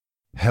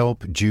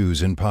Help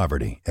Jews in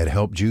Poverty at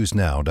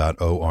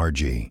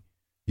helpjewsnow.org.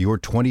 Your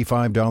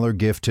 $25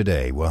 gift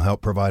today will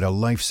help provide a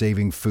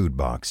life-saving food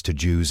box to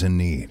Jews in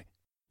need.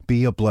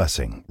 Be a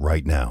blessing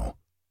right now.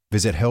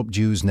 Visit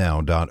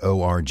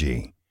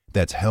helpjewsnow.org.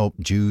 That's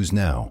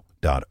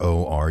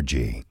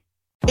helpjewsnow.org.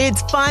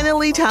 It's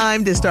finally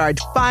time to start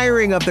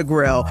firing up the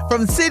grill.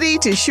 From city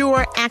to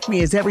shore, Acme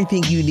is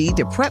everything you need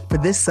to prep for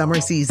this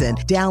summer season.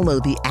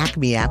 Download the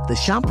Acme app to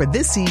shop for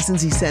this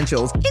season's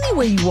essentials any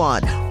way you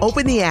want.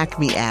 Open the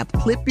Acme app,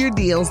 clip your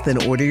deals,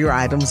 then order your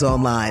items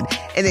online.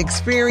 An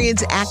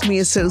experienced Acme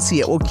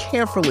associate will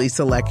carefully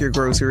select your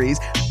groceries,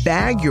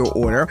 bag your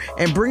order,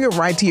 and bring it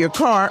right to your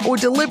car or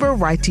deliver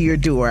right to your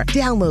door.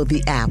 Download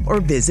the app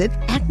or visit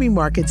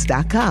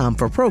acmemarkets.com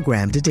for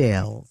program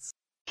details.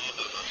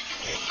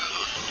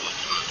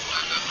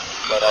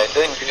 But I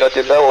think the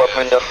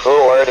development of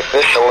full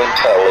artificial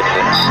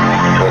intelligence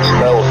will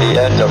spell the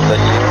end of the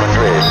human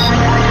race.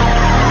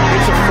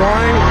 It's a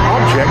flying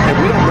object and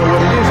we don't know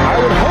what it is.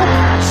 I would hope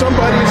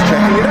somebody is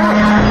checking it out.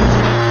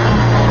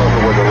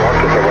 With the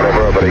rocket or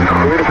whatever, but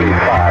incredibly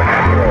fast,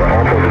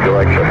 opposite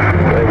direction.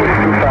 It was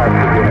too fast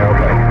to be an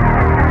airplane.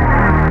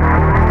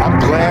 I'm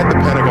glad the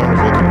Pentagon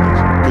is looking at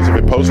this, because if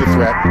it poses a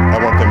threat, I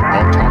want them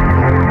on top of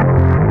it.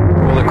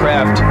 Well, the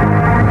craft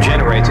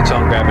generates its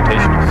own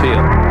gravitational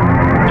field.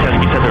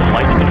 You said there's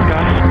lights in the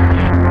sky?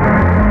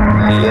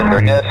 The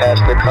internet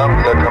has become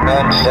the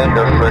command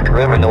center for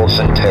criminals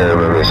and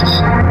terrorists. I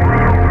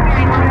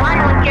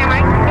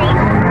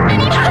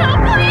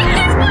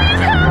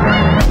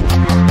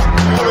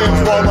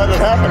won't let it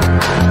happen.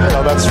 You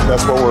know, that's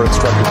what we're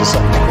instructed to say.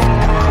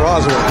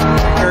 Roswell,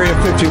 Area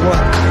 51.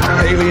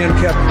 Alien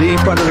kept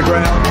deep under the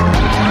ground.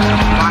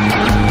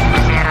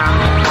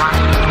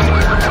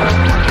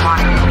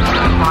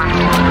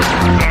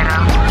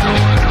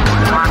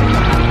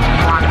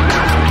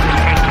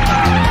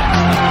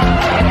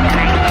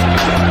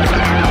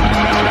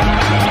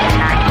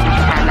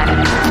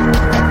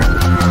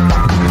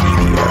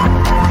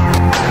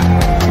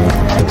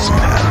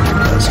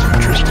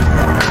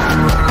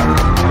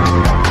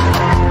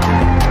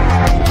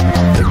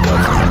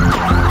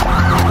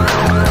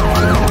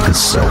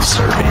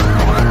 Self-serving.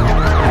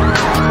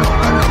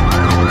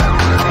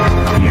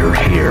 You're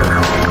here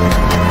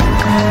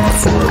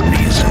for a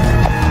reason.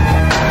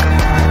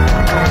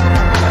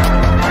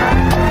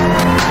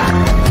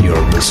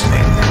 You're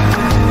listening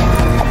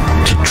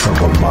to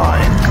Troubled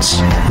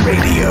Minds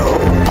Radio.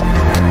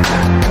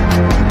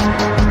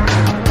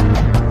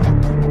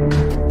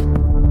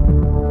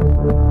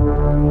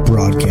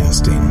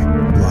 Broadcasting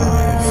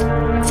live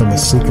from a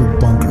secret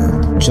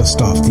bunker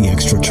just off the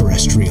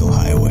extraterrestrial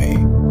highway.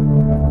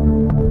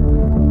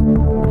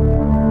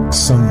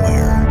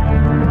 Somewhere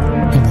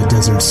in the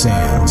desert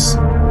sands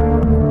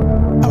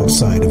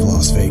outside of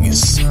Las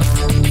Vegas.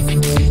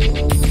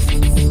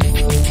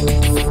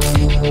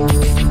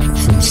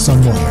 From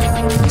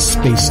somewhere in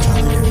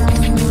space-time,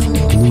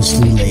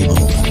 loosely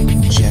labeled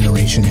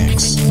Generation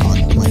X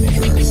on planet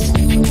Earth.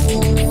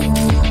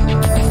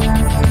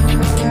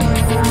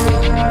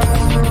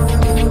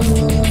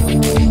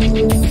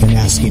 And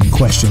asking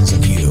questions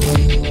of you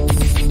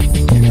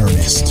in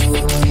earnest.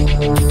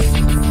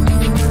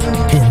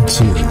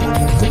 Into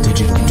the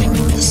digital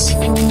darkness.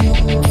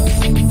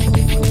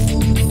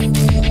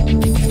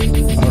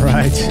 All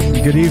right.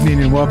 Good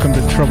evening and welcome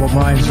to Troubled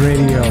Minds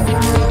Radio.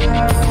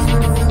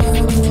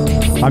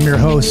 I'm your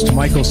host,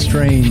 Michael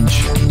Strange,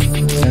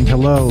 and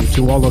hello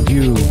to all of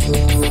you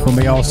who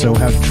may also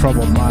have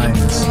troubled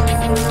minds.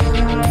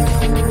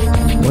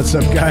 What's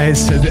up,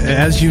 guys?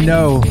 As you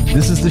know,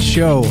 this is the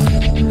show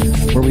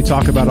where we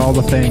talk about all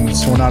the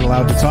things we're not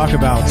allowed to talk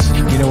about.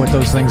 You know what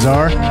those things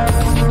are?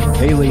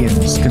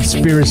 Aliens,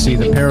 conspiracy,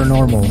 the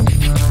paranormal,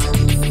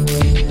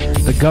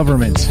 the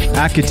government,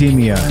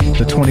 academia,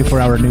 the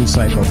 24-hour news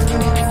cycle,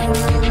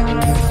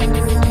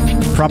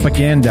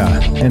 propaganda,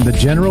 and the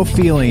general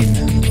feeling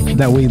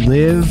that we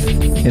live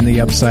in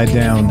the upside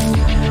down.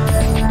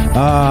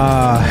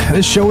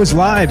 This show is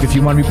live. If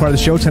you want to be part of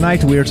the show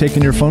tonight, we are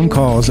taking your phone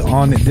calls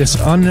on this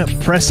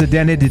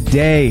unprecedented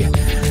day.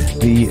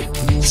 The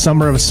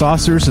Summer of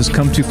Saucers has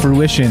come to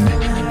fruition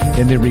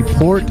in the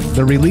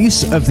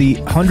release of the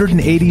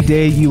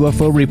 180-day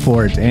UFO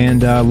report,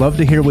 and love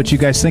to hear what you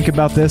guys think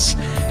about this.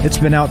 It's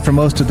been out for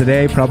most of the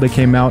day, probably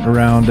came out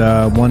around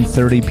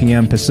 1:30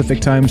 p.m.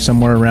 Pacific time,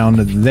 somewhere around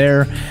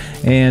there.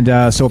 And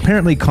so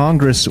apparently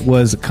Congress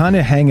was kind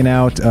of hanging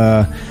out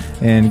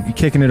and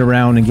kicking it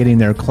around and getting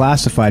their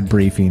classified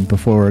briefing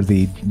before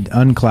the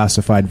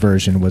unclassified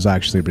version was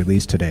actually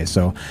released today.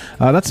 So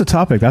that's the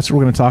topic. That's what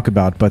we're going to talk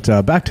about. But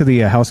back to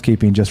the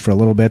housekeeping in just for a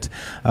little bit.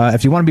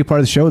 If you want to be part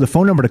of the show, the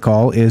phone number to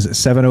call is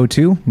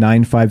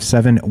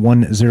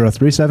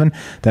 702-957-1037.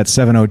 That's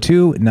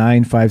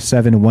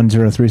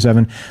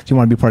 702-957-1037. If you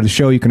want to be part of the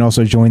show, you can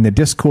also join the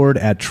Discord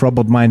at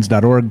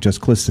troubledminds.org.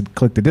 Just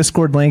click the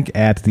Discord link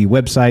at the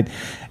website.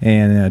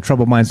 And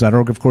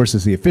troubledminds.org, of course,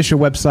 is the official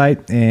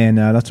website. And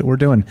that's what we're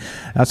doing.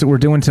 That's what we're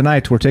doing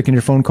tonight. We're taking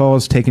your phone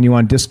calls, taking you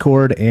on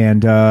Discord,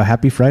 and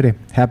happy Friday.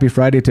 Happy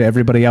Friday to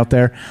everybody out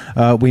there.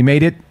 We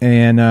made it,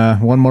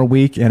 and one more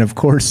week. And, of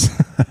course,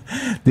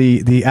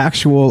 the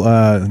actual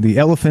the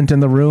elephant in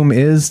the room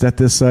is that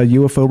this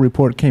UFO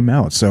report came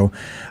out. So,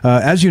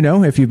 as you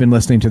know, if you've been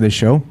listening to this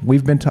show,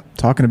 we've been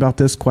talking about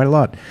this quite a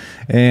lot.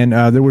 And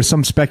there was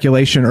some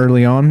speculation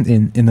early on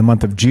in the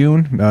month of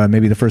June,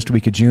 maybe the first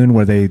week of June,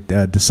 where they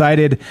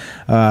decided,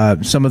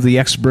 some of the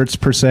experts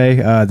per se,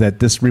 that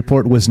this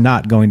report was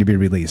not going to be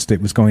released.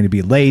 It was going to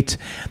be late.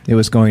 It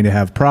was going to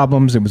have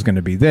problems. It was going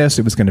to be this.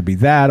 It was going to be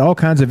that. All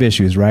kinds of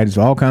issues, right? It's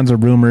all kinds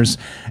of rumors.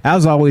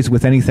 As always,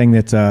 with anything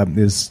that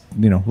is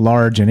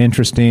large and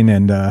interesting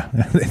and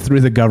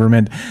through the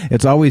government,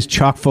 it's always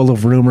chock full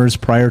of rumors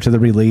prior to the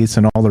release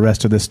and all the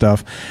rest of this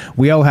stuff.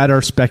 We all had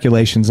our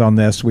speculations on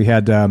this. We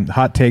had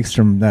hot takes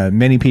from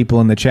many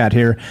people in the chat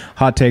here,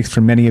 hot takes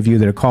from many of you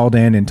that have called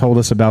in and told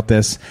us about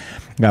this,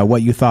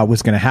 what you thought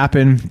was going to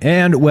happen.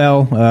 And,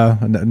 well,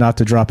 not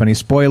to drop any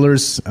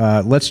spoilers,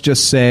 let's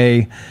just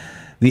say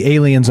the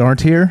aliens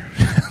aren't here.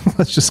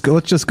 Let's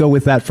just go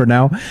with that for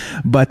now.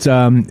 But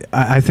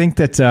I think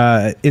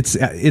that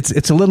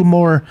it's a little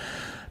more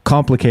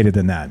complicated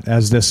than that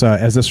as this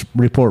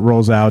report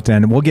rolls out,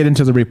 and we'll get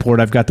into the report.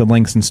 I've got the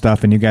links and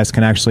stuff, and you guys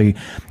can actually,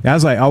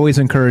 as I always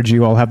encourage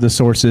you, I'll have the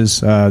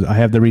sources. I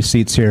have the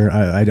receipts here.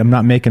 I'm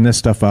not making this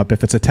stuff up.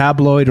 If it's a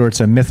tabloid or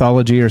it's a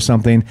mythology or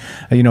something,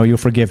 you'll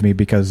forgive me,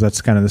 because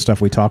that's kind of the stuff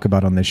we talk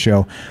about on this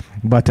show.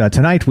 But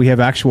tonight we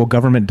have actual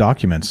government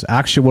documents,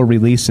 actual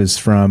releases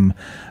from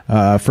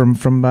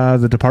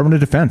the Department of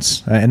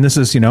Defense, and this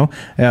is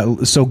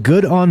so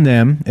good on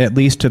them, at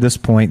least to this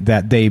point,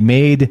 that they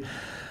made.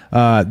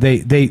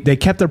 They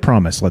kept their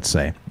promise, let's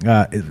say,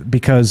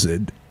 because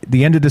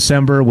the end of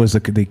December was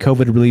the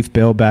COVID relief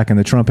bill back in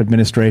the Trump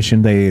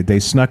administration. They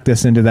snuck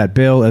this into that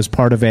bill as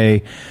part of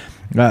a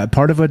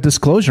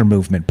disclosure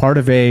movement, part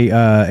of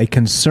a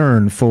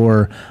concern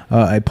for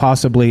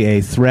possibly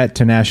a threat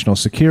to national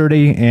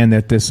security, and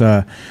that this,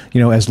 as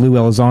Lou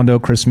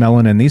Elizondo, Chris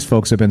Mellon, and these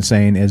folks have been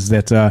saying, is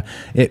that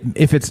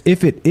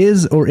if it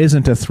is or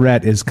isn't a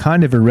threat is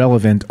kind of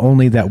irrelevant,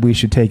 only that we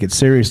should take it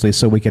seriously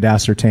so we could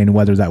ascertain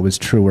whether that was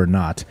true or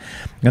not.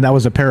 And that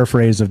was a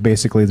paraphrase of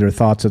basically their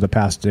thoughts of the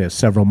past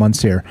several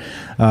months here.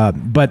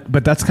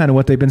 But that's kind of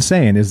what they've been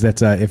saying, is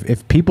that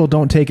if people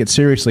don't take it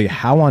seriously,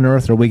 how on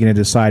earth are we going to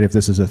decide if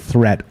this is a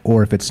threat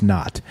or if it's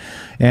not?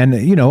 And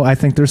I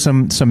think there's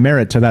some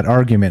merit to that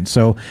argument.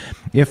 So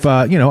if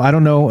I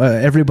don't know,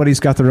 everybody's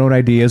got their own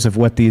ideas of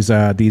what these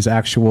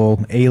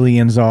actual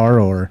aliens are,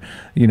 or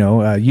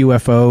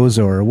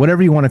UFOs, or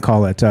whatever you want to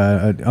call it.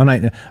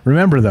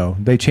 Remember though,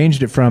 they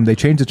changed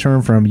the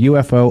term from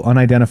UFO,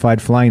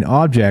 unidentified flying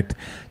object,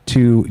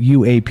 to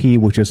UAP,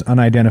 which is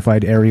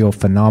unidentified aerial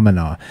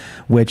phenomena,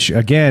 which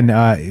again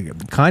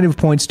kind of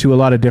points to a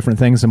lot of different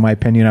things, in my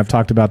opinion. I've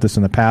talked about this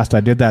in the past.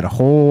 I did that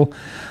whole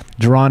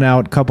drawn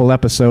out couple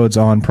episodes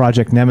on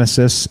Project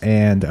Nemesis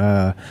and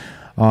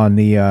on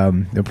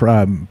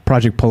the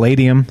Project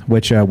Palladium,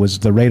 which was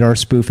the radar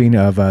spoofing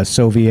of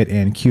Soviet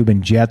and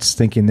Cuban jets,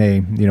 thinking they,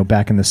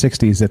 back in the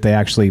 60s, that they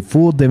actually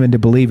fooled them into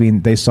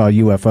believing they saw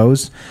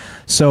UFOs.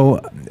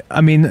 So, I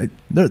mean,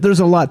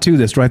 there's a lot to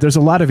this, right? There's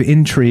a lot of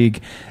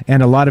intrigue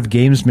and a lot of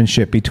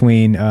gamesmanship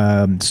between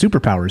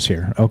superpowers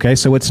here. Okay,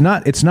 so it's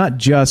not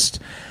just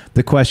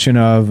the question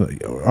of,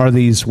 are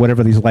these,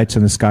 whatever these lights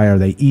in the sky, are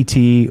they ET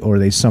or are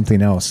they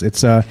something else?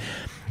 It's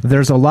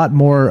there's a lot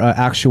more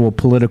actual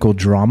political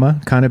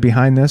drama kind of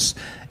behind this,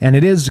 and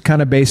it is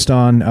kind of based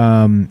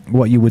on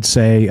what you would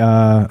say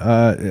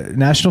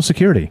national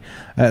security.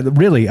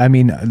 Really, I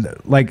mean,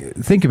 like,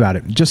 think about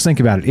it. Just think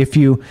about it. If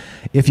you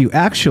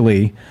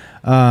actually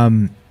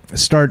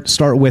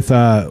start with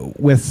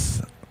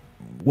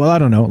well, I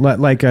don't know,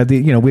 like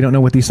we don't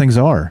know what these things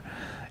are.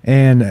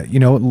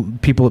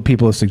 And, people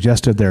have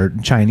suggested they're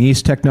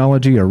Chinese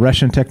technology or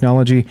Russian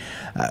technology,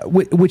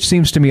 which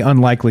seems to me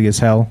unlikely as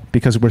hell,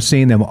 because we're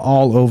seeing them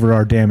all over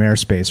our damn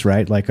airspace,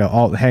 right? Like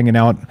all hanging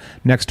out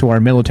next to our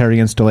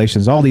military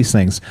installations, all these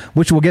things,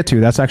 which we'll get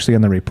to. That's actually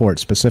in the report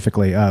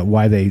specifically,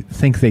 why they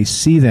think they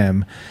see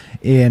them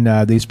in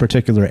these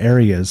particular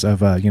areas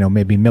of,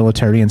 maybe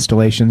military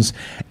installations.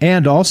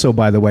 And also,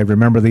 by the way,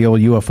 remember the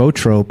old UFO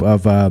trope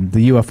of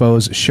the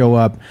UFOs show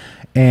up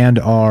and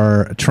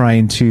are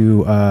trying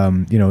to,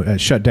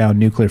 shut down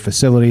nuclear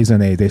facilities,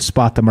 and they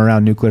spot them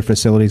around nuclear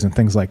facilities and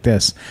things like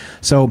this.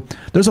 So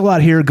there's a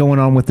lot here going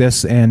on with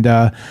this, and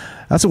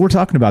that's what we're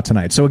talking about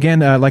tonight. So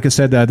again, like I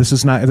said,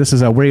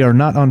 we are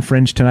not on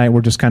Fringe tonight. We're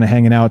just kind of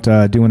hanging out,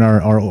 doing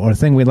our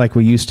thing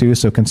we used to.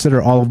 So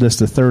consider all of this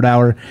the third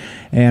hour,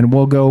 and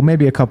we'll go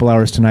maybe a couple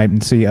hours tonight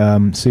and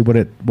see what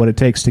it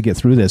takes to get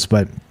through this.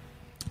 But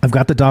I've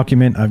got the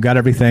document. I've got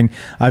everything.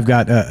 I've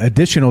got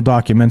additional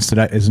documents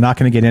that is not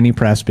going to get any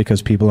press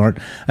because people aren't.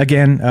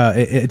 Again,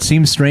 it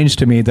seems strange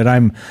to me that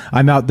I'm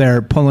out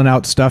there pulling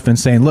out stuff and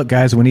saying, "Look,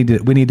 guys, we need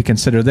to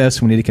consider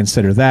this. We need to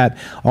consider that."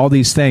 All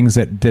these things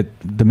that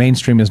the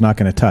mainstream is not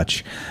going to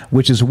touch,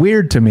 which is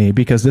weird to me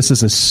because this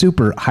is a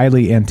super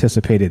highly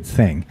anticipated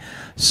thing.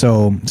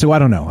 So I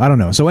don't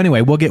know. So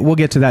anyway, we'll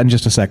get to that in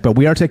just a sec. But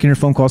we are taking your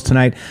phone calls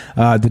tonight.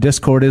 The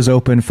Discord is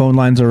open. Phone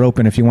lines are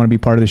open if you want to be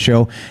part of the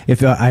show.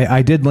 If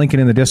I did link it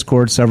in the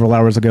Discord several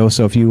hours ago,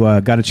 so if you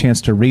got a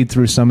chance to read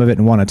through some of it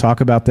and want to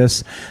talk about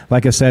this,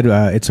 like I said,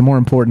 it's more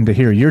important to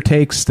hear your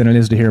takes than it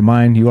is to hear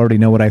mine. You already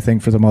know what I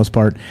think for the most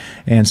part.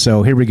 And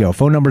so here we go.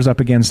 Phone number's up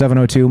again,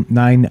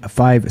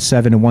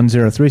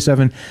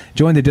 702-957-1037.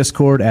 Join the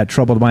Discord at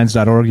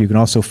troubledminds.org. You can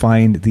also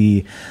find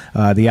the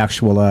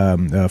actual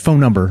phone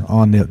number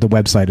on the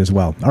website as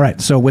well. All right.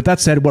 So with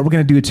that said, what we're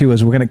going to do too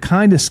is we're going to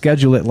kind of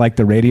schedule it like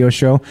the radio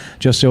show,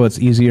 just so it's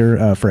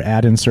easier for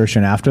ad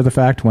insertion after the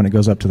fact when it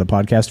goes up to the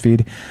podcast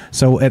feed.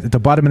 So at the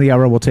bottom of the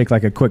hour, we'll take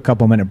like a quick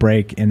couple-minute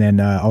break, and then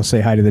I'll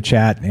say hi to the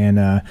chat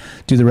and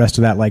do the rest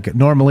of that. Like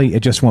normally,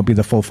 it just won't be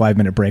the full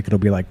 5-minute break. It'll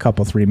be like a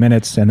couple, 3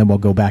 minutes, and then we'll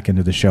go back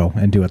into the show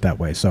and do it that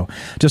way. So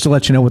just to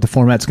let you know what the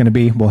format's going to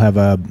be, we'll have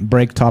a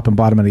break top and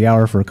bottom of the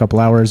hour for a couple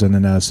hours, and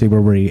then see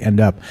where we end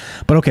up.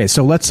 But okay,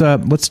 so let's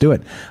do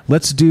it.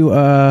 Let's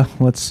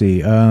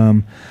see.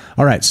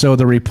 All right, so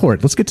the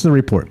report. Let's get to the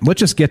report. Let's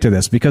just get to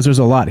this because there's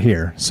a lot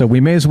here. So we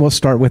may as well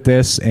start with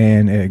this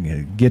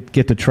and get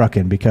to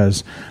trucking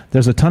because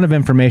there's a ton of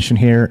information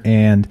here.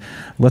 And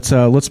let's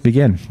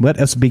begin. Let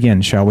us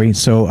begin, shall we?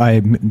 So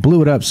I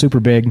blew it up super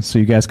big so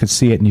you guys could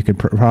see it, and you could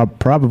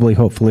probably,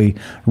 hopefully,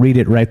 read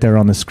it right there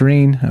on the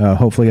screen.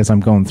 Hopefully, as I'm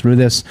going through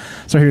this.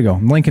 So here you go.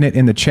 I'm linking it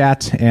in the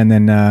chat, and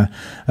then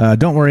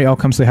don't worry, I'll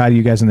come say hi to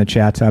you guys in the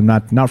chat. I'm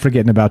not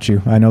forgetting about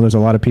you. I know there's a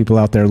lot of people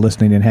out there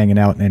listening and hanging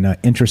out and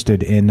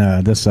interested in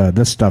this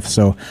stuff,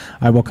 so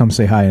I will come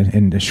say hi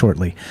in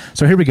shortly.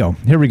 So here we go.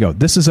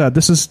 This is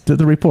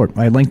the report.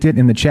 I linked it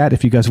in the chat.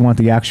 If you guys want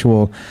the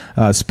actual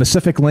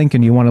specific link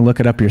and you want to look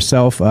it up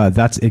yourself,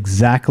 that's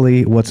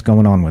exactly what's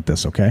going on with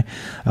this. Okay,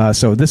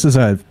 so this is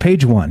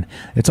page 1.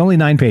 It's only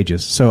 9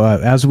 pages. So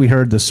as we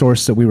heard, the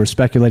source that we were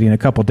speculating a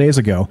couple days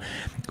ago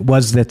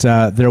was that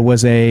there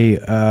was a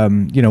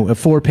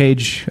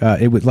 4-page,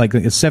 it was like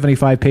a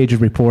 75-page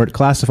report,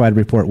 classified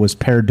report, was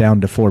pared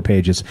down to 4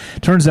 pages.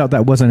 Turns out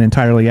that wasn't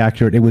entirely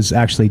accurate. It was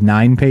actually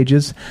 9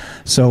 pages.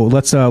 So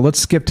let's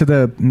skip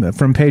to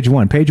from page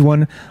 1. Page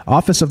 1,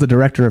 Office of the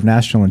Director of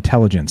National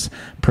Intelligence,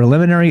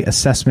 Preliminary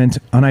Assessment,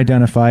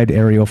 Unidentified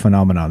Aerial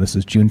Phenomena. This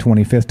is June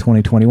 25th,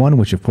 2021,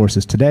 which of course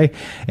is today.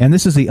 And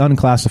this is the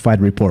unclassified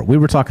report. We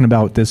were talking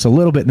about this a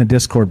little bit in the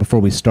Discord before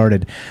we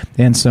started,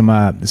 and some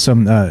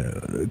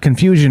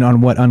confusion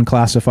on what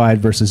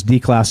unclassified versus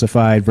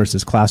declassified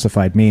versus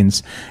classified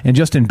means. And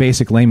just in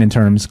basic layman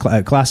terms,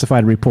 a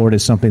classified report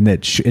is something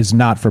that is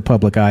not for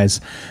public eyes.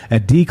 A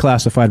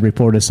declassified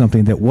report is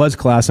something that was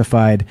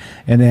classified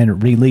and then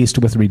released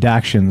with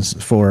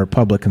redactions for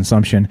public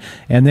consumption.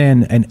 And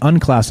then an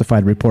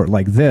unclassified report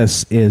like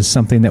this is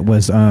something that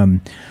was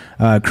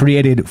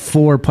created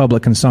for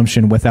public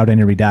consumption without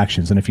any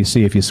redactions. And if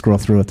you scroll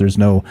through it, there's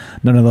none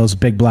of those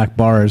big black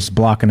bars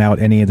blocking out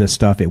any of this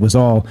stuff. It was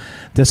all,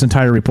 this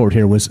entire report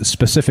here was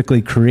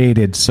specifically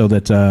created so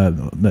that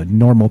the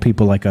normal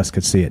people like us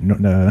could see it.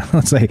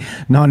 Let's say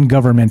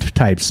non-government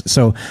types.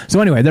 So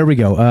anyway, there we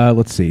go.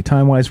 Let's see.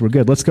 Time-wise, we're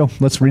good. Let's go.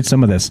 Let's read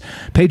some of this.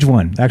 Page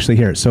 1, actually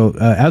here. So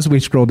as we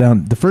scroll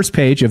down, the first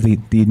page of the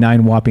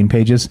 9 whopping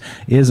pages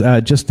is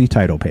just the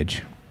title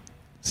page.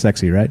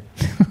 Sexy, right?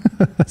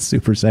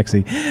 Super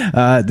sexy.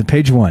 The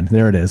page 1,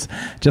 there it is.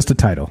 Just a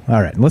title.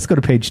 All right, let's go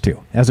to page 2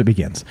 as it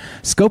begins.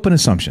 Scope and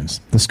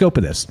assumptions. The scope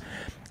of this.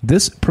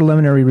 This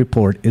preliminary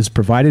report is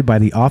provided by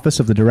the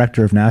Office of the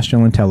Director of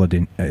National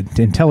Intelligence,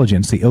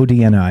 the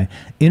ODNI,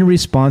 in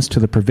response to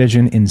the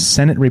provision in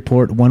Senate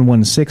Report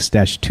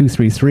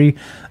 116-233,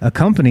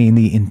 accompanying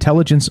the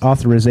Intelligence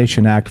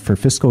Authorization Act for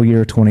fiscal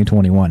year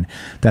 2021,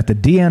 that the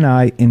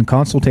DNI, in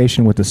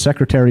consultation with the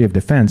Secretary of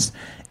Defense,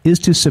 is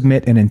to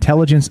submit an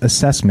intelligence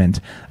assessment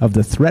of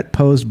the threat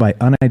posed by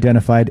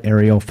unidentified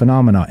aerial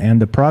phenomena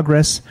and the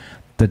progress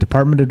the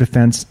Department of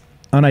Defense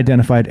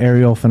Unidentified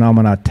Aerial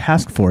Phenomena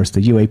Task Force,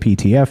 the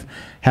UAPTF,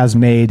 has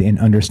made in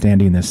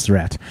understanding this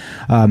threat.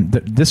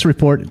 This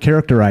report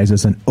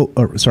provides an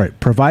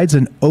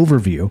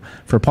overview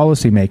for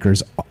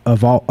policymakers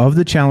of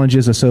the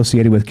challenges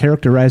associated with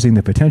characterizing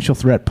the potential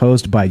threat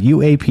posed by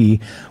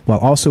UAP, while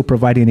also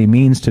providing a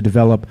means to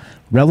develop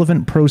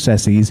relevant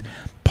processes,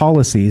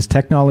 policies,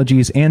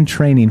 technologies, and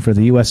training for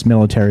the U.S.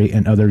 military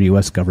and other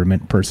U.S.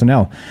 government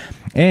personnel.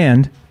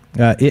 And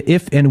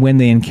if and when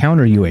they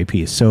encounter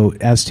UAPs, so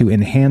as to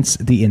enhance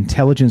the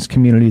intelligence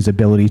community's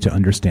ability to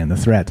understand the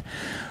threat.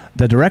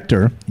 The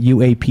director,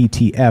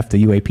 UAPTF,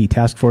 the UAP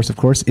task force, of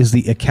course, is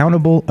the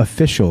accountable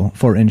official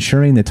for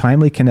ensuring the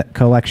timely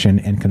collection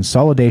and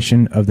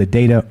consolidation of the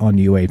data on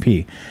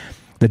UAP.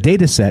 The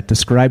data set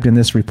described in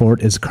this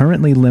report is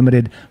currently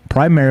limited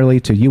primarily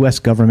to U.S.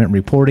 government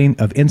reporting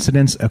of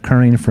incidents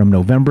occurring from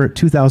November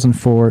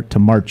 2004 to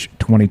March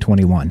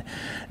 2021.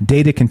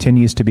 Data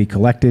continues to be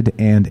collected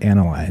and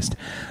analyzed.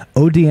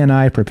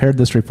 ODNI prepared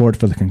this report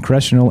for the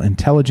Congressional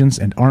Intelligence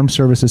and Armed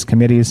Services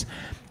Committees.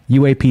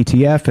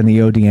 UAPTF and the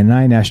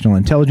ODNI National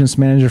Intelligence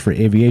Manager for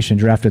Aviation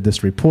drafted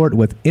this report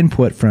with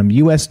input from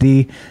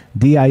USD,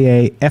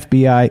 DIA,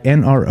 FBI,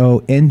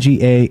 NRO,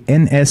 NGA,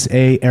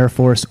 NSA, Air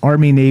Force,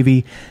 Army,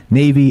 Navy,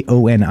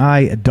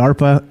 ONI,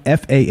 DARPA,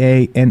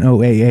 FAA,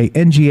 NOAA,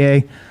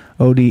 NGA,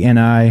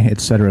 ODNI,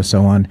 etc.,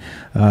 so on,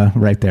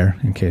 right there,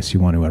 in case you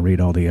want to read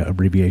all the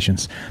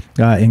abbreviations,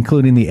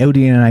 including the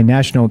ODNI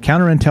National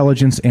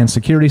Counterintelligence and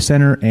Security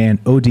Center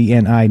and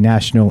ODNI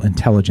National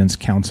Intelligence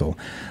Council.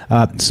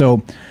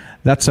 So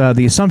that's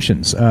the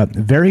assumptions.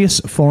 Various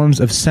forms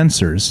of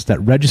sensors that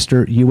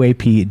register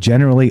UAP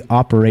generally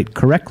operate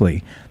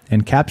correctly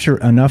and capture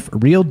enough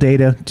real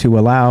data to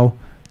allow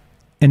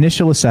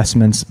initial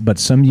assessments, but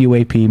some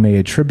UAP may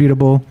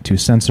attributable to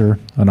sensor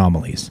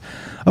anomalies.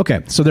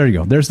 Okay, so there you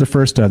go. There's the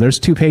first. There's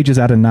 2 pages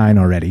out of 9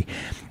 already,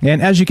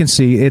 and as you can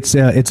see,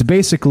 it's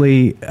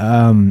basically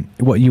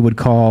what you would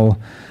call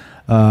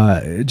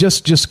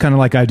just kind of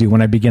like I do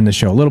when I begin the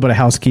show. A little bit of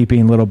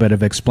housekeeping, a little bit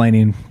of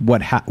explaining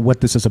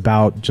what this is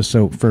about, just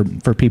so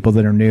for people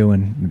that are new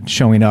and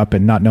showing up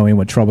and not knowing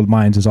what Troubled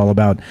Minds is all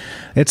about.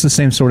 It's the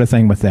same sort of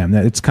thing with them.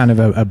 It's kind of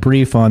a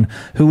brief on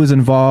who is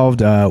involved,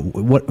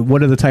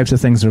 what are the types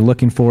of things they're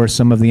looking for,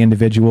 some of the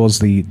individuals,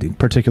 the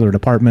particular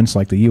departments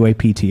like the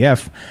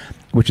UAPTF,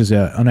 which is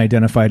an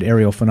Unidentified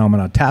Aerial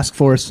Phenomena Task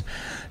Force.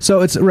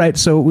 So it's right.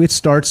 So it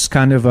starts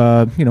kind of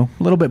a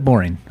little bit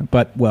boring,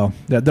 but well,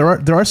 there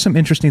are some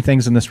interesting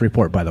things in this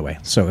report, by the way.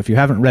 So if you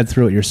haven't read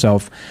through it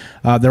yourself,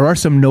 there are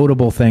some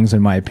notable things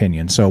in my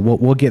opinion. So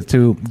we'll get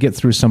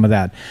through some of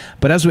that.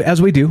 But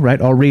as we do, right,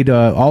 I'll read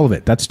all of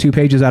it. That's 2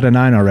 pages out of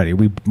 9 already.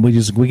 We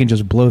can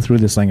just blow through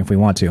this thing if we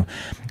want to,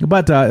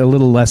 but a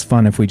little less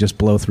fun if we just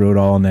blow through it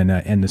all and then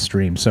end the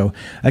stream. So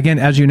again,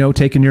 as you know,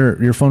 taking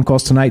your phone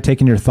calls tonight,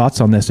 taking your thoughts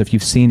on this. If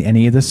you've seen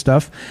any of this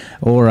stuff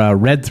or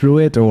read through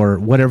it or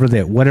what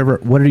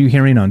are you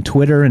hearing on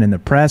Twitter and in the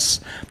press?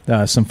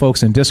 Some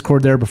folks in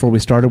Discord there before we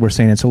started were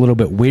saying it's a little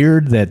bit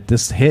weird that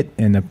this hit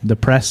and the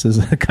press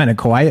is kind of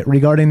quiet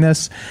regarding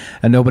this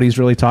and nobody's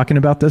really talking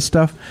about this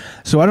stuff.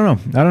 So I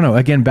don't know.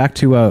 Again, back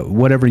to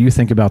whatever you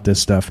think about this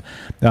stuff.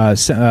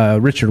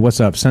 Richard, what's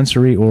up?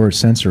 Sensory or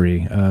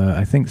sensory?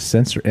 I think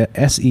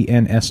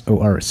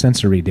SENSOR,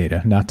 sensory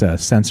data, not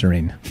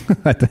censoring.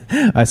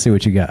 I see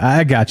what you got.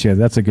 I got you.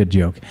 That's a good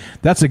joke.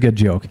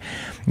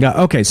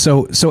 Okay,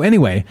 so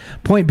anyway,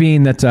 point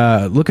being that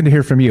looking to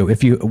hear from you.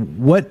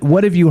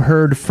 What have you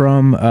heard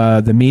from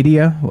the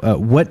media?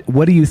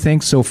 What do you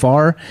think so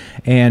far?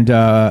 And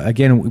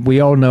again, we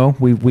all know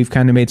we've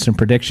kind of made some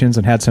predictions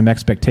and had some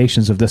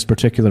expectations of this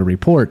particular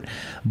report,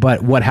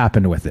 but what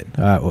happened with it?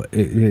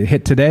 It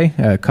hit today,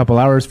 a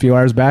few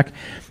hours back.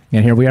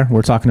 And here we are.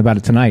 We're talking about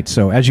it tonight.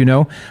 So as you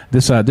know,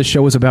 this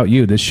show is about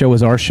you. This show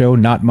is our show,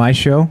 not my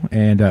show.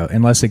 And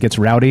unless it gets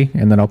rowdy,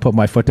 and then I'll put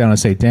my foot down and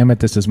say, damn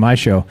it, this is my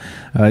show.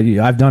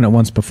 I've done it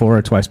once before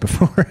or twice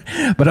before.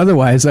 But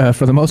otherwise,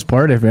 for the most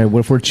part,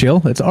 if we're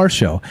chill, it's our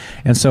show.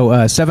 And so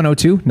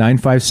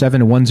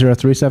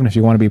 702-957-1037 if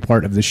you want to be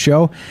part of the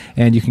show.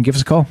 And you can give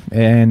us a call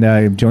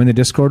and join the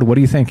Discord. What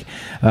do you think?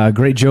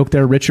 Great joke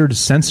there, Richard.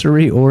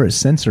 Sensory or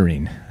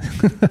censoring?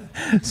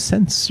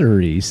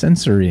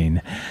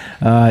 Censoring.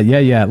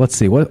 Yeah. Let's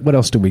see. What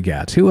else do we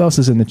got? Who else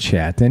is in the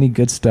chat? Any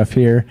good stuff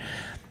here?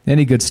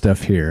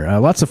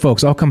 Lots of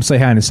folks. I'll come say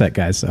hi in a sec,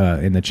 guys,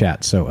 in the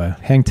chat. So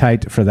hang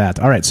tight for that.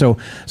 All right. So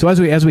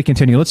as we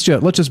continue, let's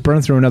just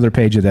burn through another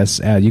page of this.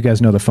 You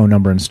guys know the phone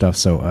number and stuff.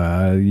 So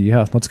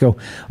yeah, let's go.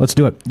 Let's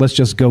do it. Let's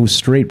just go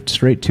straight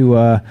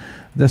to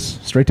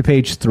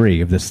page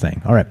 3 of this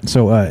thing. All right.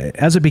 So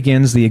as it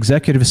begins, the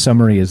executive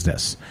summary is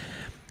this.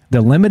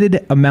 The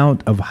limited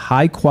amount of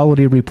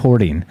high-quality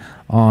reporting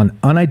on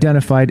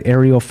unidentified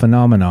aerial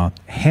phenomena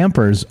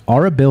hampers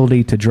our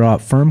ability to draw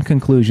firm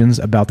conclusions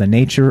about the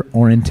nature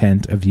or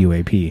intent of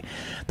UAP.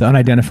 The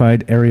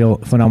Unidentified Aerial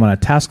Phenomena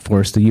Task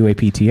Force, the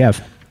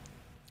UAPTF,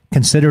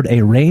 considered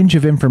a range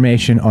of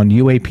information on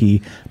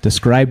UAP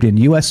described in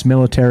U.S.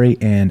 military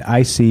and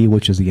IC,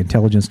 which is the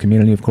intelligence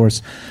community, of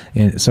course,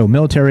 so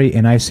military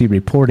and IC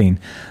reporting,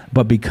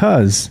 but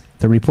because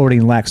the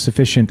reporting lacks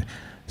sufficient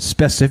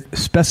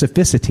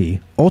specificity,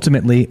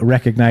 ultimately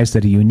recognized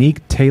that a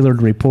unique, tailored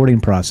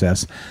reporting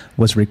process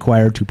was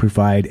required to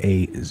provide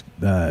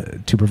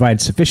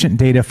sufficient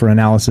data for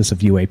analysis of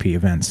UAP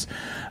events.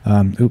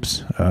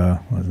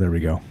 There we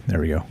go.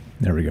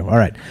 There we go. All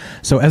right.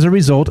 So as a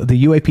result,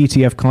 the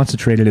UAPTF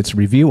concentrated its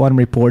review on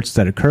reports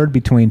that occurred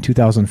between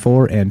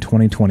 2004 and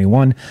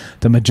 2021,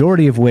 the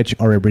majority of which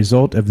are a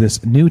result of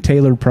this new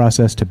tailored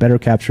process to better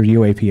capture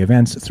UAP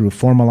events through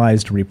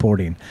formalized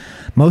reporting.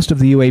 Most of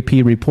the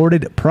UAP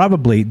reported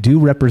probably do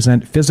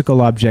represent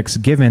physical objects,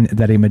 given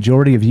that a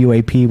majority of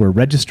UAP were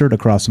registered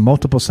across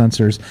multiple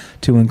sensors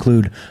to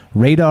include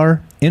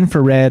radar,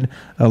 infrared,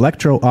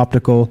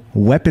 electro-optical,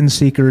 weapon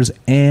seekers,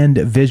 and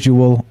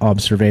visual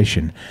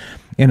observation.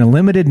 In a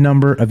limited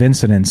number of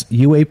incidents,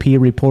 UAP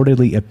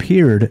reportedly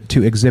appeared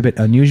to exhibit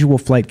unusual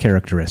flight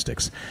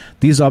characteristics.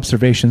 These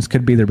observations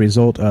could be the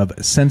result of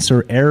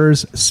sensor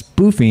errors,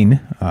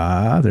 spoofing,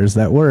 there's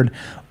that word,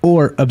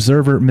 or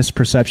observer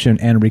misperception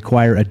and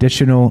require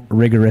additional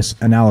rigorous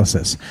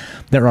analysis.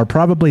 There are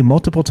probably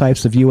multiple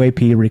types of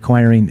UAP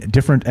requiring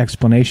different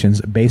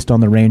explanations based on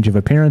the range of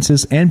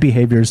appearances and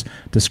behaviors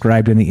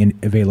described in the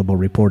available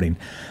reporting.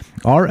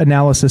 Our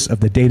analysis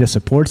of the data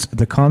supports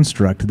the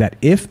construct that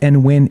if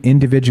and when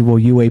individual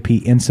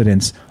UAP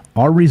incidents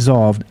are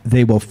resolved,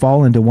 they will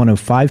fall into one of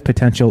 5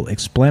 potential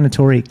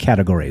explanatory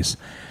categories.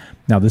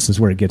 Now, this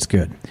is where it gets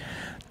good.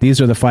 These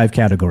are the 5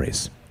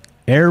 categories: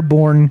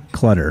 airborne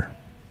clutter,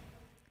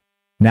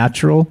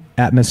 natural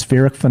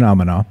atmospheric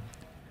phenomena,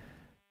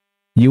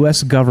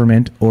 U.S.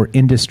 government or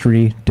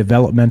industry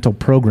developmental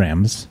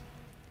programs,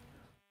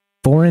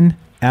 foreign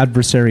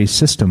adversary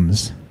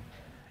systems,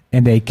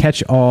 and a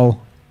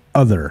catch-all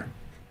other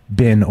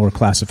bin or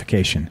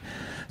classification.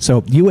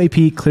 So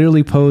UAP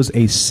clearly pose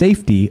a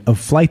safety of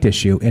flight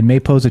issue and may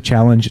pose a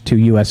challenge to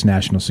U.S.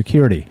 national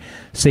security.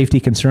 Safety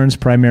concerns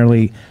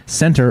primarily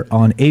center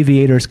on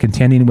aviators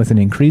contending with an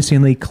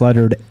increasingly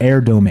cluttered air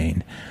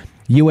domain.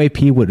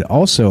 UAP would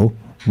also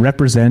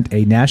represent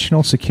a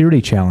national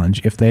security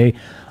challenge if they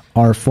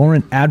are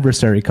foreign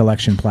adversary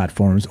collection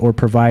platforms or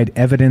provide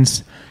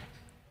evidence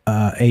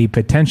a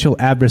potential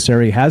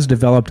adversary has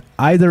developed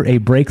either a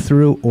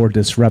breakthrough or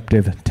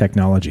disruptive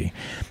technology.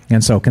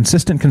 And so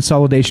consistent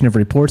consolidation of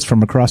reports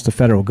from across the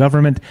federal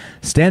government,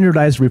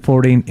 standardized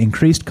reporting,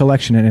 increased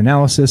collection and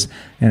analysis,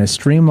 and a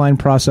streamlined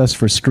process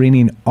for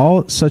screening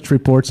all such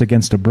reports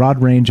against a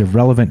broad range of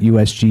relevant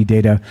USG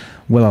data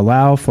will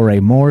allow for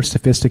a more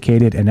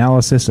sophisticated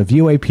analysis of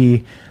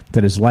UAP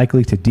that is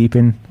likely to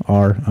deepen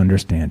our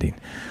understanding.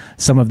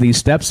 Some of these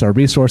steps are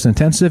resource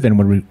intensive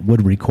and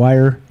would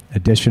require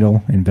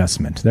additional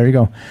investment. There you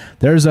go.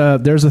 There's a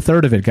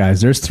third of it,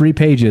 guys. There's 3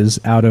 pages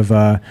out of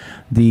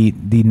the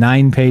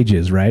 9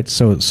 pages, right?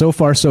 So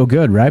far so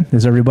good, right?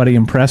 Is everybody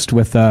impressed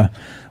with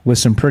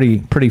some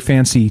pretty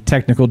fancy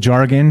technical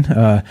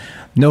jargon,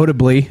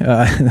 notably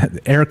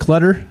air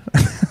clutter?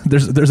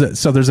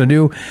 there's a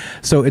new,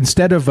 so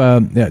instead of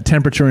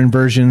temperature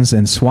inversions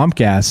and swamp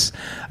gas,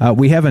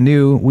 we have a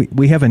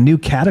new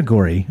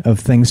category of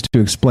things to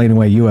explain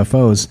away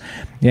UFOs,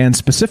 and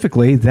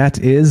specifically that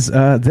is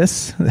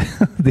this.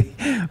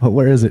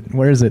 Where is it?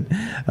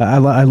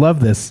 I love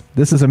this.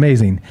 This is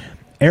amazing.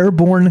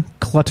 Airborne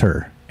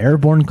clutter.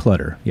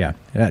 Yeah.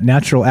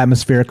 Natural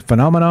atmospheric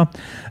phenomena,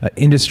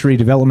 industry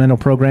developmental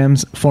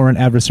programs, foreign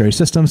adversary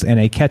systems,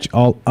 and a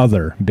catch-all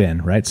other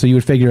bin, right? So you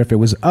would figure if it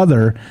was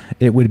other,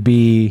 it would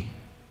be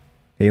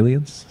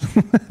aliens?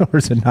 Or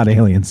is it not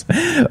aliens?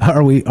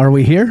 Are we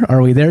here?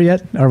 Are we there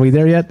yet? No,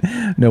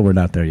 we're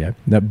not there yet.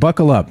 Now,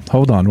 buckle up.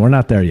 Hold on. We're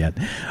not there yet.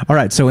 All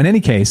right. So in any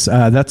case,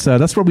 that's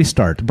where we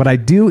start. But I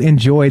do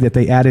enjoy that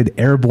they added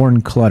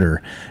airborne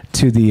clutter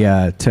to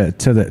the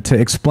to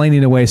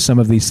explaining away some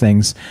of these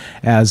things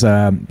as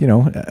I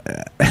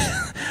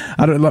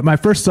don't. My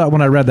first thought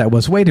when I read that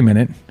was, wait a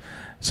minute.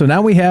 So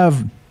now we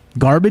have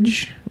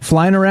garbage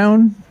flying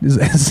around?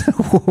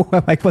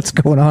 Like, what's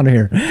going on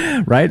here,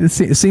 right? It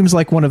seems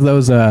like one of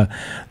those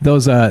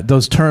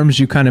terms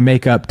you kind of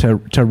make up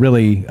to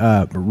really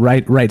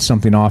write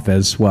something off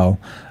as, well,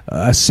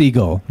 a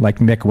seagull, like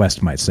Mick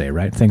West might say,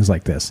 right? Things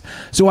like this.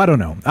 So I don't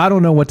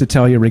know what to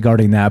tell you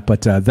regarding that,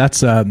 but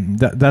that's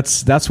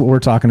what we're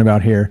talking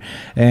about here.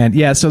 And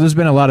yeah, so there's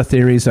been a lot of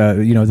theories.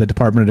 The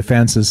Department of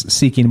Defense is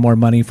seeking more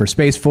money for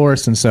Space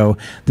Force, and so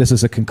this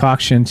is a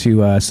concoction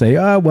to say,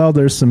 well,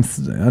 there's some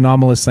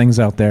anomalous things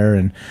out there,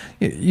 and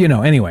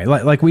anyway,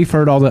 like we've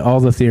heard all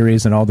the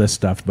theories and all this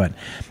stuff, but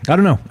I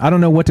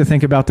don't know what to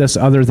think about this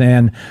other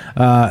than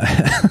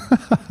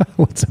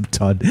what's up,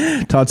 Todd?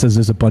 Todd says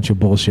there's a bunch of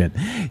bullshit.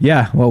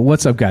 Yeah, well,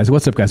 what's up, guys?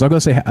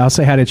 I'll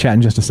say hi to chat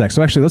in just a sec.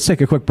 So actually, let's take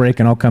a quick break,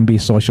 and I'll come be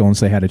social and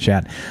say hi to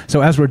chat.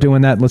 So as we're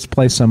doing that, let's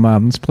play a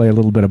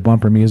little bit of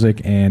bumper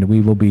music, and we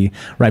will be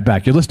right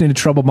back. You're listening to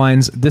Troubled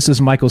Minds. This is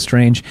Michael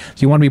Strange. So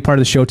you want to be part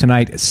of the show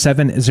tonight?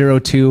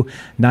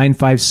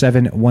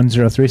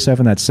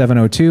 702-957-1037. That's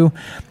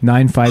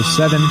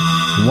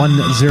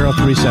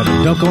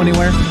 702-957-1037. Don't go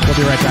anywhere. We'll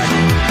be right back.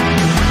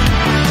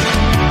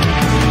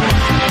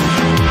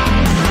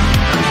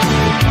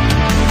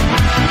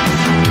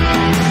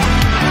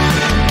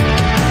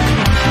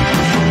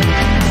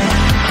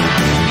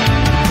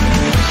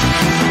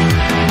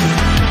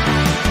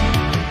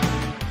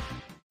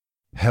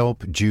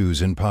 Help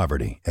Jews in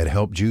Poverty at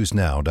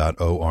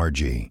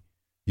helpjewsnow.org.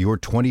 Your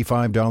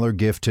 $25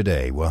 gift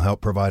today will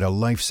help provide a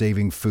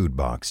life-saving food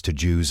box to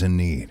Jews in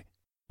need.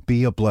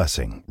 Be a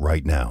blessing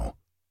right now.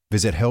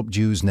 Visit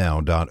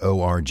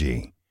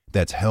helpjewsnow.org.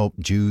 That's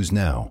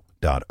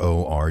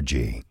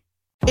helpjewsnow.org.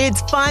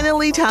 It's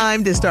finally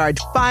time to start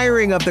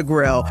firing up the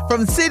grill.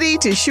 From city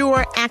to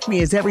shore, Acme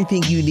has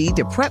everything you need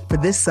to prep for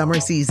this summer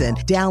season.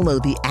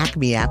 Download the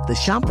Acme app to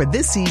shop for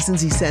this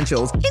season's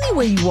essentials any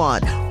way you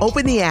want.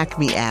 Open the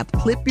Acme app,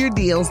 clip your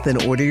deals,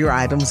 then order your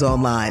items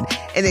online.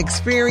 An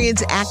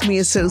experienced Acme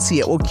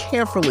associate will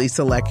carefully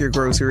select your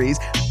groceries,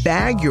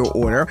 bag your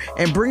order,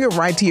 and bring it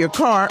right to your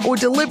car or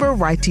deliver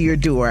right to your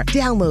door.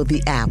 Download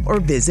the app or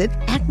visit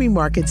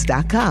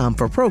acmemarkets.com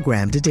for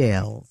program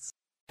details.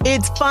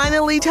 It's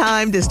finally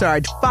time to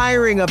start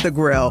firing up the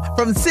grill.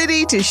 From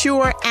city to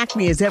shore,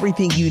 Acme has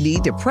everything you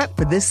need to prep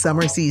for this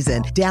summer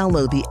season.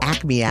 Download the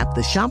Acme app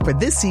to shop for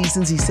this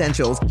season's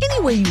essentials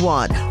any way you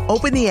want.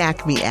 Open the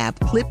Acme app,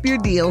 clip your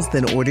deals,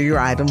 then order your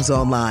items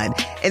online.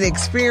 An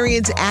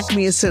experienced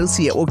Acme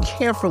associate will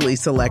carefully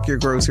select your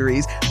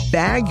groceries,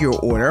 bag your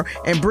order,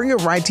 and bring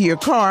it right to your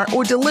car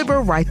or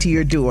deliver right to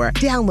your door.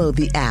 Download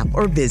the app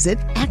or visit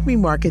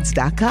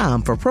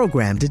acmemarkets.com for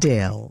program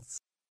details.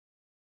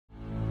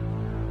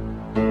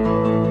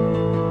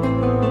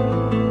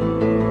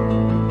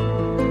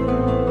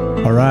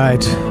 All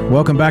right,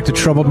 welcome back to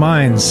Troubled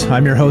Minds.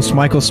 I'm your host,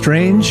 Michael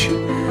Strange,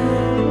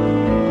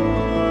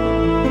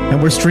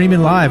 and we're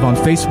streaming live on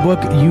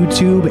Facebook,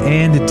 YouTube,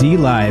 and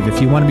D-Live.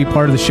 If you want to be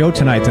part of the show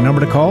tonight, the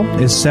number to call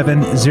is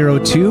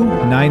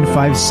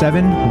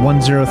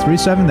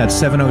 702-957-1037. That's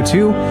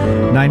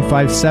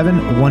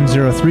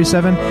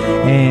 702-957-1037,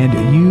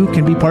 and you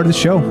can be part of the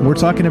show. We're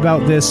talking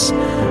about this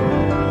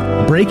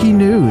breaking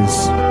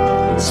news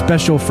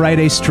special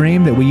Friday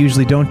stream that we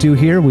usually don't do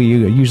here. We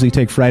usually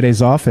take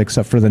Fridays off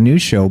except for the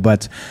news show,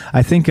 but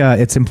I think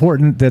it's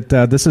important that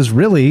this is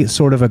really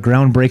sort of a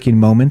groundbreaking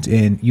moment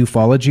in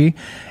ufology,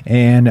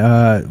 and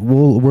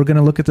we're going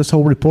to look at this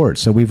whole report.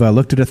 So we've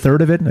looked at a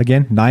third of it.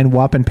 Again, 9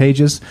 whopping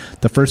pages.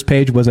 The first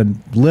page was a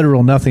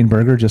literal nothing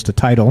burger, just a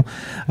title,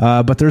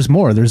 but there's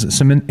more. There's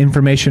some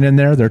information in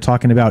there. They're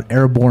talking about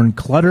airborne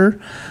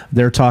clutter.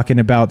 They're talking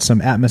about some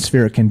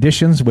atmospheric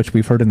conditions, which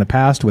we've heard in the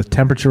past with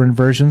temperature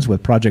inversions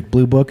with Project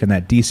Blue Book and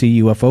that DC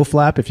UFO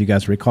flap, if you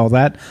guys recall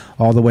that,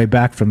 all the way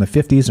back from the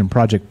 50s and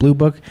Project Blue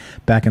Book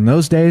back in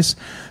those days.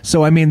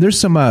 So, I mean, there's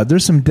some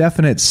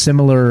definite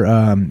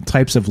similar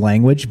types of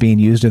language being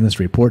used in this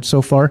report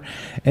so far,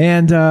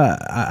 and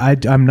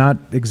I'm not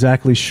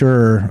exactly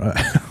sure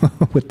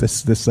what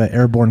this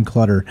airborne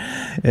clutter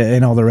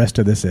and all the rest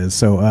of this is.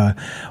 So,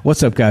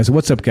 what's up, guys?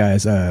 What's up,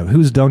 guys?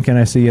 Who's Duncan?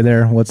 I see you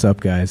there. What's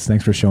up, guys?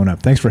 Thanks for showing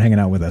up. Thanks for hanging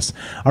out with us.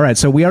 All right,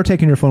 so we are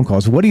taking your phone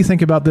calls. What do you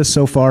think about this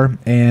so far?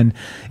 And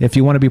if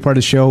you want to be part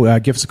of the show,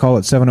 give us a call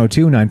at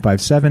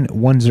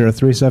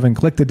 702-957-1037.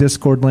 Click the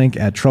Discord link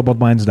at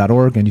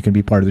troubledminds.org, and you can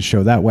be part of the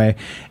show that way.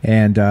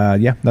 And,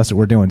 yeah, that's what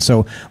we're doing.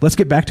 So let's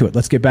get back to it.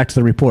 Let's get back to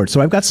the report.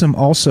 So I've got some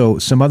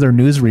other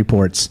news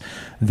reports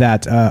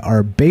that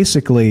are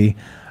basically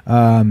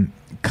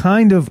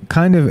kind of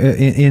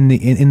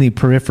in the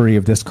periphery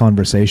of this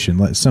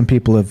conversation. Some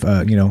people have,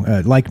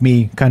 like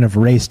me, kind of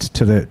raced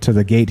to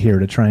the gate here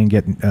to try and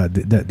get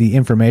the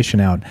information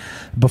out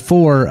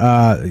before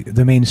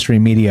the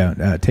mainstream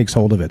media takes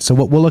hold of it. So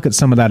we'll look at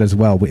some of that as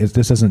well.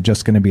 This isn't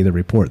just going to be the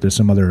report. There's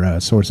some other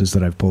sources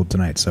that I've pulled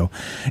tonight. So,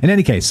 in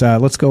any case,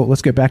 let's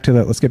get back to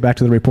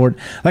the report.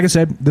 Like I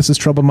said, this is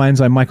Troubled Minds.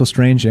 I'm Michael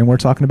Strange, and we're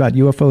talking about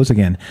UFOs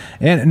again,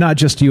 and not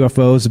just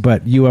UFOs,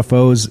 but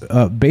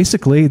UFOs.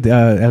 Basically,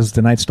 as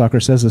the Night Stalker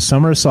says, the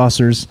summer of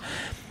saucers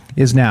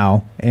is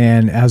now,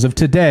 and as of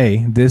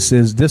today,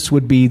 this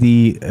would be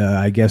the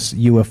I guess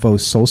UFO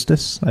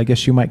solstice, I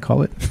guess you might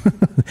call it.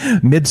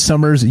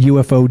 Midsummer's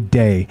UFO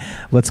day,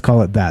 let's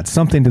call it that,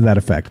 something to that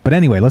effect. But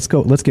anyway, let's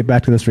get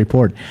back to this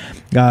report.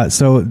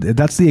 So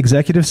that's the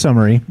executive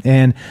summary,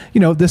 and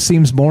this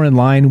seems more in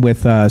line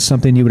with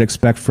something you would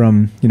expect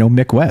from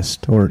Mick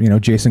West or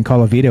Jason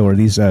Colavito or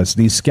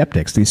these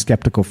skeptics, these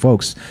skeptical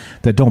folks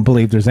that don't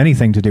believe there's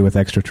anything to do with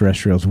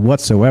extraterrestrials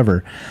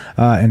whatsoever,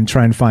 and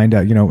try and find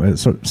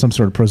some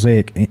sort of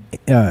prosaic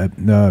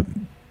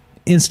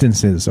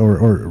instances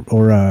or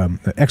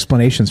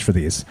explanations for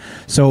these.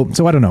 So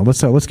I don't know.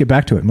 Let's get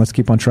back to it and let's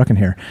keep on trucking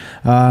here.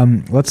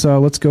 Let's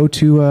go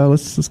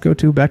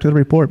to back to the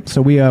report.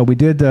 So we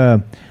did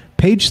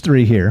page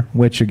 3 here,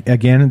 which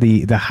again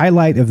the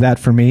highlight of that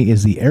for me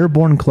is the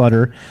airborne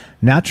clutter,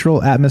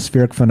 natural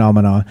atmospheric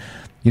phenomena,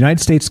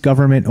 United States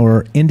government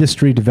or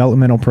industry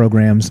developmental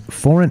programs,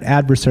 foreign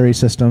adversary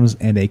systems,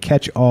 and a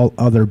catch-all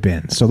other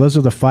bin. So those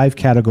are the 5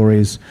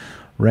 categories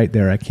right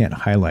there. I can't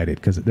highlight it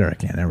because there I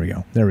can. There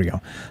we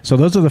go. So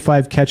those are the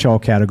 5 catch-all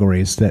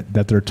categories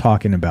that they're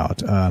talking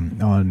about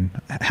on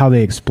how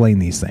they explain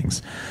these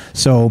things.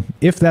 So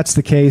if that's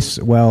the case,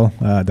 well,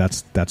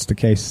 that's the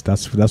case.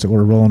 That's what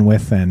we're rolling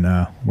with, and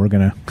we're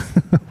gonna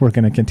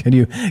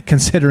continue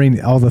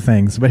considering all the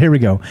things. But here we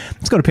go.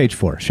 Let's go to page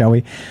 4, shall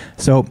we?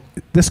 So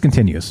this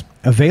continues.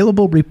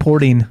 Available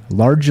reporting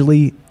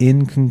largely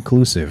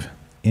inconclusive.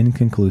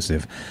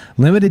 inconclusive.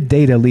 Limited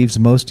data leaves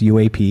most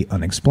UAP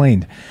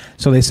unexplained.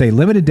 So they say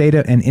limited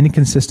data and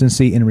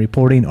inconsistency in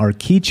reporting are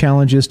key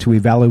challenges to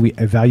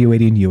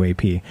evaluating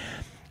UAP.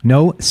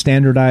 No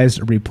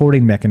standardized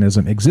reporting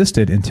mechanism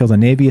existed until the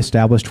Navy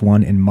established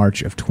one in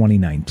March of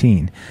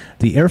 2019.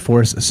 The Air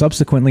Force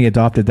subsequently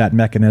adopted that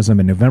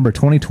mechanism in November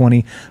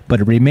 2020, but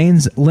it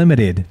remains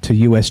limited to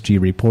USG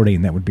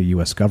reporting. That would be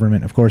U.S.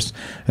 government, of course.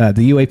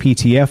 The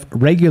UAPTF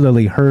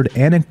regularly heard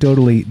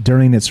anecdotally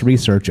during its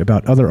research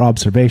about other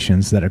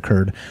observations that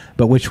occurred,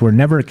 but which were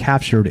never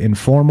captured in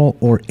formal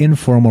or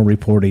informal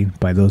reporting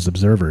by those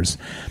observers.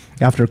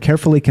 After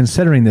carefully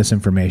considering this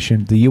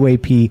information, the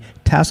UAP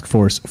task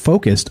force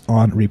focused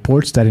on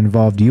reports that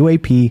involved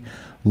UAP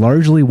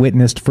largely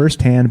witnessed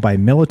firsthand by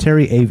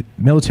military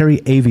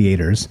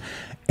aviators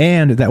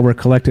and that were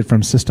collected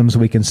from systems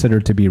we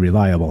considered to be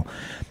reliable.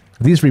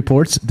 These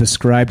reports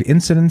described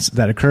incidents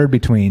that occurred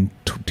between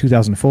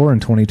 2004 and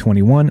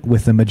 2021,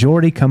 with the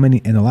majority coming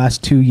in the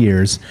last 2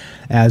 years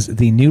as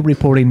the new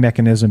reporting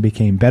mechanism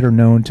became better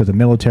known to the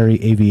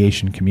military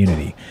aviation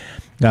community.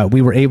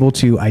 We were able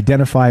to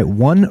identify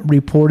one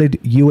reported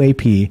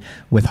UAP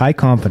with high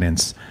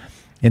confidence.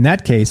 In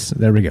that case,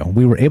 there we go.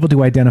 We were able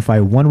to identify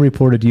one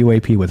reported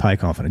UAP with high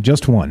confidence.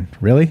 Just one.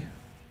 Really?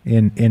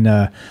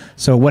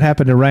 So what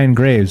happened to Ryan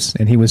Graves?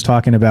 And he was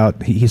talking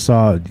about he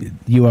saw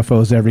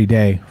UFOs every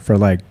day for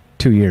like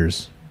 2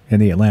 years in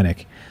the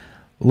Atlantic.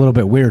 A little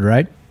bit weird,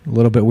 right? A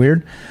little bit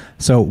weird.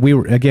 So we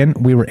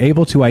were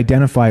able to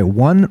identify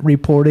one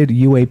reported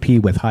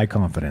UAP with high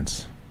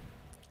confidence.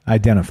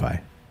 Identify.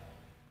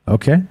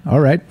 Okay,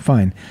 all right,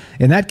 fine.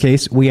 In that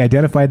case, we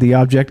identified the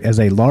object as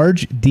a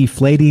large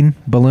deflating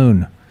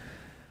balloon.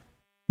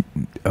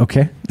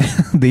 Okay,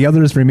 the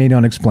others remain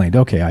unexplained.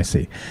 Okay, I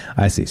see.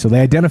 So they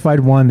identified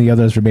one, the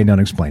others remained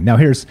unexplained. Now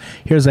here's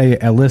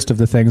a list of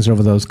the things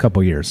over those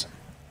couple years.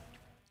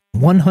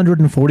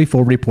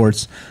 144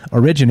 reports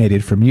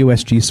originated from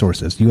USG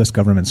sources, U.S.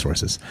 government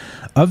sources.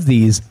 Of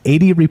these,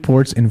 80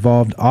 reports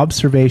involved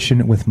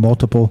observation with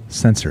multiple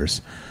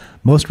sensors.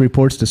 Most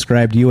reports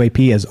described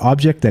UAP as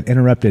object that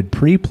interrupted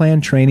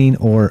pre-planned training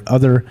or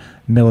other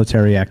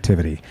military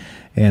activity.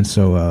 And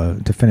so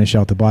to finish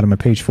out the bottom of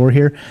page 4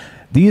 here,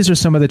 these are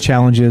some of the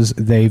challenges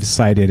they've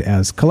cited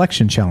as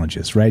collection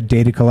challenges, right?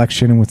 Data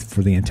collection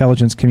for the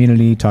intelligence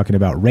community, talking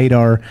about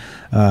radar,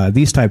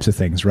 these types of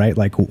things, right?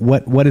 Like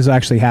what is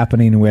actually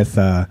happening with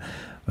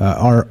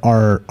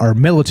our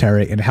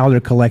military and how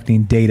they're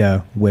collecting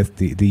data with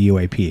the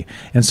UAP.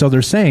 And so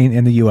they're saying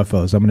in the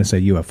UFOs, I'm going to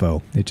say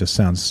UFO, it just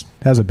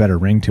has a better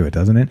ring to it,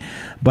 doesn't it?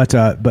 But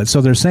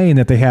so they're saying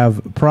that they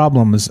have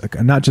problems,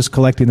 not just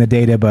collecting the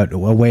data, but a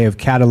way of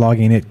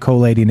cataloging it,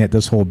 collating it,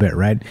 this whole bit,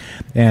 right?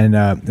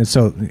 And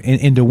so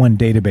into one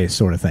database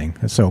sort of thing.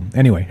 So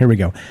anyway, here we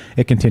go.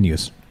 It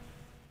continues.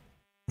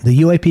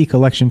 The UAP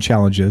collection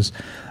challenges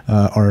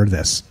are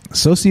this.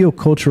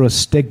 Sociocultural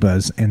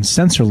stigmas and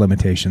sensor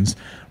limitations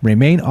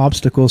remain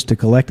obstacles to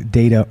collect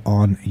data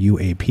on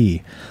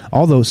UAP.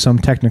 Although some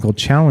technical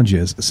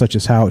challenges, such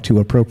as how to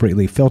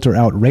appropriately filter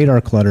out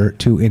radar clutter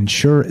to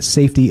ensure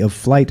safety of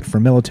flight for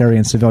military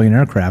and civilian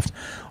aircraft,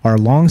 are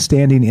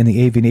long-standing in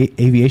the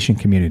aviation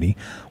community,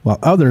 while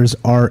others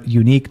are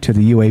unique to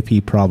the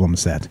UAP problem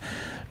set.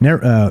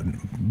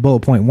 Bullet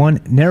point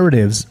 1,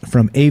 narratives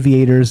from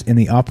aviators in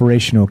the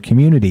operational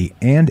community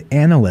and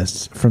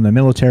analysts from the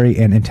military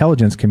and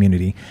intelligence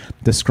community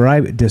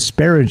describe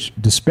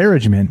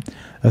disparagement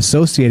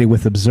associated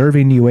with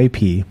observing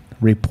UAP,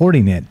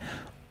 reporting it,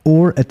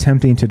 or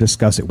attempting to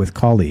discuss it with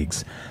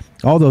colleagues.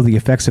 Although the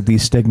effects of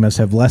these stigmas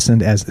have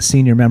lessened as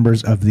senior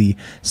members of the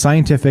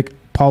scientific,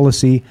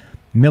 policy,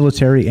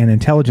 military, and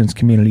intelligence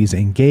communities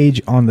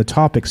engage on the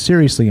topic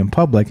seriously in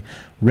public,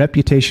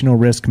 reputational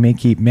risk may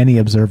keep many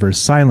observers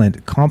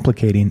silent,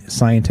 complicating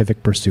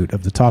scientific pursuit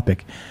of the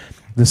topic.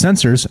 The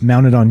sensors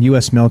mounted on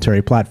U.S.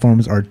 military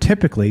platforms are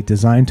typically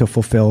designed to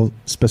fulfill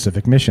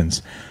specific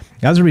missions.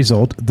 As a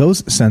result,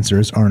 those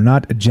sensors are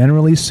not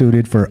generally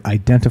suited for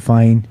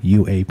identifying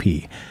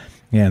UAP.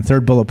 And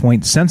third bullet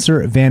point,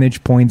 sensor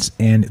vantage points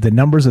and the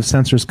numbers of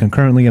sensors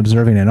concurrently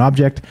observing an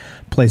object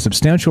play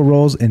substantial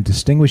roles in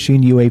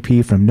distinguishing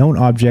UAP from known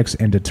objects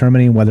and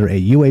determining whether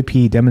a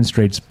UAP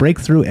demonstrates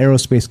breakthrough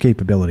aerospace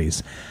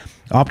capabilities.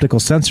 Optical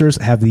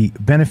sensors have the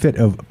benefit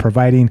of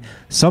providing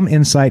some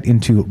insight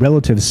into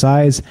relative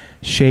size,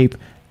 shape,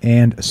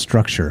 and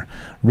structure.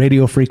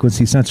 Radio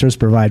frequency sensors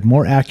provide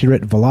more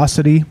accurate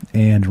velocity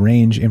and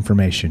range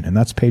information. And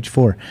that's page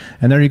 4.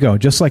 And there you go.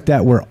 Just like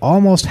that, we're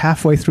almost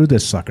halfway through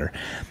this sucker.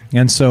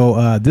 And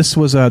so this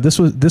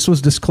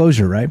was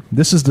disclosure, right?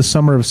 This is the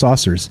summer of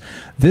saucers.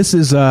 This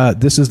is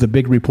the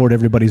big report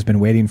everybody's been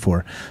waiting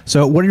for.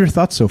 So what are your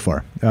thoughts so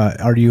far?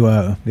 Are you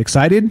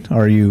excited?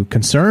 Are you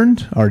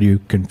concerned? Are you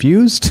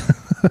confused?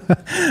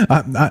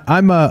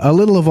 I'm a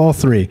little of all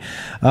three,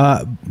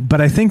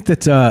 but I think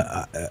that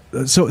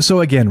so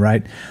again,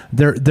 right?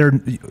 There.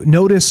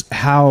 Notice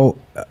how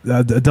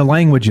the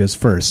language is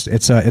first.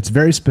 It's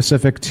very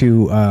specific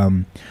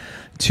to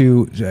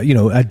to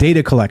a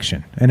data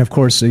collection. And of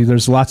course,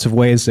 there's lots of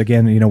ways,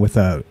 again, with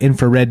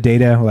infrared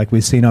data, like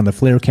we've seen on the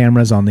FLIR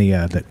cameras on the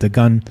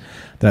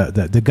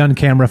gun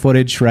camera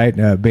footage, right?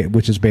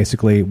 Which is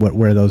basically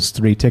where those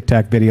 3 Tic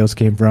Tac videos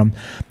came from.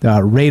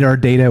 Radar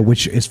data,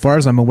 which, as far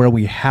as I'm aware,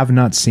 we have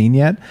not seen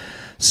yet.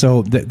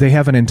 So they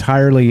have an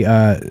entirely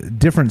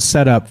different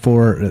setup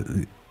for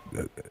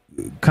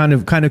kind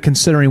of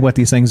considering what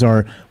these things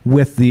are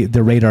with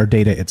the radar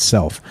data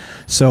itself.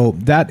 So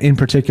that in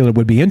particular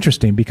would be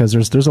interesting, because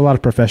there's a lot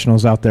of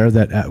professionals out there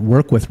that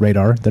work with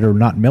radar that are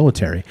not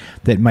military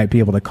that might be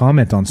able to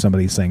comment on some of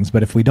these things.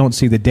 But if we don't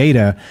see the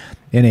data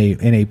in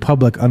a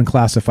public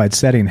unclassified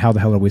setting, how the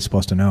hell are we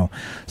supposed to know?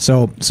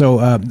 So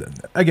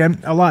again,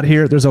 a lot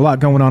here. There's a lot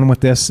going on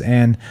with this,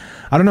 and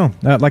I don't know.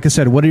 Like I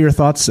said, what are your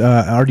thoughts?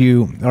 Are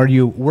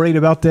you worried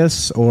about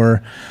this,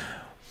 or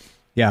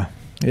yeah?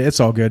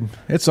 It's all good.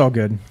 It's all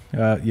good.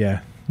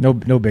 Yeah, no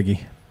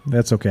biggie.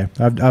 That's okay.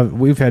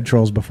 We've had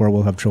trolls before.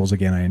 We'll have trolls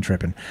again. I ain't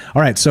tripping.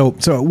 All right. So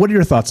what are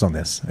your thoughts on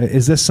this?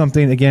 Is this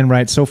something, again,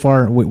 right? So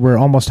far, we're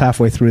almost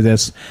halfway through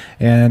this,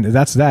 and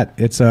that's that.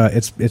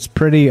 It's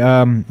pretty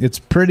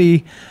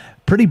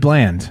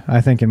bland,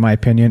 I think, in my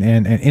opinion,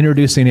 and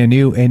introducing a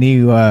new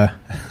a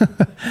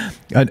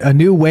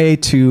new way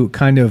to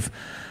kind of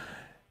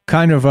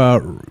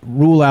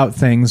rule out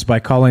things by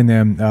calling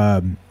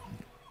them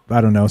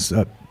I don't know,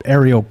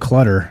 aerial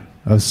clutter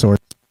of sorts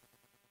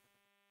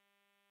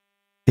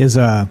is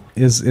a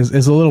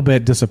little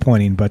bit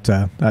disappointing, but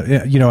I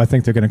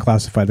think they're going to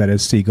classify that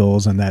as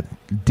seagulls and that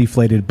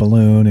deflated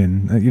balloon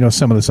and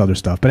some of this other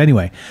stuff. But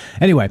anyway,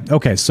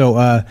 okay.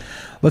 So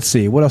let's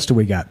see, what else do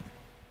we got?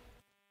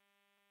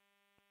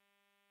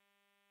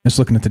 Just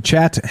looking at the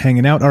chat,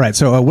 hanging out. All right,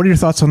 so what are your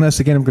thoughts on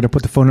this? Again, I'm going to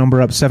put the phone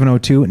number up,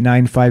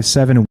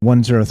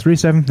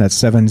 702-957-1037. That's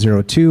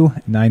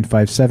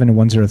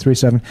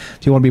 702-957-1037.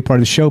 If you want to be part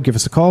of the show, give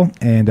us a call,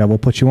 and we'll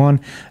put you on.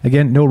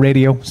 Again, no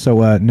radio,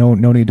 so no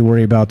need to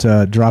worry about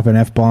dropping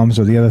F-bombs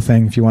or the other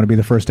thing. If you want to be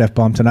the first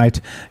F-bomb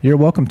tonight, you're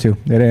welcome to.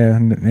 It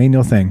ain't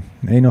no thing.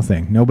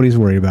 Nobody's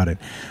worried about it.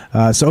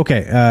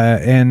 Okay,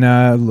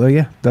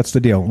 yeah, that's the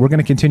deal. We're going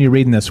to continue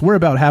reading this. We're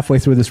about halfway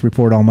through this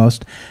report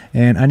almost,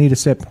 and I need a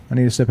sip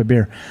of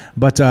beer.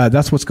 But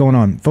that's what's going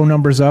on. Phone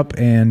number's up,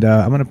 and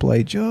I'm going to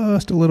play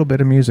just a little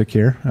bit of music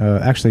here.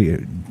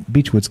 Actually,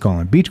 Beechwood's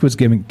calling. Beechwood's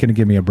going to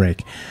give me a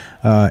break,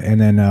 and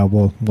then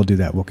we'll do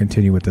that. We'll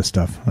continue with this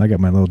stuff. I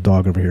got my little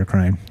dog over here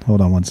crying.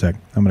 Hold on one sec.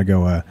 I'm going to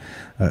go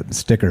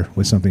sticker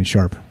with something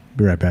sharp.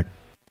 Be right back.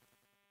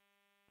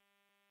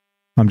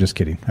 I'm just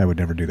kidding. I would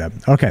never do that.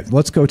 Okay,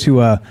 let's go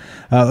to,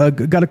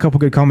 got a couple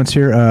good comments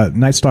here.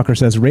 Night Stalker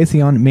says,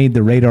 Raytheon made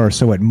the radar,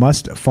 so it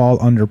must fall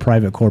under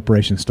private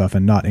corporation stuff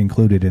and not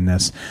included in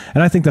this.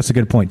 And I think that's a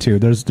good point, too.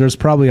 There's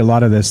probably a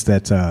lot of this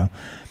that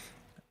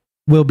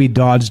will be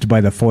dodged by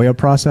the FOIA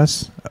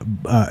process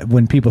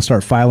when people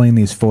start filing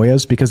these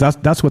FOIAs, because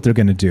that's what they're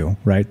going to do,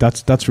 right?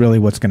 That's really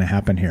what's going to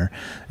happen here.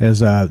 As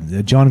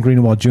John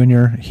Greenwald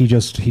Jr., he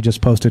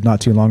just posted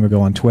not too long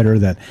ago on Twitter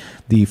that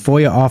the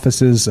FOIA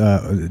offices,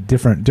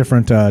 different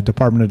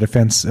Department of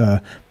Defense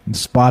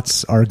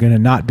spots are going to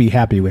not be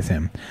happy with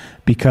him,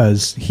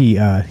 because he's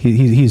going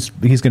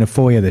to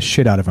FOIA the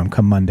shit out of him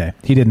come Monday.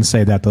 He didn't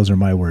say that; those are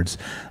my words.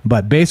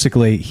 But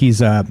basically,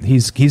 he's going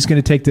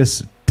to take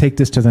this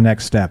to the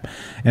next step.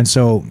 And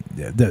so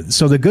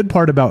the good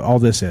part about all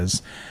this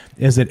is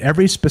that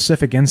every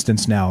specific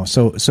instance now,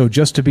 so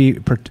just to be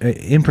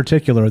in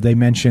particular, they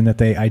mentioned that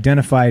they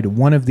identified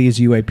one of these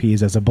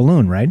UAPs as a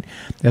balloon, right?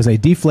 As a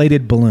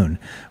deflated balloon,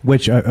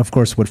 which of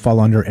course would fall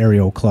under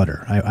aerial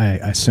clutter, I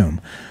assume.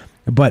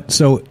 But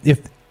so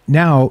if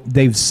now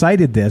they've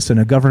cited this in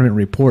a government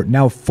report,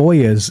 now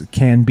FOIAs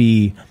can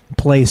be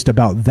placed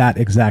about that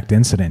exact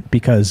incident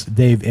because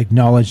they've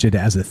acknowledged it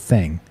as a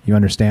thing. You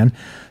understand?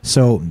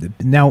 So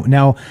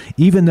now,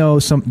 even though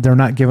they're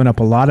not giving up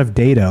a lot of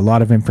data, a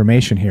lot of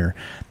information here,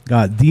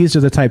 these are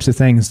the types of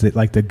things that,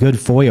 like, the good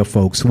FOIA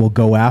folks will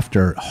go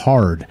after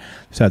hard.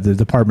 So the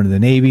Department of the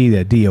Navy,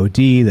 the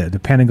DOD, the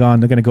Pentagon,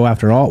 they're going to go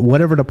after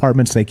whatever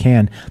departments they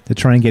can to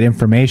try and get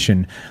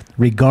information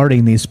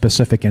regarding these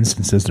specific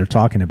instances they're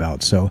talking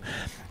about. So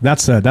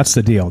that's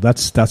the deal.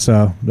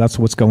 That's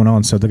what's going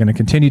on. So they're going to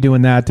continue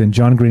doing that. And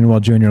John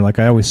Greenwald Jr., like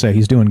I always say,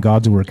 he's doing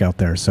God's work out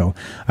there. So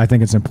I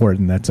think it's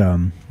important that's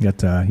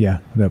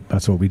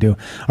what we do.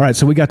 All right.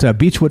 So we got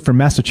Beechwood from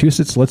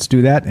Massachusetts. Let's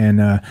do that.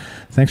 And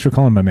thanks for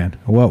calling, my man.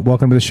 Well,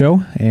 welcome to the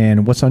show.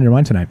 And what's on your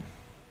mind tonight?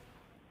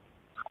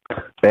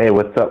 Hey,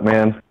 what's up,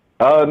 man?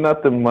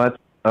 Nothing much.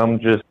 I'm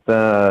just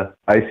I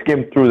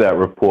skimmed through that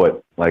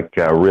report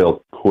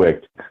real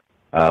quick.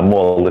 I'm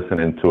more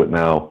listening to it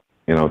now,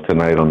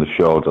 tonight on the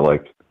show to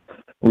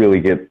really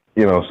get,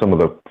 some of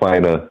the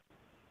finer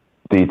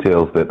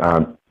details that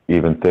aren't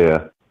even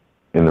there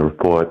in the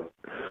report.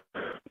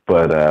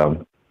 But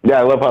yeah,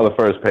 I love how the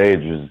first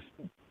page is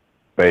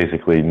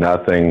basically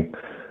nothing.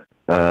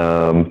 But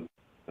on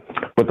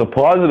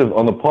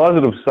the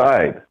positive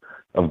side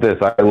of this,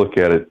 I look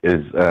at it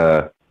is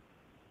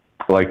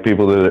like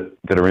people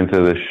that are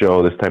into this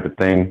show, this type of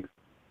thing.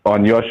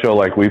 On your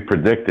show, we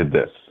predicted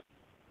this.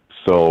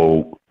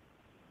 So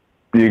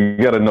you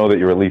got to know that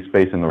you're at least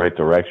facing the right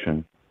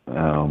direction.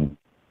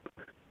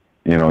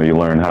 You know, you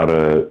learn how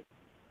to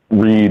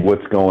read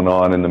what's going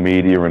on in the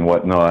media and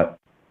whatnot.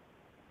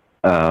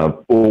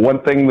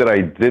 One thing that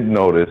I did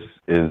notice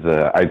is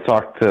I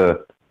talked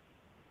to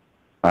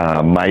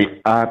my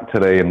aunt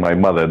today and my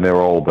mother, and they're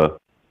older,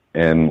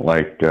 and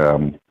like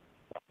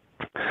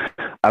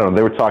I don't know,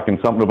 they were talking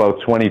something about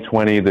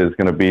 2020. There's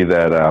going to be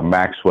that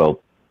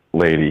Maxwell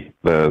lady,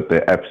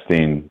 the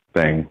Epstein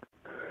thing,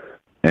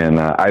 and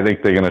I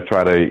think they're going to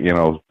try to, you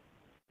know,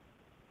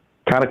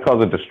 kind of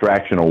cause a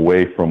distraction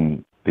away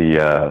from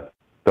the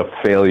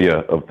failure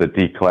of the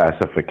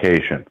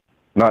declassification.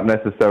 Not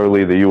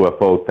necessarily the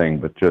UFO thing,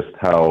 but just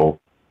how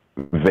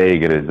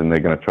vague it is, and they're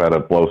going to try to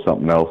blow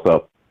something else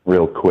up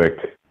real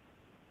quick.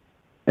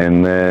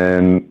 And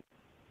then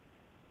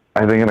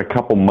I think in a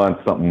couple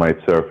months something might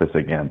surface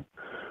again.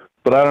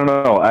 But I don't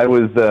know.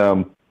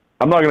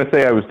 I'm not going to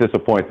say I was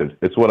disappointed.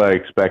 It's what I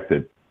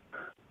expected.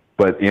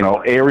 But, you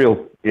know,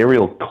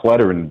 aerial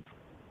clutter, and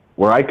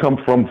where I come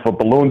from, for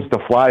balloons to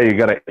fly, you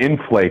got to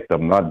inflate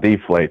them, not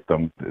deflate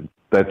them.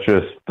 That's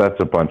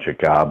a bunch of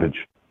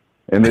garbage.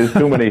 And there's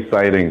too many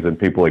sightings, and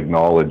people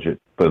acknowledge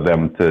it for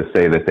them to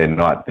say that they're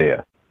not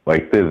there.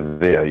 Like, they're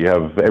there. You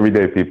have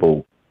everyday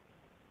people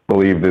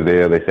believe they're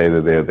there. They say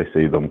they're there. They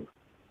see them.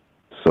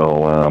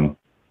 So,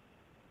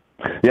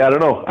 yeah, I don't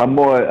know. I'm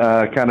more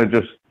kind of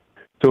just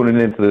tuning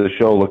into the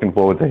show, looking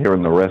forward to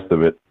hearing the rest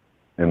of it.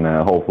 And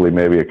hopefully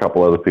maybe a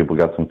couple other people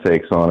got some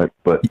takes on it.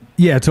 But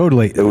yeah,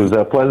 totally. It was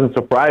a pleasant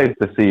surprise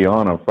to see you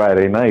on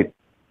Friday night.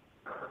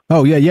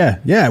 Oh, yeah.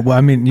 Well,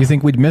 I mean, you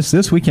think we'd miss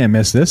this? We can't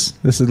miss this.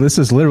 This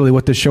is literally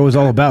what this show is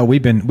all about.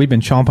 We've been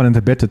chomping at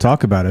the bit to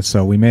talk about it,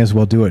 so we may as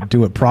well do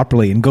it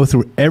properly and go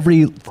through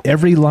every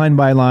line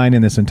by line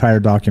in this entire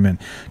document,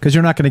 because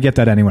you're not going to get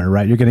that anywhere,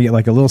 right? You're going to get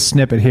like a little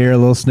snippet here, a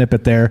little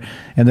snippet there,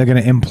 and they're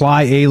going to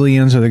imply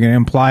aliens or they're going to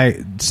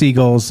imply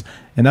seagulls,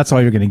 and that's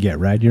all you're going to get,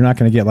 right? You're not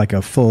going to get like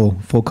a full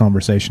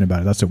conversation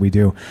about it. That's what we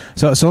do.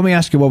 So let me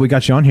ask you, what we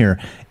got you on here.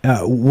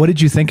 What did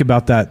you think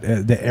about that?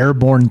 The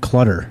airborne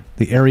clutter,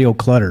 the aerial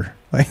clutter.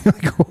 What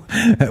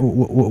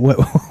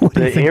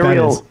do you think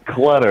aerial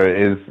clutter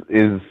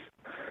is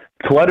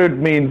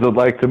cluttered means that,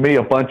 like, to me,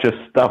 a bunch of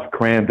stuff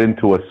crammed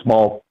into a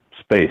small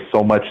space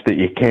so much that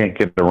you can't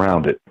get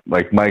around it.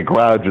 Like, my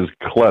garage is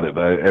cluttered.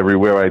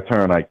 Everywhere I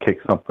turn, I kick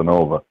something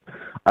over.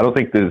 I don't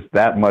think there's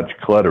that much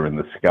clutter in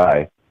the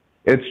sky.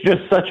 It's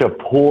just such a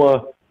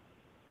poor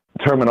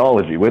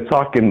terminology. We're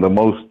talking the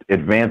most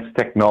advanced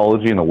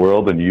technology in the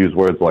world, and you use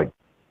words like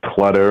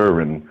clutter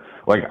and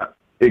like,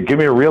 give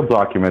me a real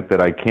document that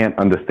I can't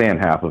understand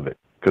half of it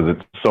because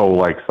it's so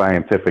like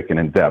scientific and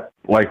in depth.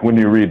 Like when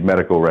you read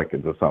medical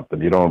records or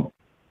something, you don't,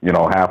 you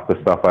know, half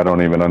the stuff I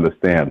don't even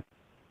understand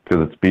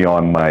because it's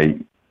beyond my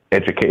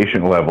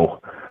education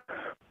level.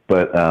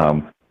 But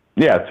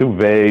yeah, too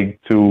vague,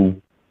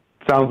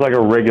 sounds like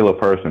a regular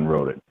person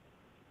wrote it.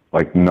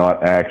 Like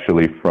not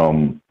actually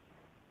from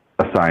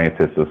a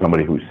scientist or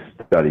somebody who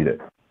studied it.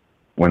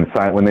 When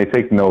they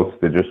take notes,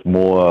 they're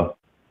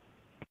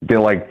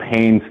like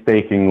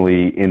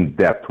painstakingly in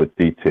depth with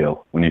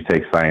detail when you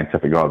take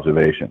scientific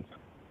observations,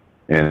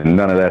 and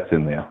none of that's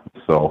in there.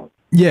 So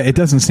yeah, it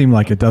doesn't seem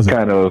like it, does it?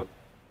 Kind of.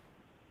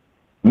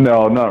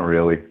 No, not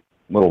really.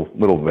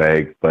 Little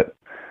vague, but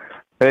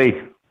hey,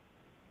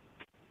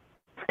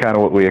 it's kind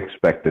of what we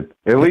expected.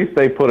 At least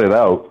they put it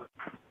out.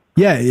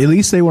 Yeah, at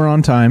least they were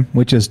on time,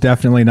 which is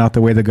definitely not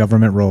the way the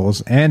government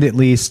rolls. And at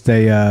least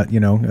they,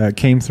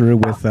 came through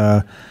with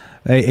a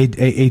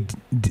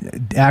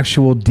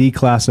actual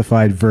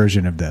declassified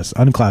version of this,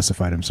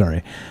 unclassified. I'm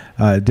sorry.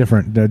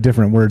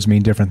 Different words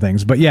mean different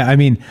things, but yeah, I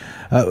mean,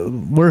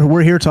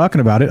 we're here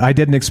talking about it. I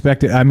didn't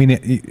expect it. I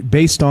mean,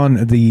 based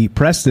on the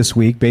press this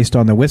week, based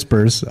on the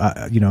whispers,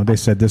 they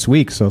said this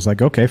week. So it's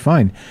like, okay,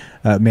 fine.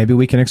 Maybe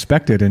we can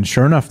expect it. And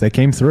sure enough, they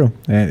came through.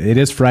 And it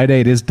is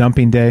Friday. It is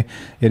dumping day.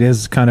 It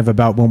is kind of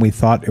about when we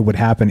thought it would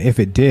happen if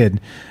it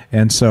did.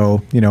 And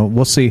so,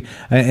 we'll see.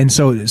 And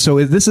so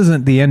this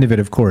isn't the end of it,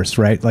 of course,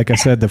 right? Like I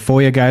said, the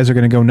FOIA guys are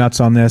going to go nuts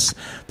on this.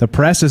 The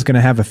press is going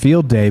to have a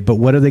field day, but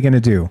what are they going to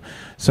do?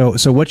 So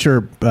what's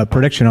your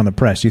prediction on the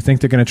press? Do you think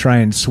they're going to try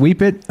and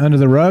sweep it under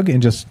the rug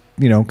and just,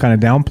 kind of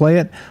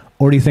downplay it?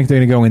 Or do you think they're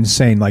going to go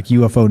insane like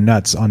UFO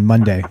nuts on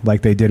Monday,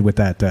 like they did with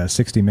that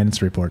 60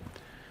 Minutes report?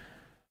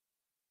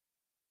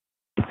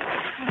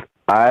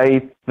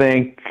 I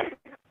think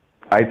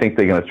they're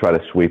going to try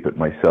to sweep it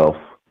myself.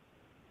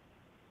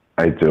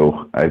 I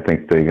do. I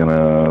think they're going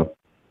to,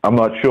 I'm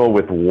not sure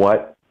with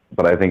what,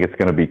 but I think it's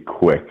going to be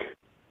quick.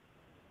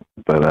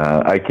 But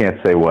I can't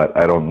say what.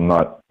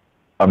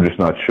 I'm just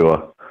not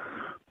sure.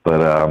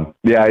 But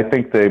yeah, I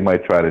think they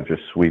might try to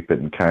just sweep it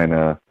and kind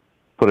of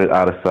put it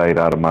out of sight,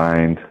 out of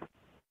mind,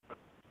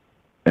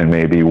 and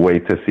maybe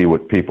wait to see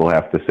what people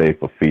have to say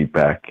for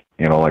feedback.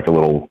 Like a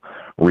little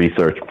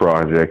research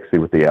project, see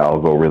what the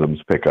algorithms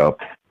pick up.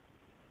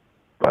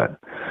 But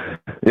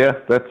yeah,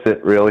 that's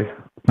it, really.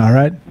 All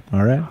right.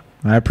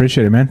 I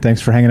appreciate it, man. Thanks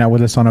for hanging out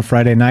with us on a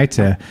Friday night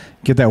to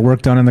get that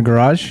work done in the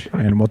garage,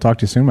 and we'll talk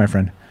to you soon, my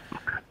friend.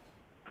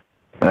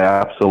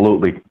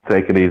 Absolutely.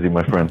 Take it easy,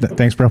 my friend.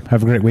 Thanks, bro.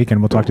 Have a great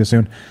weekend. We'll talk to you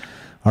soon.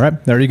 All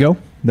right, there you go.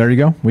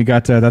 We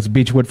got that's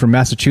Beechwood from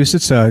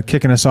Massachusetts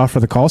kicking us off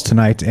for the calls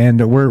tonight,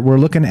 and we're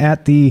looking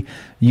at the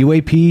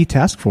UAP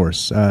task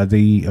force,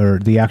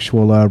 the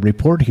actual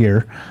report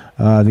here.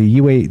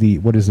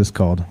 What is this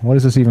called? What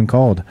is this even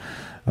called?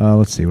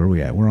 Let's see where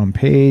we at. We're on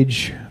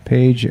page.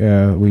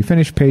 We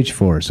finished page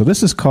 4. So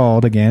this is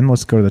called, again,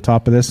 let's go to the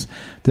top of this.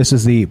 This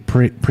is the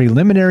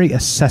preliminary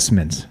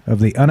assessment of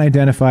the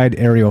unidentified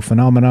aerial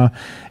phenomena,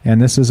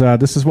 and this is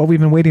what we've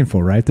been waiting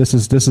for, right? This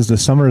is the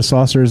summer of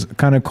saucers,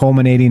 kind of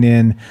culminating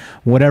in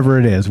whatever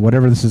it is,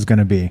 whatever this is going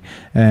to be,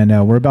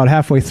 and we're about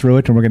halfway through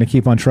it, and we're going to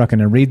keep on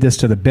trucking and read this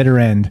to the bitter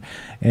end,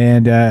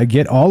 and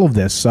get all of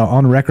this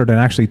on record and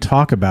actually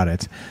talk about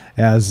it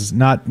as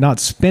not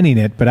spinning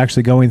it, but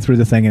actually going through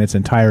the thing in its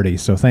entirety.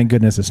 So thank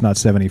goodness it's not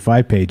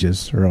 75 pages,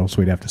 or else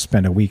we'd have to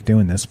spend a week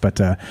doing this. But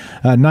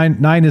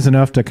nine is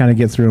enough to kind of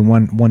get through in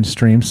one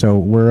stream. So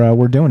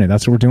we're doing it.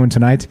 That's what we're doing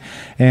tonight,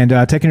 and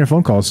taking your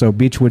phone calls. So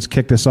Beechwood's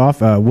kicked us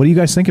off. What do you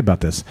guys think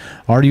about this?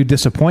 Are you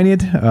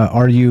disappointed?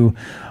 Are you?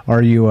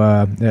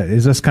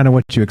 Is this kind of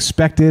what you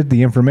expected?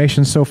 The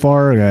information so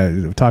far,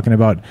 talking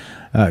about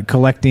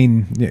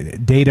collecting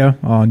data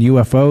on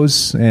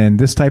UFOs and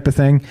this type of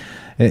thing.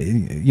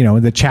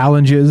 The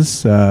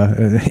challenges,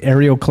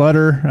 aerial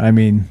clutter. I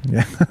mean,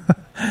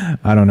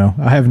 I don't know.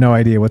 I have no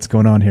idea what's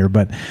going on here.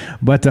 But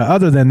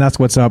other than that's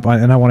what's up,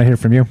 and I want to hear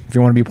from you. If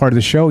you want to be part of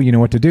the show, you know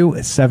what to do.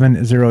 It's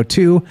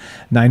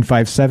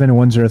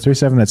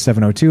 702-957-1037. That's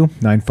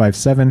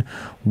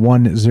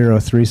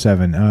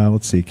 702-957-1037.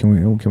 Let's see.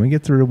 Can we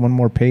get through one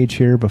more page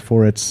here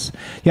before it's?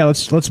 Yeah,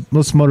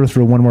 let's motor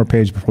through one more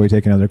page before we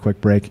take another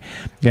quick break.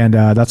 And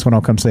that's when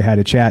I'll come say hi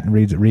to chat and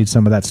read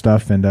some of that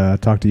stuff and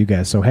talk to you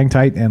guys. So hang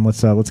tight and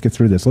let's get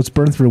through this. Let's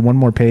burn through one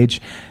more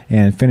page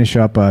and finish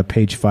up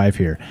page 5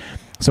 here.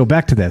 So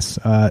back to this.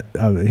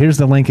 Here's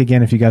the link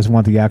again if you guys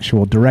want the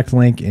actual direct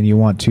link and you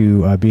want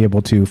to be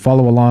able to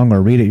follow along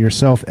or read it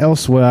yourself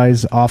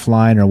elsewise,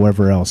 offline or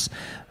wherever else.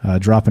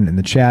 Drop it in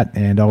the chat,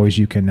 and always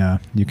you can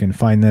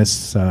find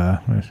this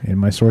in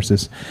my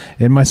sources.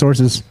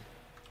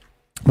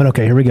 But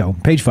okay, here we go.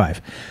 Page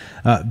 5.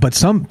 But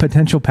some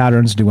potential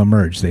patterns do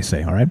emerge, they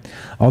say, all right?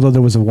 Although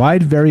there was a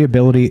wide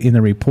variability in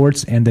the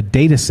reports and the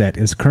data set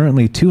is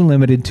currently too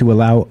limited to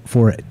allow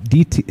for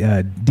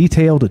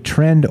detailed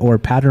trend or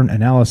pattern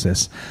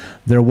analysis,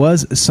 there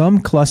was some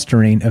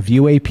clustering of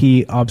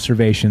UAP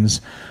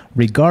observations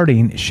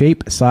regarding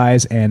shape,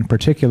 size, and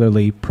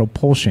particularly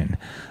propulsion.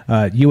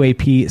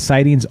 UAP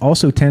sightings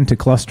also tend to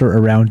cluster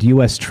around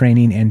U.S.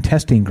 training and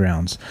testing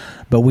grounds,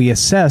 but we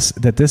assess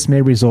that this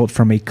may result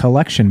from a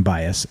collection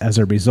bias as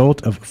a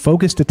result of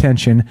focused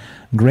attention,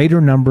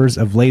 greater numbers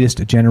of latest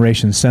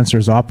generation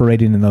sensors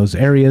operating in those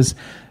areas,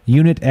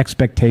 unit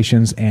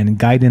expectations, and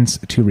guidance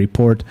to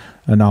report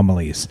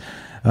anomalies.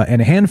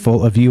 And a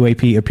handful of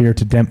UAP appear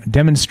to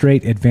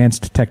demonstrate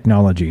advanced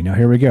technology. Now,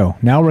 here we go.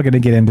 Now we're going to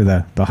get into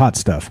the hot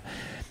stuff.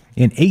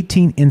 In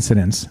 18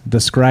 incidents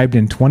described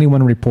in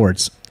 21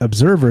 reports,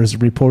 observers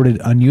reported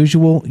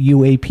unusual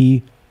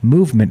UAP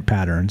movement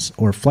patterns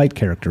or flight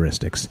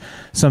characteristics.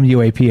 Some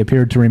UAP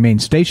appeared to remain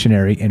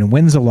stationary in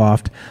winds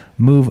aloft,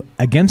 move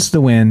against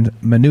the wind,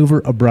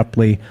 maneuver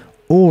abruptly,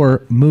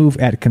 or move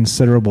at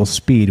considerable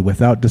speed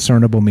without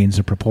discernible means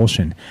of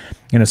propulsion.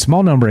 In a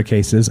small number of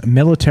cases,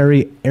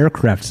 military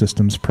aircraft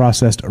systems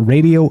processed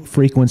radio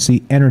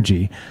frequency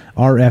energy,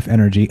 RF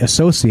energy,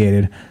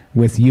 associated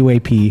with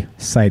UAP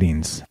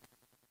sightings.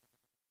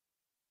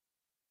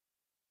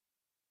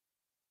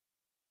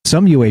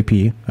 Some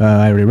UAP,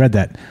 I already read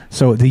that.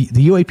 So the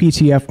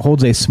UAPTF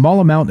holds a small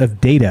amount of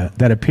data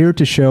that appear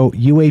to show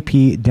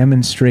UAP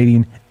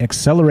demonstrating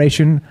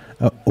acceleration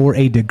or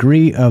a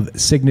degree of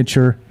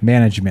signature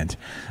management.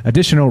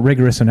 Additional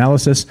rigorous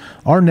analysis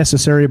are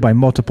necessary by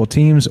multiple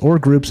teams or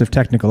groups of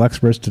technical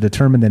experts to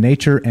determine the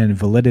nature and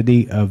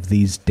validity of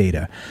these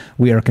data.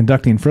 We are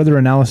conducting further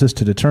analysis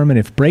to determine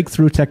if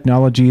breakthrough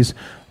technologies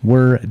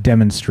were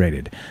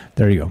demonstrated.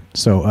 There you go.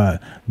 So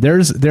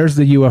there's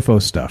the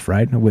UFO stuff,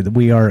 right?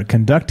 We are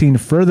conducting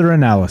further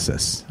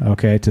analysis,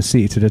 okay,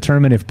 to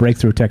determine if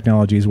breakthrough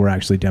technologies were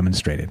actually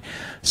demonstrated.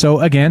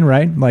 So again,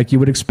 right, like you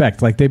would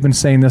expect, like they've been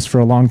saying this for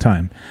a long time.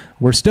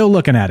 We're still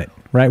looking at it,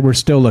 right? We're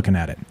still looking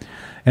at it.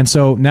 And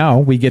so now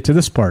we get to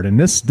this part, and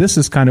this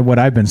is kind of what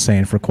I've been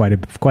saying for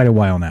quite a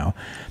while now.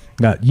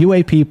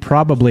 UAP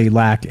probably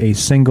lack a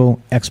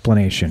single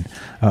explanation.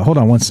 Hold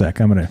on one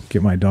sec. I'm going to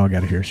get my dog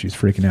out of here. She's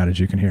freaking out, as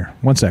you can hear.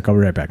 One sec. I'll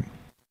be right back.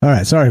 All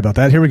right. Sorry about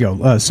that. Here we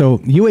go. So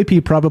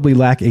UAP probably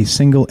lack a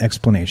single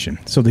explanation.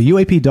 So the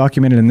UAP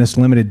documented in this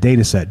limited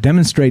data set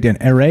demonstrate an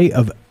array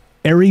of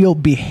aerial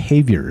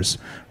behaviors,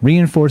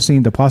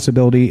 reinforcing the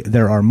possibility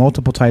there are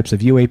multiple types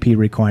of UAP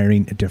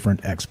requiring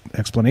different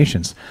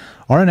explanations.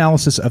 Our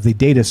analysis of the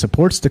data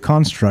supports the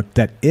construct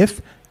that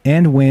if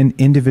and when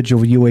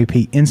individual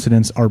UAP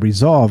incidents are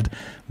resolved,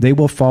 they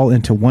will fall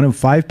into one of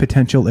 5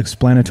 potential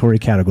explanatory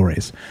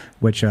categories,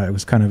 which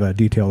was kind of a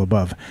detail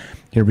above.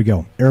 Here we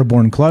go.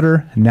 Airborne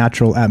clutter,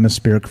 natural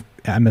atmospheric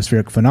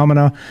atmospheric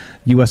phenomena,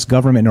 U.S.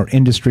 government or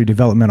industry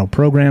developmental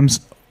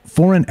programs,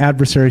 foreign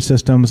adversary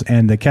systems,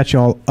 and the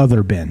catch-all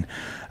other bin.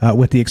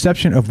 With the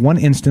exception of one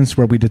instance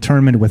where we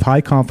determined with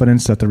high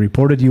confidence that the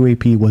reported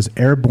UAP was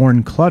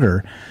airborne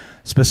clutter,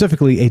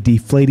 specifically a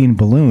deflating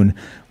balloon,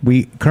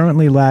 we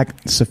currently lack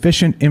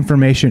sufficient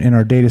information in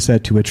our data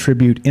set to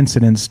attribute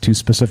incidents to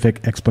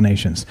specific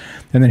explanations.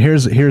 And then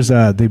here's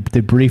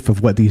the brief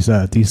of what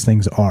these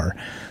things are.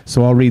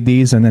 So I'll read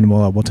these, and then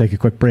we'll take a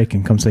quick break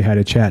and come say hi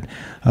to chat.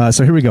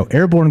 So here we go.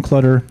 Airborne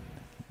clutter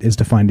is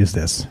defined as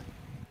this.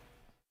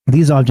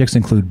 These objects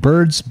include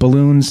birds,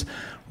 balloons,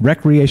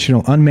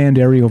 recreational unmanned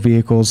aerial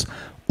vehicles,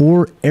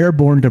 or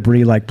airborne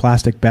debris like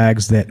plastic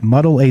bags that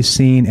muddle a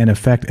scene and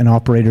affect an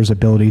operator's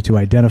ability to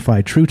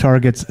identify true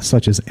targets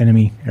such as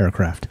enemy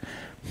aircraft.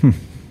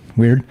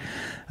 Weird.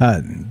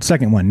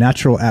 Second one,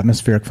 natural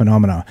atmospheric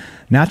phenomena.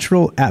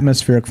 Natural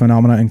atmospheric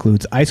phenomena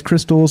includes ice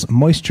crystals,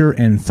 moisture,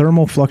 and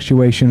thermal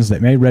fluctuations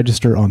that may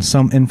register on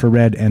some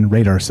infrared and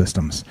radar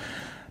systems.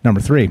 Number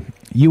 3,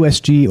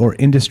 USG or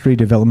industry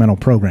developmental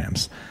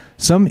programs.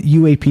 Some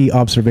UAP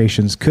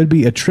observations could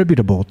be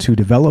attributable to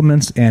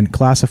developments and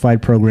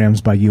classified programs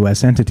by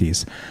U.S.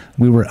 entities.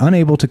 We were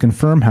unable to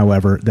confirm,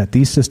 however, that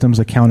these systems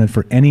accounted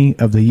for any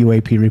of the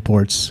UAP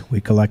reports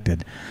we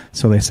collected.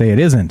 So they say it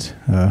isn't.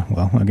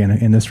 Again,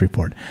 in this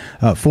report.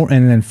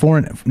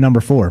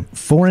 Number 4,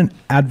 foreign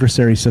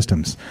adversary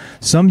systems.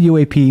 Some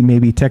UAP may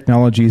be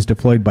technologies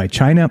deployed by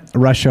China,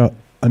 Russia,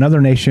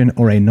 another nation,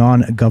 or a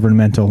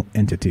non-governmental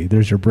entity.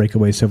 There's your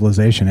breakaway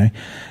civilization, eh?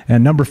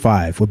 And number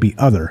 5 would be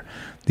other.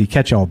 The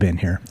catch-all bin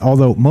here.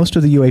 Although most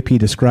of the UAP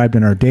described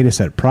in our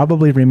dataset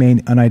probably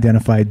remain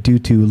unidentified due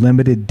to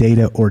limited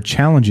data or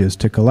challenges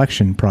to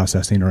collection,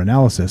 processing, or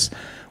analysis,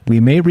 we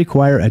may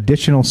require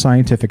additional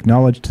scientific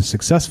knowledge to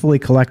successfully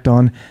collect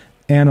on,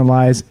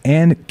 analyze,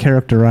 and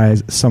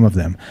characterize some of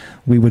them.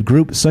 We would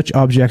group such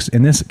objects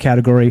in this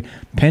category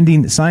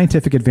pending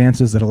scientific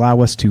advances that allow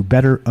us to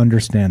better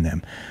understand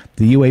them.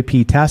 The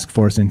UAP task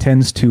force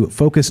intends to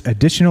focus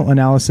additional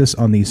analysis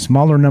on the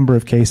smaller number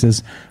of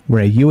cases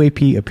where a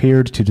UAP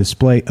appeared to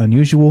display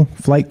unusual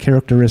flight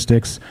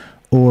characteristics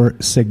or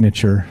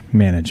signature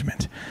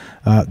management.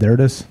 There it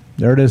is.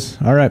 There it is.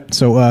 All right.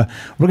 So we're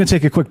going to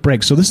take a quick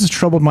break. So this is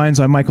Troubled Minds.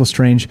 I'm Michael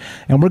Strange,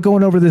 and we're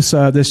going over this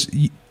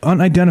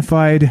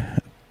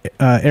unidentified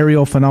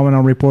aerial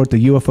phenomenon report,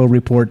 the UFO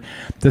report,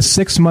 the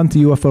 6-month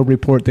UFO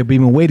report that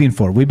we've been waiting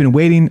for. We've been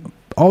waiting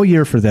all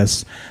year for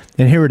this,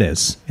 and here it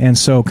is. And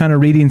so kind of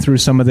reading through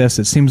some of this,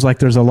 it seems like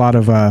there's a lot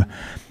of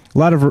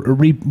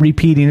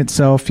repeating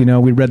itself. You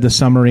know, we read the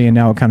summary, and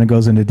now it kind of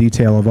goes into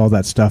detail of all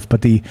that stuff. But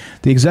the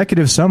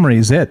executive summary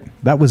is it.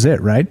 That was it,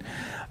 right?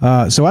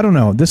 So I don't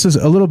know. This is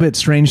a little bit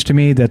strange to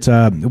me that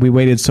we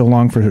waited so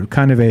long for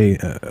kind of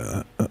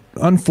a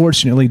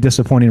unfortunately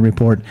disappointing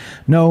report.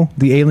 No,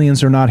 the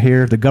aliens are not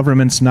here. The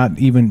government's not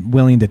even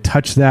willing to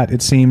touch that,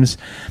 it seems.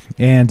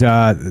 And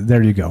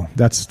there you go.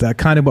 That's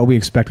kind of what we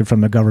expected from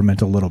the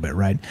government a little bit,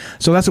 right?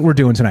 So that's what we're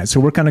doing tonight. So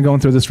we're kind of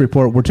going through this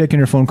report. We're taking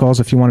your phone calls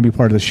if you want to be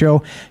part of the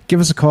show. Give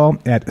us a call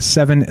at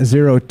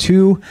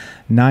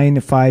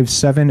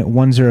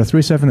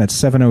 702-957-1037. That's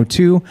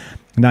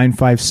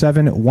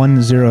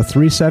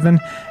 702-957-1037,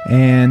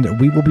 and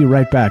we will be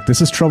right back.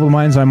 This is Troubled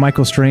Minds. I'm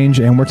Michael Strange,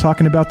 and we're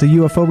talking about the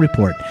UFO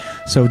report.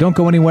 So don't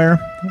go anywhere,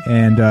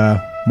 and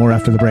more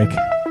after the break.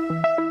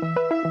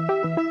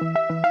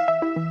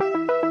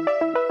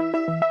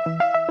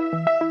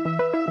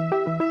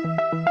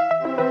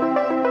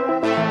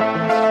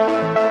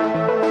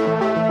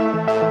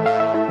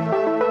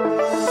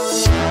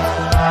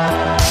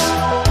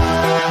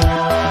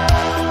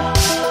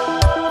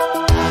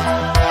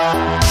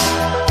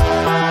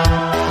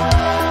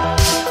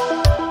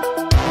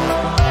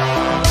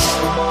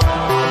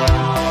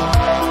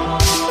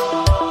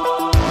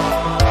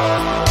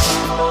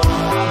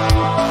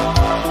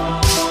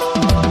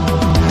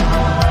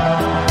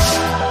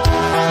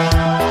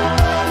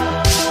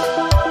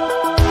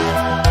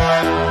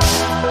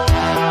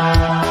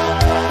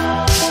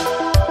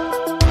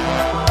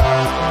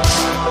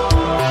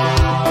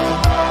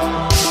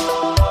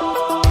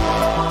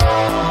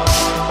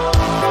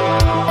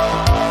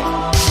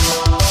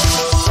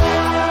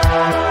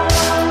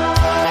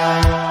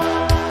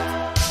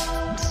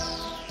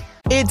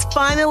 It's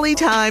finally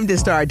time to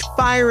start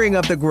firing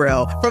up the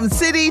grill. From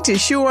city to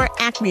shore,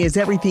 Acme is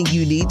everything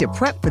you need to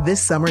prep for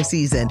this summer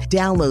season.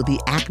 Download the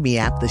Acme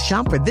app to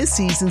shop for this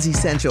season's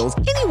essentials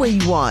any way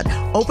you want.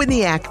 Open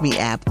the Acme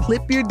app,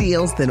 clip your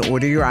deals, then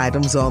order your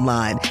items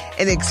online.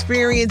 An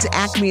experienced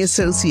Acme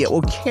associate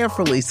will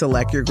carefully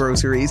select your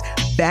groceries,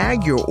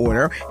 bag your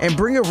order, and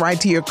bring it right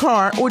to your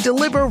car or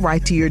deliver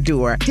right to your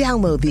door.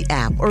 Download the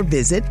app or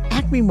visit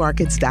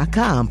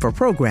acmemarkets.com for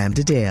program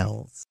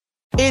details.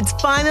 It's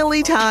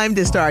finally time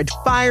to start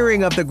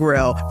firing up the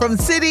grill. From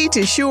city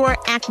to shore,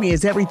 Acme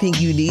is everything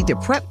you need to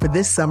prep for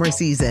this summer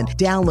season.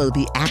 Download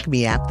the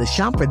Acme app to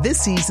shop for this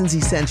season's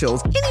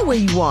essentials any way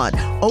you want.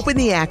 Open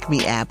the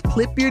Acme app,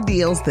 clip your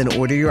deals, then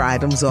order your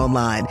items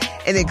online.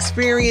 An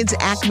experienced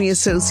Acme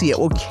associate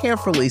will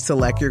carefully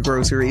select your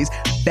groceries,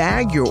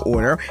 bag your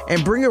order,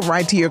 and bring it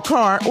right to your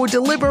car or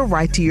deliver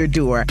right to your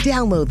door.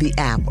 Download the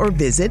app or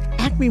visit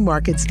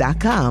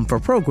acmemarkets.com for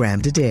program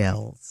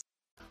details.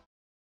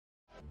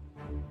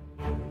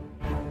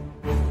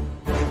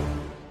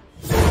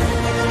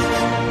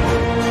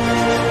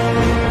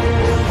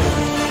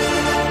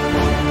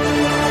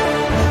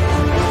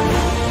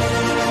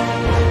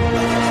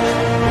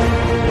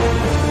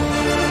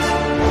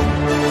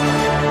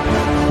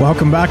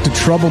 Welcome back to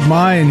Troubled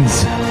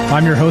Minds.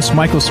 I'm your host,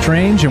 Michael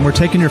Strange, and we're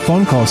taking your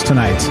phone calls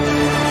tonight.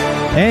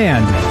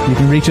 And you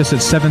can reach us at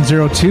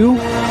 702-957.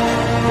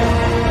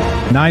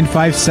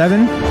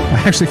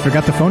 I actually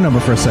forgot the phone number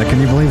for a second.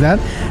 Can you believe that?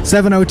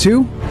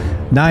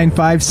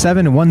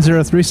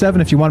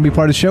 702-957-1037. If you want to be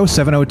part of the show,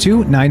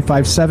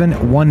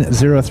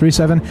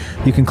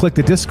 702-957-1037. You can click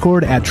the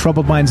Discord at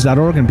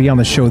troubledminds.org and be on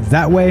the show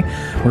that way.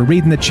 We're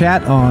reading the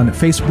chat on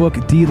Facebook,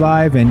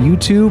 DLive, and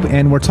YouTube,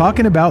 and we're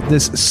talking about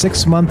this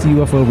 6-month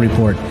UFO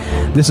report.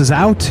 This is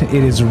out.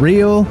 It is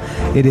real.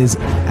 It is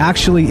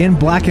actually in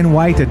black and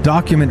white, a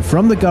document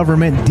from the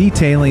government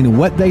detailing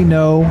what they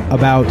know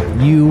about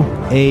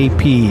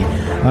UAP,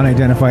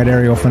 unidentified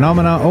aerial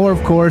phenomena, or,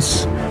 of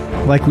course,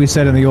 like we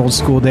said in the old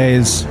school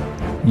days,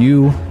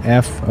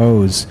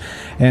 UFOs.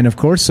 And of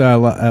course,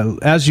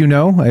 as you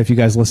know, if you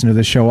guys listen to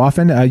this show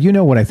often, you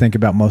know what I think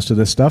about most of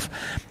this stuff.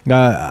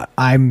 I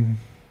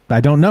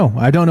don't know.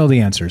 I don't know the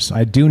answers.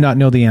 I do not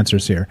know the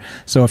answers here.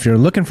 So if you're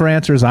looking for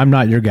answers, I'm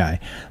not your guy.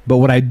 But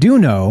what I do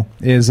know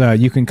is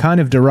you can kind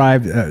of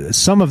derive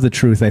some of the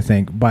truth, I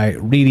think, by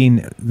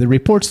reading the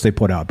reports they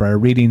put out, by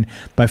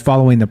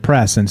following the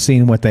press and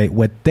seeing what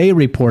they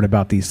report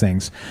about these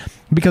things.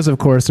 Because, of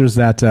course, there's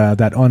that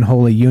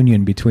unholy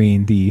union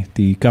between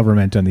the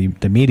government and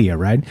the media,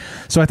 right?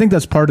 So I think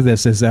that's part of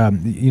this is,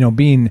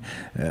 reading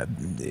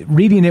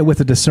it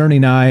with a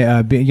discerning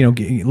eye,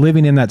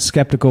 living in that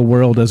skeptical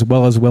world as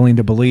well as willing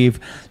to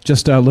believe,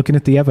 just looking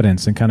at the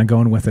evidence and kind of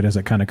going with it as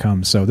it kind of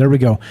comes. So there we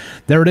go.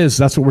 There it is.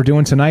 That's what we're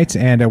doing tonight,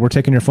 and we're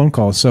taking your phone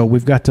calls. So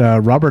we've got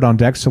Robert on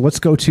deck. So let's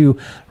go to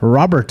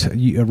Robert.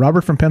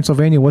 Robert from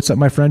Pennsylvania. What's up,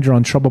 my friend? You're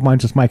on Troubled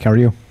Minds with Mike. How are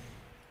you?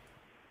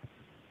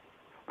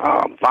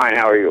 Fine.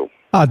 How are you?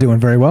 Doing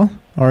very well.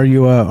 Are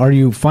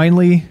you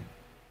finally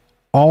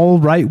all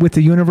right with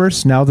the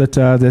universe now that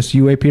this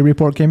UAP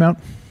report came out?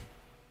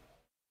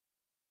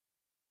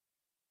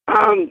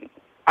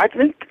 I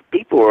think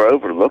people are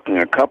overlooking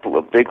a couple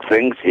of big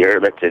things here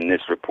that's in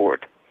this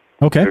report.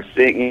 Okay. They're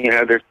seeing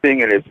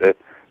it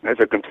as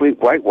a complete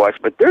whitewash,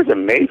 but there's a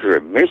major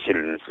omission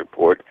in this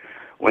report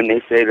when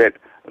they say that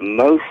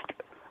most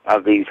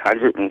of these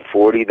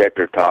 140 that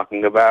they're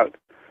talking about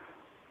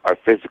are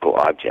physical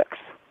objects.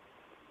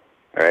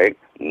 Right?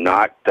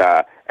 Not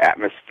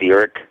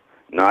atmospheric,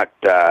 not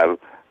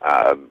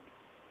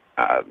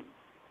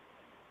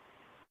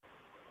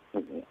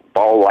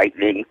ball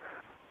lightning,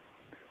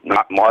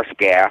 not Mars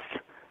gas.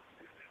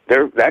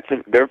 They're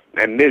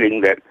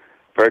admitting that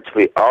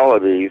virtually all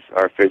of these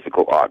are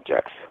physical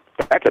objects.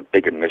 That's a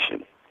big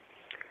admission.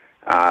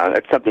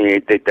 That's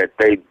something that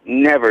they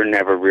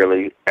never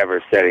really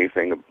ever said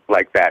anything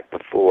like that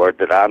before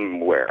that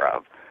I'm aware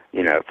of.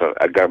 For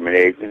a government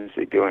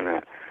agency doing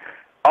that.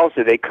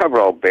 Also, they cover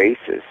all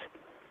bases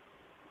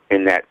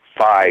in that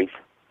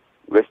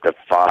list of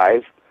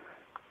five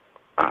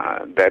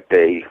that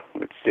they,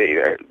 let's see,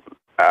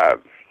 the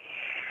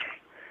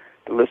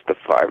list of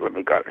five, let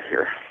me got it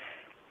here.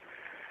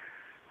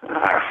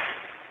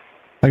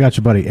 I got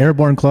you, buddy.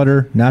 Airborne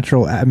clutter,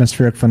 natural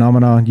atmospheric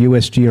phenomena,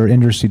 USG or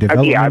industry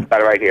development. Yeah, I've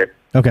got it right here.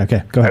 Okay,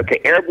 go ahead. Okay,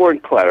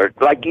 airborne clutter,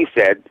 like you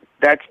said,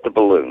 that's the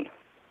balloon,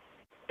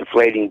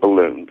 deflating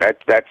balloon.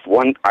 That's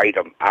one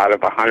item out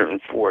of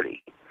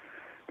 140.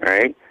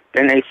 Right?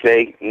 Then they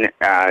say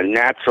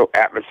natural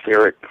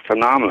atmospheric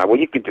phenomena. Well,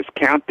 you could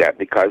discount that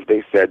because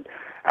they said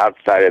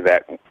outside of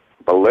that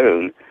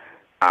balloon,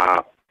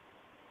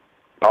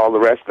 all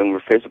the rest of them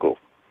were physical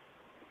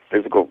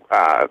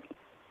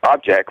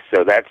objects.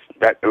 So that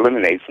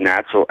eliminates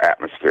natural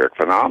atmospheric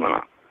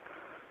phenomena.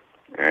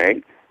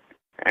 Right?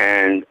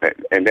 And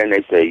then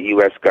they say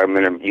U.S.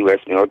 government and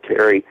U.S.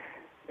 military,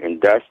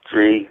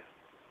 industry,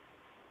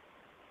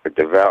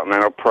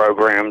 developmental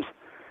programs.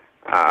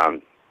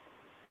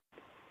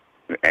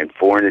 And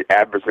foreign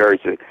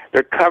adversaries.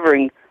 They're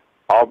covering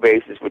all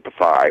bases with the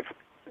five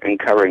and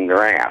covering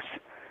their ass.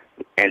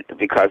 And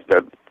because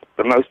the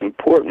most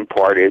important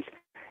part is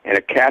in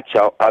a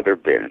catch-all other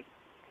bin.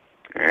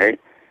 All right?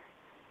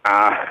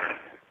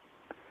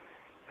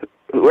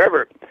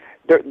 Whoever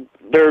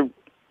they're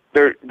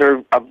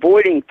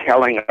avoiding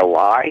telling a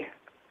lie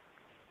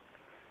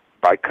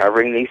by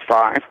covering these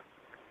five,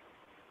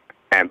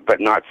 but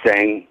not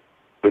saying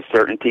with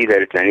certainty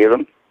that it's any of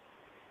them.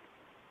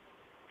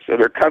 So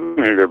they're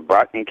covering their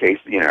butt in case,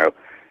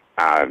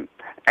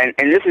 and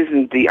this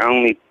isn't the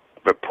only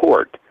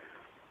report.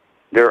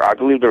 I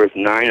believe there was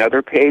 9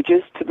 other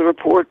pages to the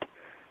report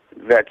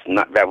that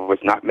was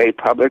not made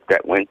public,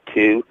 that went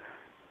to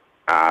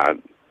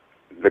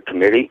the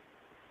committee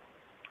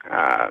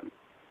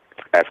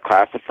as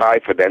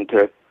classified for them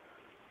to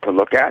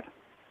look at.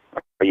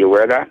 Are you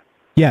aware of that?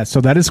 Yeah,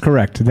 so that is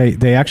correct.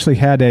 They actually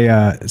had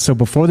so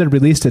before they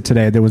released it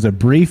today, there was a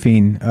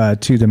briefing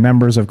to the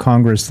members of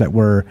Congress that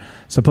were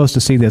supposed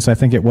to see this. I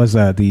think it was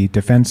the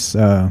defense,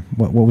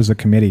 what was the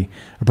committee?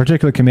 A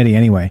particular committee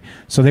anyway.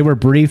 So they were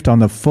briefed on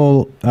the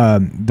full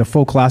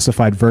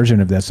classified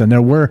version of this. And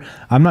there were,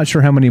 I'm not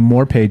sure how many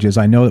more pages.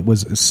 I know it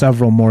was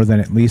several more than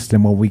at least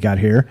than what we got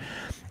here.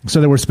 So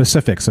there were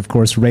specifics, of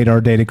course, radar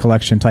data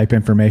collection type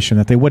information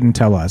that they wouldn't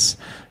tell us,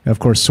 of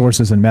course,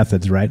 sources and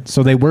methods, right?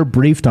 So they were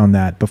briefed on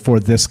that before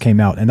this came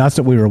out, and that's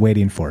what we were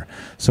waiting for.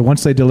 So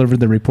once they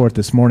delivered the report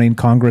this morning,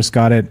 Congress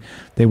got it,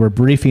 they were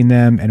briefing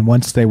them, and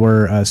once they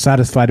were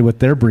satisfied with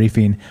their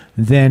briefing,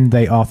 then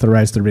they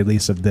authorized the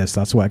release of this.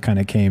 That's why it kind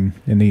of came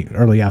in the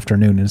early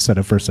afternoon instead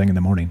of first thing in the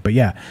morning. But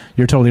yeah,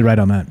 you're totally right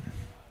on that.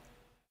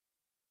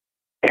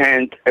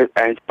 And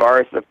as far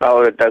as the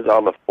fellow that does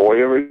all the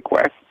FOIA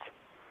requests,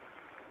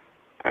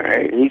 all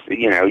right,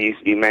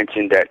 you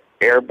mentioned that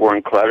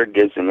airborne clutter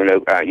gives them an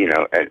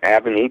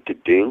avenue to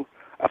do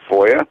a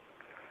FOIA,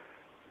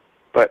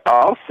 but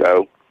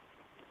also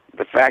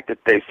the fact that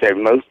they said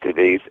most of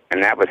these,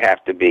 and that would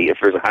have to be, if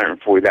there's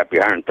 140, that'd be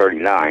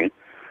 139,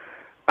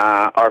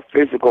 are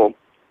physical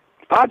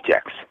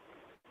objects.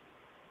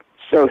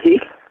 So he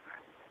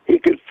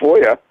could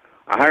FOIA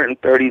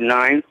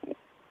 139.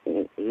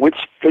 Which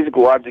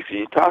physical objects are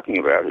you talking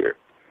about here?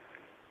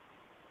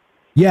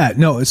 Yeah,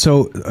 no.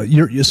 So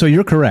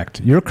you're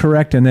correct. You're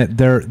correct in that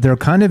they're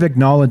kind of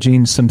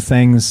acknowledging some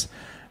things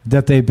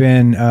that they've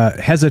been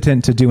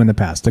hesitant to do in the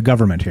past. The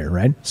government here,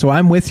 right? So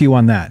I'm with you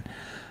on that.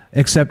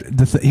 Except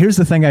here's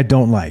the thing I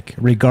don't like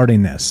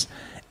regarding this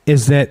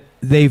is that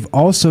they've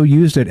also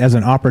used it as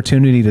an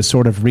opportunity to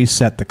sort of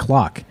reset the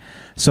clock.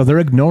 So they're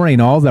ignoring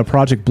all the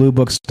Project Blue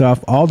Book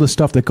stuff, all the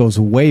stuff that goes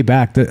way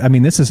back. I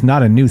mean, this is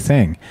not a new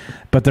thing,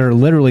 but they're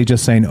literally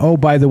just saying, oh,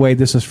 by the way,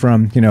 this is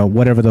from,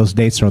 whatever those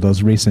dates are,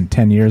 those recent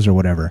 10 years or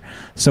whatever.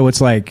 So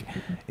it's like,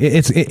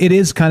 it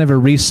is kind of a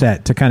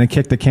reset to kind of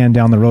kick the can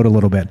down the road a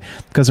little bit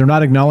because they're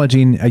not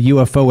acknowledging a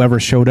UFO ever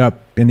showed up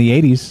in the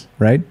 80s,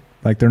 right?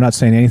 Like they're not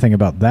saying anything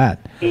about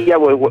that. Yeah,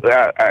 well,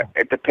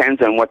 it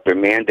depends on what their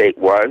mandate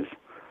was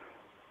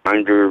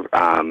under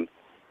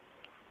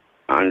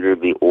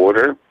the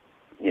order.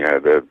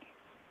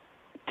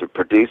 To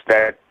produce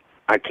that,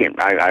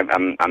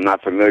 I'm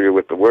not familiar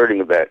with the wording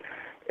of that.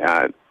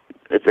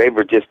 If they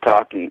were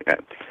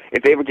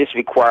just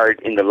required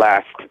in the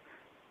last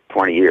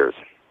 20 years,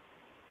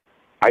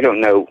 I don't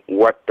know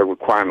what the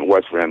requirement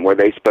was for them. Were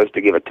they supposed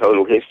to give a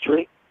total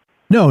history?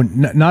 No,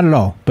 not at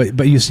all.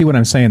 But you see what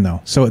I'm saying,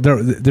 though. So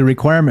the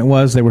requirement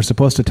was they were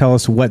supposed to tell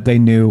us what they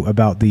knew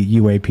about the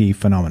UAP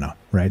phenomena,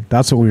 right?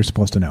 That's what we were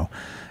supposed to know.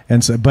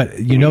 And so, but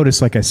you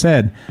notice, like I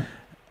said,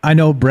 I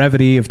know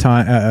brevity of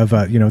time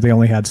they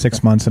only had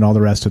 6 months and all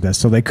the rest of this,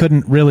 so they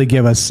couldn't really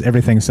give us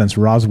everything since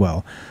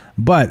Roswell.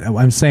 But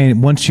I'm saying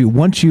once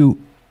you,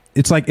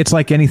 it's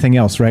like anything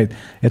else, right?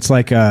 It's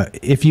like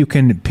if you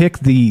can pick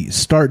the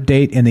start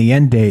date and the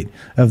end date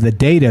of the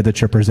data that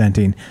you're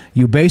presenting,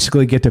 you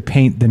basically get to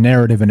paint the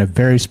narrative in a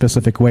very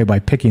specific way by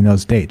picking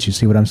those dates. You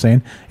see what I'm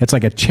saying? It's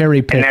like a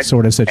cherry pick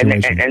sort of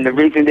situation. And the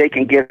reason they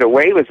can get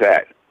away with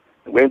that,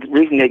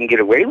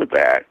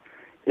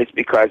 is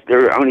because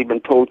they're only been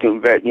told to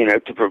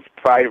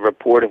provide a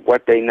report of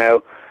what they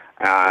know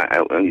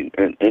in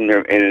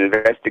an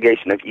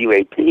investigation of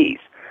UAPs.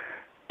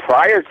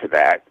 Prior to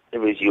that, it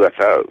was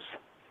UFOs.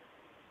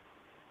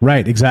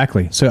 Right,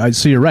 exactly. So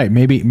you're right.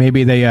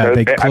 Maybe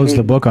they closed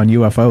the book on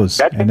UFOs.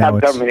 That's how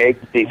government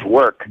agencies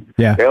work.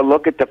 Yeah. They'll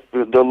look at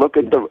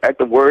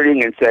the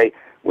wording and say,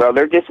 well,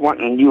 they're just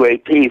wanting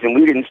UAPs, and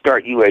we didn't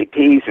start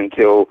UAPs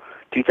until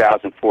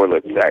 2004,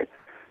 let's say.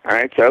 All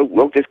right, so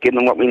we'll just give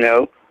them what we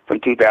know from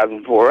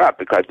 2004 up,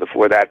 because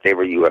before that they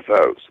were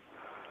UFOs.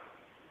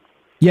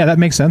 Yeah, that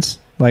makes sense.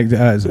 Like,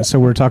 so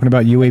we're talking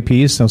about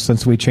UAPs. So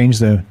since we changed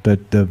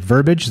the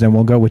verbiage, then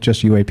we'll go with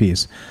just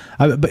UAPs.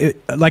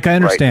 But I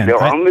understand. Right.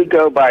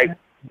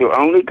 They'll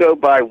only go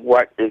by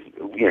what is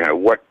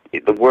what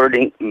the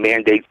wording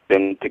mandates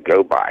them to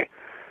go by.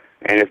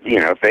 And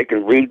if they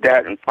can read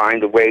that and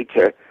find a way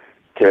to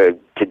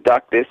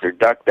duck this or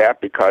duck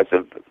that, because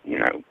of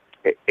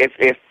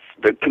if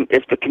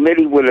the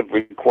committee would have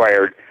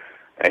required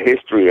a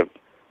history of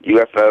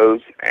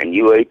UFOs and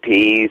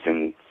UAPs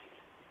and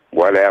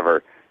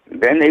whatever,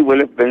 then they would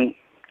have been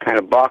kind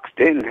of boxed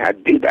in and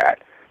had to do that.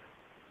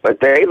 But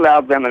they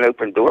allowed them an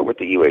open door with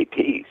the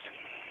UAPs.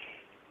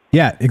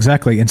 Yeah,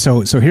 exactly. And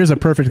so here's a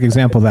perfect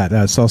example of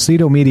that.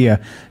 Salcedo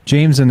Media,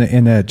 James in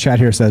the chat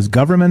here says,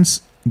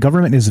 government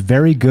is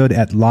very good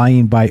at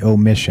lying by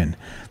omission.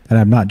 And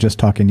I'm not just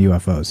talking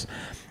UFOs.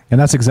 And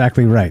that's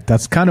exactly right.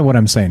 That's kind of what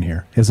I'm saying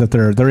here, is that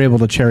they're able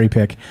to cherry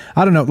pick.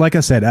 I don't know. Like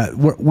I said,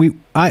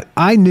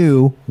 I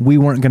knew we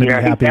weren't going to be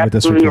happy with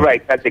this report.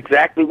 Right. That's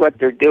exactly what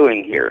they're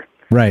doing here.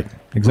 Right.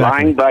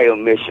 Exactly. Lying by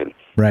omission.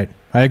 Right.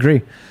 I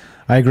agree.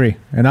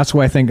 And that's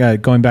why I think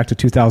going back to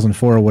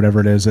 2004 or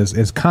whatever it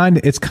is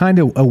kind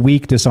of a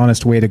weak,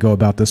 dishonest way to go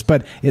about this.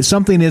 But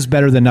something is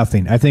better than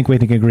nothing. I think we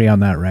can agree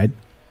on that, right?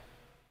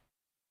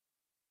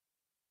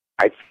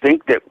 I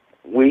think that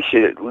we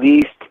should at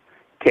least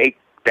take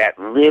that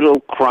little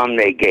crumb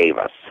they gave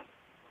us,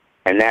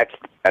 and that's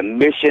a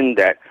mission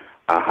that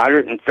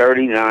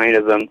 139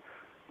 of them,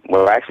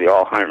 well, actually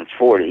all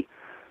 140,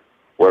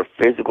 were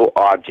physical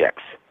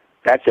objects.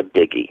 That's a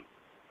biggie.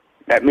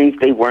 That means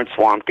they weren't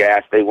swamp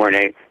gas, they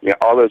weren't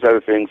all those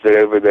other things that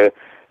over the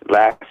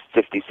last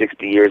 50,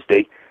 60 years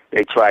they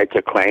tried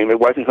to claim.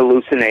 It wasn't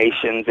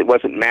hallucinations, it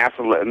wasn't mass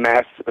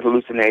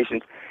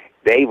hallucinations.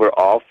 They were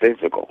all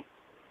physical.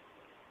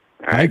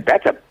 All right?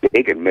 That's a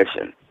big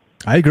admission.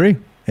 I agree.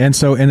 And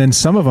then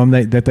some of them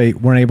that they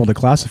weren't able to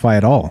classify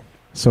at all.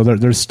 So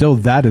there's still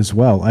that as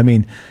well. I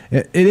mean,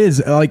 it is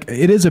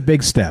a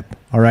big step.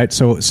 All right.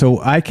 So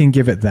I can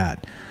give it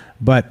that.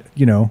 But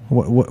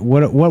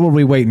what were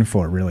we waiting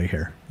for really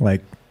here?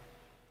 Like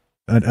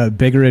a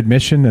bigger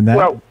admission than that?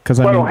 Well,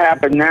 what will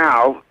happen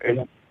now is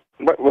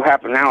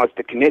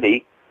the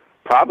committee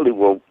probably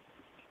will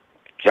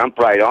jump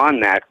right on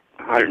that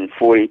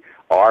 140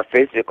 are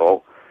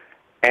physical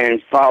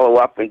and follow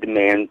up and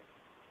demand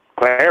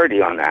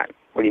clarity on that.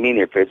 What do you mean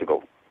they're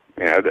physical?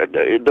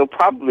 They'll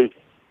probably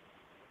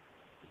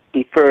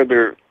be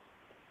further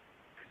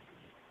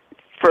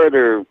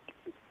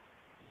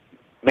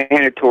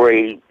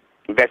mandatory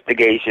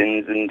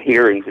investigations and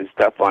hearings and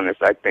stuff on this,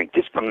 I think,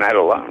 just from that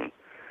alone.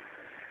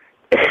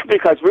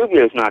 Because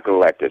Rubio's not going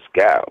to let this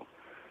go.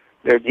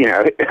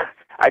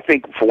 I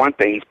think for one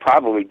thing, he's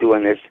probably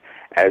doing this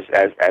as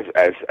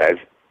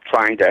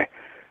trying to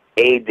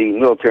aid the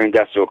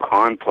military-industrial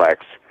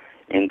complex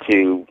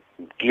into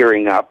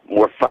gearing up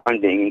more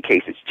funding in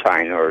case it's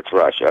China or it's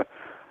Russia,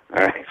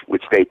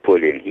 which they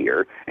put in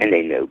here, and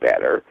they know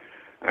better.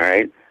 All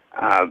right,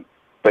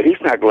 but he's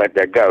not going to let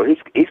that go.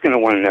 He's going to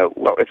want to know,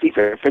 well, if these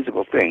are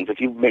physical things, if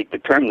you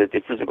determine that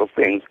they're physical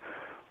things,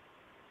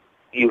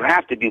 you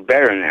have to do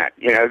better than that.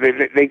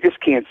 They just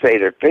can't say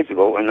they're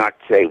physical and not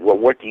say, well,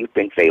 what do you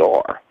think they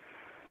are?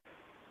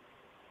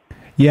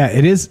 Yeah,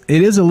 it is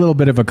a little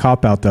bit of a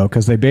cop-out, though,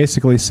 because they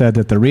basically said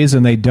that the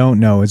reason they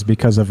don't know is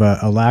because of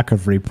a lack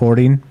of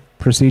reporting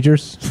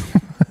procedures.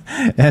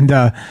 And,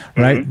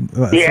 right?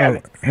 Yeah,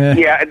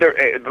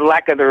 the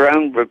lack of their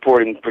own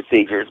reporting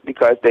procedures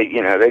because they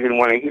didn't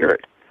want to hear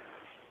it.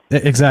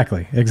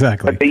 Exactly. But,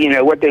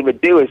 what they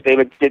would do is they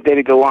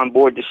would go on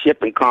board the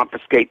ship and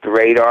confiscate the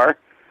radar,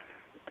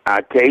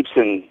 tapes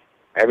and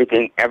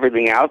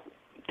everything else,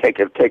 take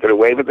it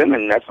away with them,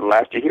 and that's the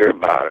last you hear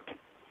about it.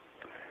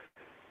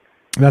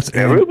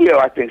 Rubio,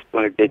 I think, is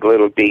going to dig a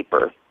little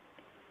deeper.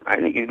 I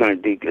think he's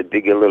going to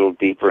dig a little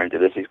deeper into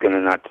this. He's going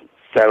to not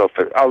settle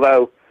for it.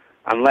 Although,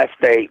 unless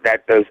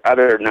those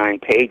other 9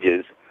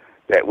 pages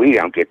that we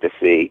don't get to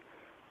see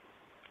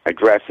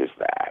addresses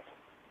that.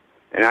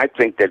 And I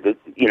think that,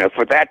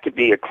 for that to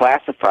be a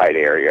classified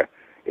area,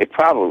 it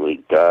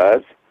probably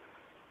does.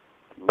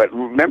 But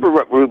remember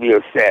what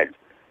Rubio said.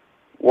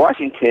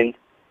 Washington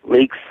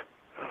leaks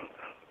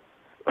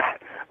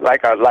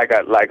like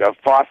a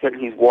faucet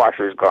whose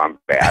washer's gone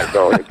bad.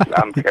 So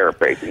I'm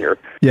paraphrasing here.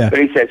 Yeah. But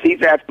he says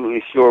he's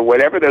absolutely sure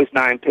whatever those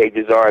 9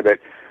 pages are that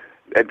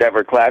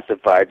were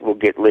classified will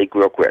get leaked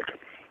real quick.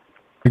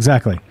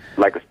 Exactly.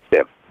 Like a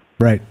sieve.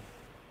 Right.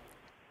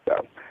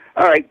 So,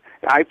 all right.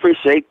 I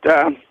appreciate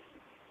the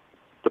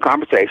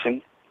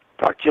conversation.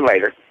 Talk to you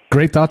later.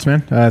 Great thoughts,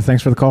 man.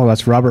 Thanks for the call.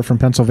 That's Robert from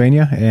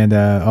Pennsylvania, and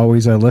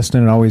always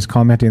listening and always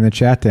commenting in the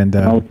chat and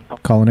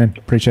calling in.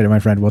 Appreciate it, my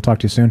friend. We'll talk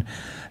to you soon.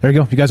 There you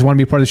go. If you guys want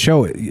to be part of the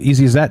show,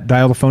 easy as that.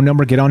 Dial the phone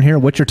number. Get on here.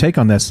 What's your take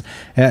on this?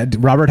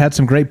 Robert had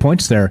some great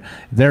points there.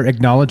 They're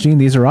acknowledging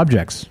these are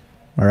objects.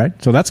 All right,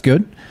 so that's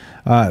good.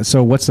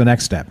 So what's the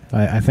next step?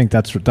 I think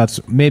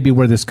that's maybe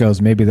where this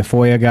goes. Maybe the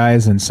FOIA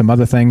guys and some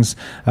other things.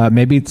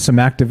 Maybe some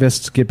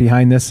activists get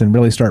behind this and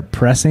really start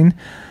pressing.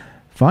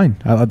 Fine.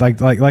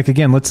 Like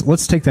again,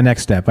 let's take the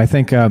next step. I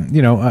think a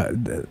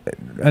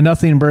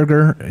nothing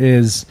burger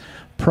is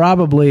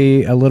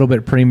probably a little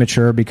bit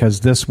premature because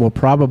this will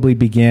probably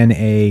begin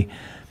a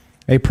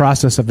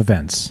process of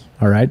events.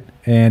 All right,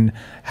 and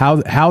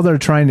how they're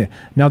trying to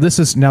now this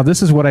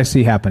is what I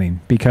see happening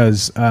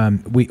because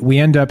we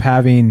end up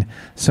having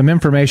some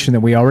information that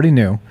we already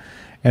knew.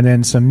 And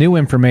then some new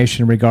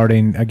information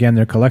regarding, again,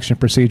 their collection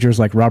procedures,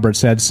 like Robert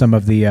said, some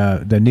of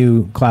the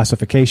new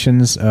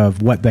classifications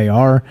of what they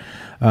are,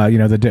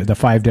 the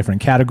 5 different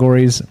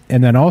categories,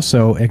 and then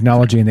also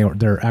acknowledging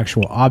their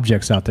actual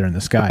objects out there in the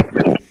sky.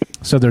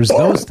 So there's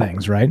those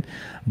things, right?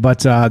 But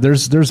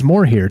there's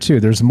more here too.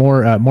 There's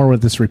more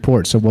with this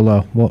report. So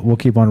we'll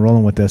keep on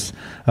rolling with this.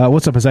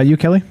 What's up? Is that you,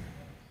 Kelly?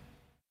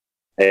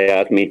 Hey,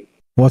 that's me.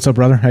 What's up,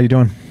 brother? How you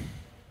doing?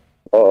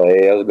 Oh,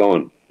 hey, how's it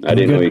going? I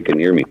didn't know you can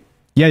hear me.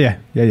 Yeah.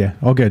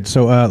 All good.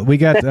 So we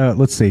got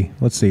let's see,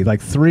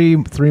 like three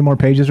more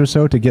pages or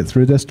so to get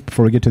through this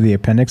before we get to the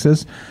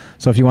appendixes.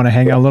 So if you want to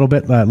hang out a little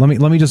bit, let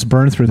me just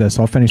burn through this.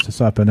 I'll finish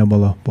this up and then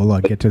we'll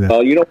get to this.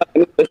 You know what?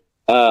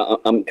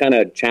 I'm kind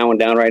of chowing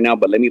down right now,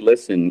 but let me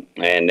listen,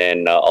 and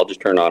then I'll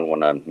just turn on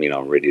when I'm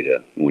ready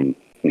to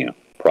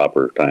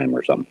proper time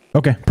or something.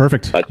 Okay,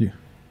 perfect. I'll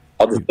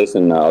just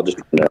listen. I'll just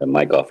turn the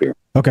mic off here.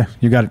 Okay,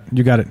 you got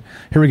it.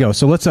 Here we go.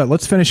 So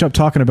let's finish up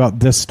talking about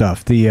this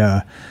stuff,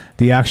 the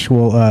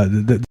actual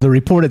the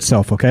report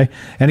itself. Okay,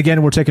 and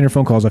again, we're taking your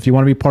phone calls. If you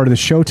want to be part of the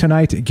show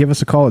tonight, give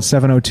us a call at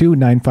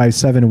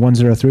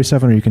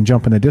 702-957-1037, or you can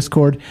jump in the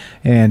Discord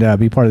and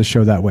be part of the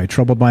show that way.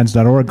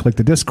 Troubledminds.org. Click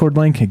the Discord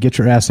link and get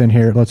your ass in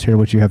here. Let's hear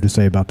what you have to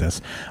say about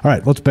this. All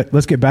right,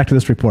 let's get back to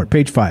this report.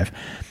 Page 5.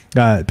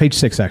 Page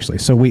 6, actually.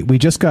 So we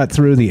just got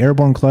through the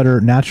airborne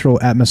clutter,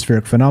 natural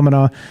atmospheric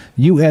phenomena,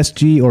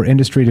 USG or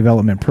industry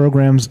development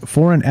programs,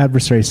 foreign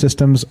adversary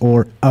systems,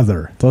 or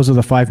other. Those are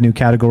the 5 new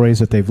categories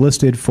that they've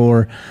listed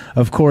for,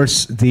 of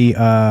course, this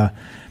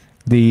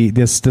report,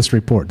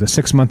 the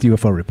 6-month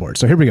UFO report.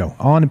 So here we go.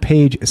 On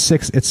page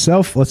 6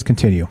 itself, let's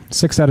continue.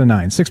 6 out of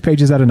 9. 6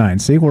 pages out of 9.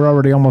 See, we're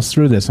already almost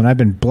through this, and I've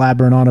been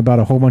blabbering on about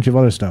a whole bunch of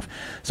other stuff.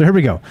 So here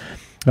we go.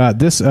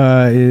 This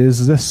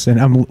is this, and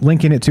I'm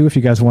linking it too if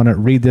you guys want to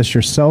read this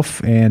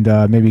yourself and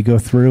maybe go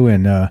through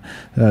and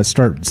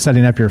start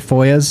setting up your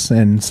FOIAs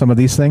and some of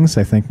these things.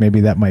 I think maybe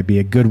that might be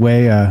a good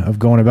way of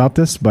going about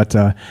this. But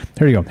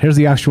here you go. Here's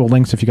the actual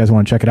links if you guys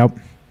want to check it out.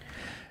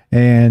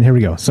 And here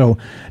we go. So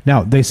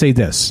now they say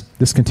this.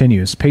 This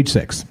continues. Page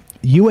 6.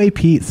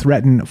 UAP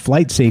threaten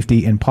flight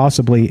safety and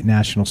possibly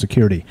national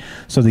security.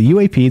 So the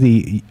UAP,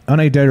 the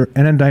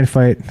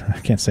unidentified, I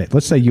can't say it.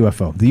 Let's say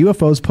UFO. The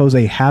UFOs pose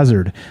a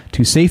hazard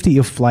to safety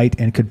of flight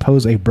and could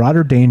pose a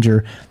broader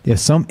danger if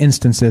some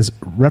instances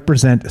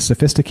represent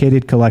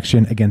sophisticated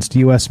collection against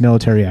U.S.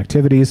 military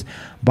activities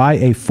by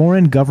a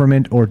foreign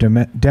government or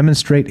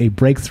demonstrate a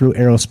breakthrough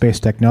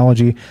aerospace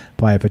technology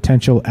by a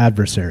potential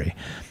adversary.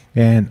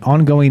 And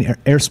ongoing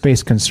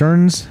airspace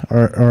concerns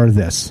are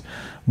this.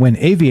 When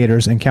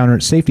aviators encounter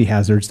safety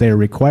hazards, they are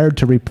required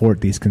to report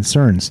these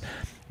concerns.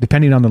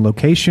 Depending on the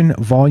location,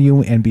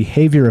 volume, and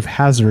behavior of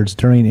hazards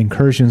during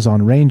incursions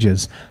on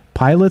ranges,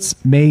 pilots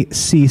may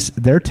cease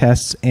their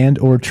tests and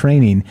or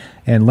training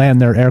and land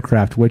their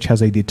aircraft, which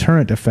has a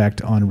deterrent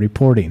effect on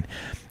reporting.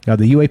 Now,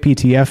 the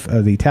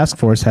UAPTF, the task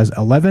force, has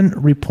 11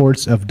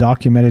 reports of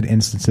documented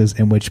instances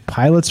in which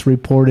pilots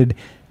reported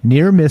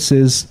near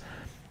misses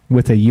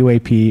with a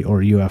UAP or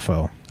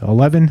UFO.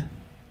 11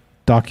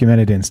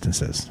 documented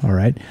instances. All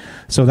right.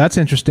 So that's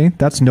interesting.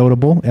 That's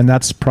notable. And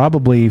that's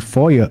probably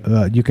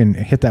FOIA. You can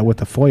hit that with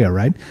the FOIA,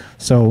 right?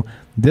 So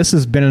this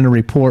has been in a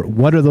report.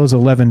 What are those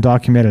 11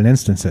 documented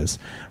instances,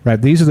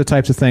 right? These are the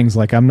types of things,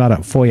 like, I'm not a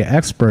FOIA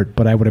expert,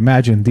 but I would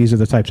imagine these are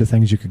the types of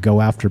things you could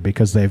go after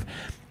because they've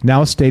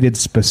now stated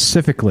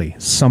specifically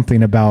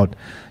something about,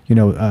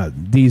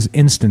 these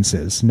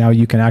instances. Now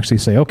you can actually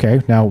say,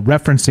 okay, now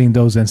referencing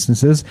those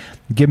instances,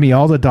 give me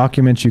all the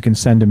documents you can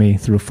send to me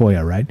through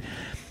FOIA, right?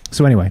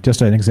 So anyway,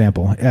 just an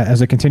example.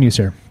 As it continues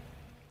here,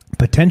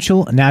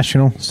 potential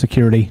national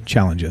security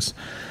challenges.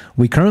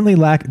 We currently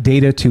lack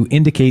data to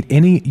indicate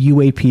any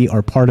UAP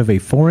are part of a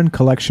foreign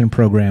collection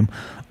program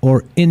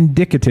or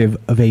indicative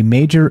of a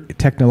major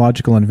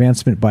technological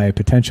advancement by a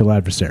potential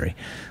adversary.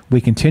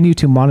 We continue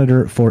to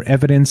monitor for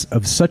evidence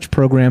of such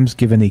programs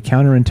given the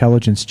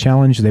counterintelligence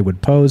challenge they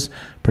would pose,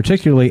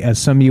 particularly as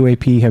some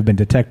UAP have been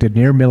detected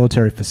near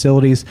military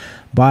facilities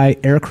by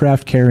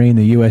aircraft carrying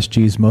the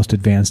USG's most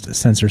advanced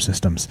sensor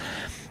systems.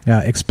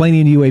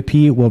 Explaining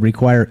UAP will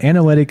require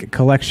analytic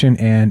collection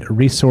and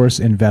resource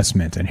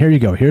investment. And here you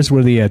go. Here's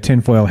where the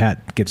tinfoil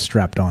hat gets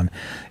strapped on.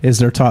 Is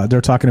they're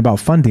talking about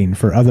funding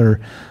for other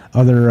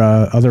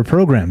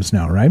programs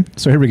now, right?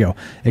 So here we go.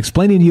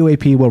 Explaining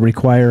UAP will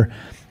require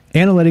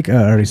analytic. I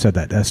already said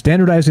that.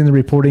 Standardizing the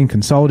reporting,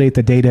 consolidate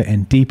the data,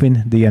 and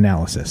deepen the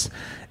analysis.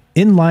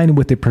 In line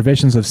with the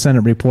provisions of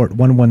Senate Report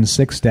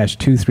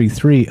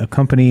 116-233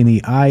 accompanying the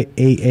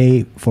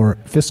IAA for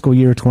fiscal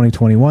year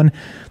 2021,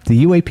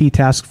 the UAP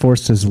Task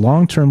Force's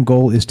long-term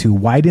goal is to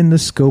widen the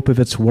scope of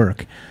its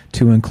work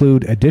to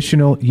include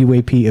additional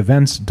UAP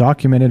events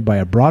documented by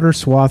a broader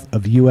swath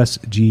of U.S.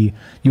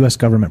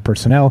 government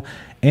personnel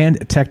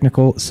and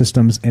technical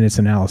systems in its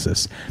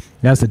analysis.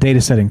 As the data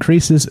set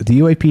increases, the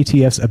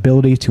UAPTF's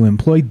ability to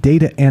employ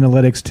data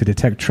analytics to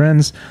detect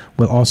trends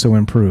will also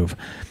improve.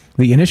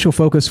 The initial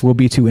focus will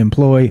be to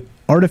employ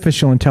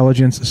artificial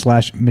intelligence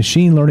 /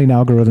 machine learning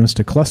algorithms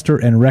to cluster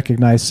and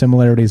recognize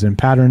similarities and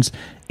patterns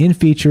in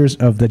features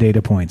of the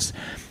data points.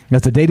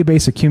 As the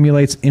database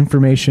accumulates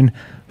information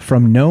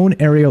from known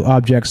aerial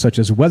objects such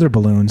as weather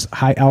balloons,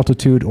 high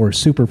altitude or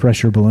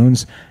superpressure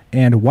balloons,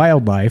 and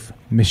wildlife,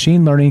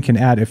 machine learning can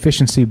add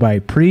efficiency by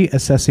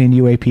pre-assessing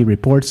UAP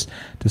reports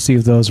to see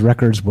if those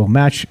records will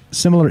match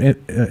similar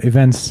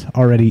events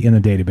already in the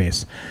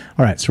database.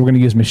 All right, so we're going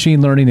to use machine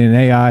learning and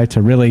AI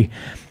to really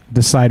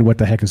decide what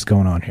the heck is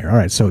going on here. All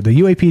right, so the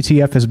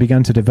UAPTF has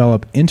begun to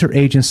develop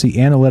interagency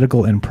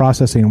analytical and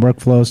processing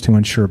workflows to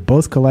ensure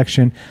both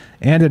collection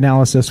and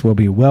analysis will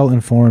be well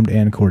informed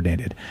and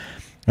coordinated.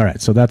 All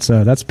right, so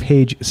that's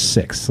page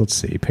 6. Let's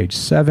see, page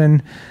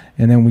 7,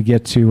 and then we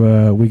get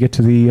to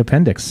the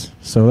appendix.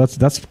 So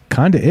that's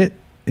kind of it.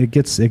 It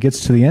gets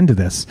to the end of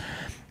this.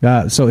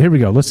 So here we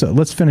go.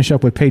 Let's finish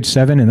up with page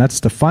 7, and that's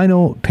the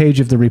final page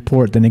of the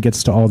report. Then it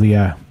gets to all the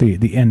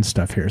end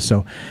stuff here.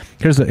 So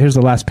here's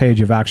the last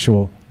page of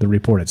the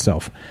report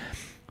itself.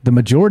 The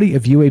majority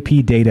of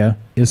UAP data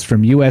is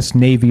from U.S.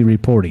 Navy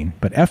reporting,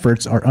 but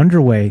efforts are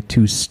underway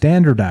to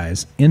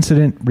standardize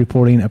incident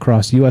reporting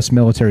across U.S.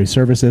 military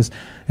services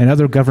and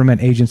other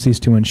government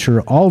agencies to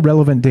ensure all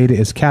relevant data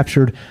is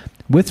captured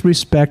with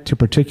respect to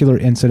particular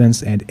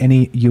incidents and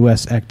any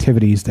U.S.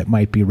 activities that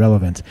might be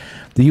relevant.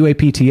 The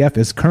UAPTF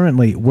is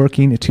currently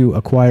working to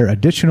acquire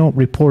additional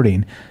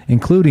reporting,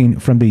 including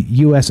from the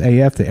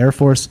USAF, the Air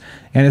Force,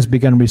 and has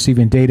begun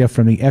receiving data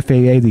from the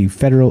FAA, the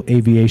Federal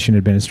Aviation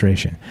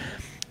Administration.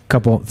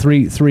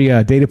 Three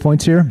data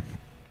points here.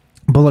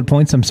 Bullet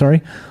points, I'm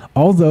sorry.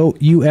 Although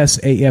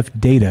USAF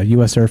data,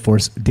 U.S. Air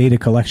Force data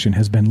collection,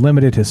 has been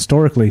limited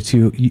historically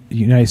to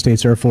United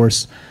States Air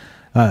Force,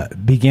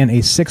 began a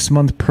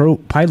 6-month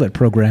pilot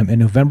program in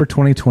November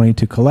 2020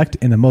 to collect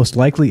in the most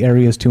likely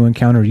areas to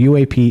encounter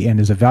UAP and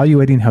is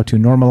evaluating how to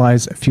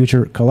normalize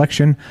future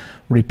collection,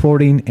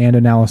 reporting, and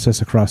analysis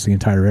across the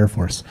entire Air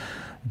Force.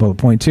 Bullet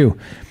point 2.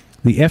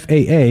 The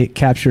FAA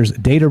captures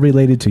data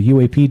related to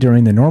UAP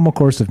during the normal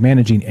course of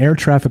managing air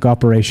traffic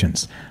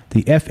operations.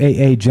 The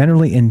FAA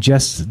generally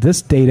ingests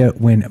this data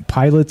when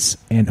pilots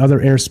and other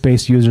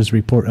airspace users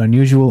report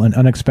unusual and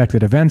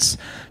unexpected events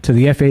to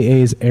the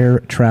FAA's Air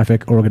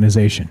Traffic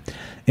Organization.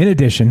 In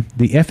addition,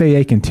 the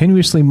FAA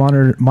continuously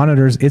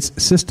monitors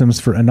its systems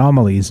for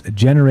anomalies,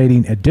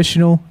 generating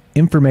additional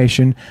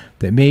information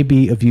that may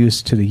be of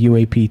use to the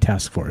UAP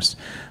task force.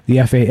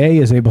 The FAA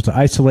is able to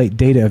isolate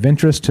data of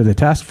interest to the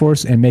task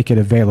force and make it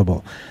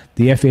available.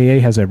 The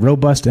FAA has a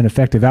robust and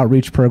effective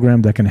outreach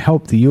program that can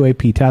help the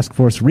UAP task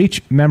force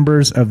reach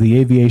members of the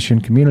aviation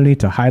community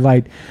to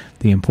highlight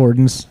the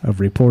importance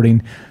of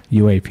reporting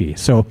UAP.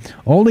 So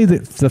only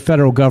the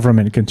federal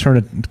government can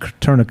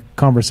turn a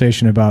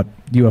conversation about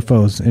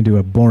UFOs into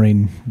a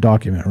boring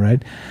document,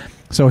 right?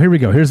 So here we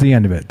go. Here's the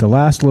end of it. The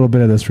last little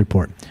bit of this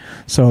report.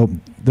 So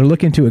they're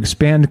looking to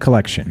expand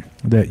collection.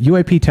 The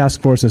UAP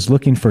task force is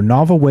looking for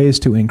novel ways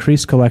to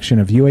increase collection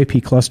of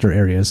UAP cluster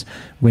areas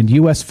when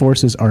U.S.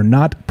 forces are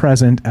not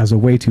present as a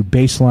way to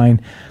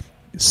baseline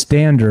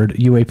standard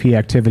UAP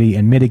activity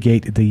and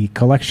mitigate the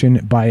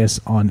collection bias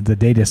on the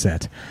data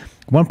set.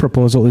 One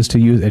proposal is to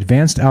use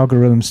advanced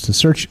algorithms to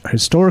search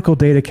historical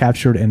data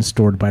captured and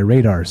stored by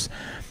radars.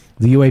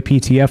 The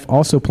UAPTF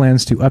also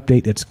plans to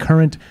update its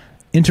current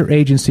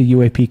interagency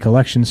UAP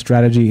collection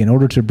strategy in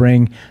order to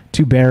bring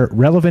to bear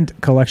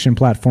relevant collection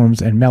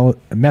platforms and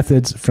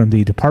methods from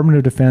the Department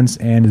of Defense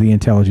and the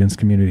intelligence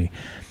community.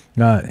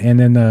 And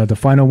then the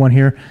final one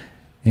here,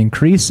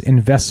 increase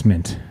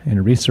investment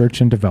in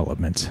research and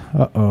development.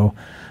 The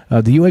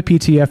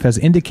UAPTF has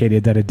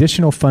indicated that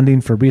additional funding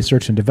for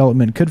research and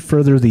development could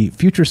further the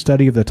future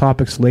study of the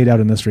topics laid out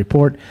in this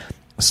report.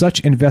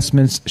 Such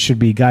investments should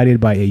be guided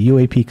by a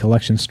UAP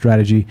collection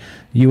strategy,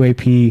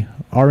 UAP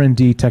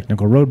R&D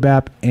technical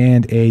roadmap,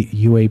 and a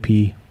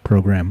UAP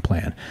program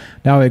plan.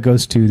 Now it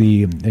goes to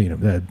the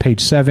page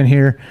 7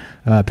 here,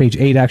 page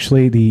 8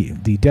 actually,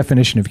 the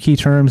definition of key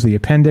terms, the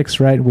appendix,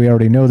 right? We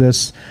already know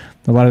this,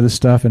 a lot of this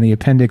stuff, and the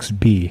appendix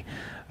B.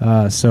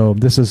 So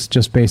this is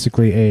just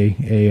basically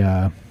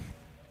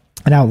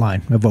an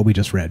outline of what we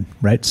just read,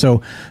 right?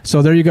 So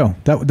there you go.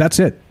 That's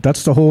it.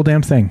 That's the whole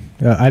damn thing.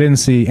 I didn't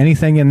see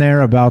anything in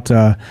there about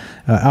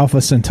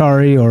Alpha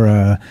Centauri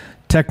or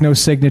techno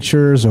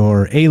signatures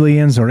or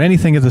aliens or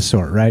anything of the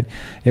sort, right?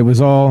 It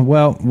was all,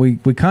 well, we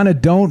kind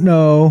of don't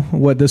know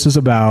what this is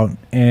about,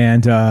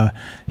 and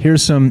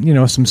here's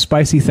some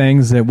spicy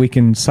things that we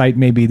can cite,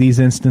 maybe these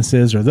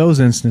instances or those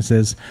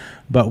instances,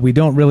 but we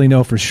don't really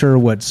know for sure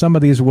what some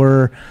of these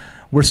were.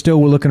 We're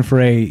looking for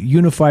a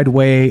unified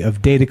way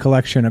of data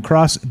collection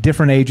across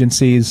different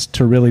agencies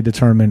to really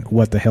determine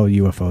what the hell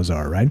UFOs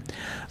are, right?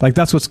 Like,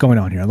 that's what's going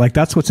on here. Like,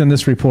 that's what's in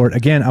this report.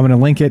 Again, I'm going to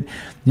link it.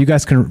 You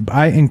guys can,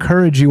 highly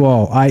encourage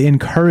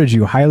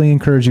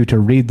you to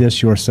read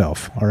this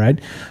yourself, all right?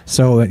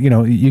 So, if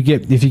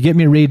you get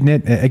me reading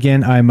it,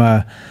 again,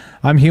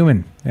 I'm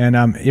human, and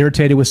I'm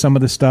irritated with some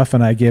of the stuff,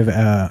 and I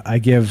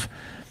give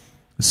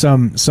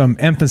some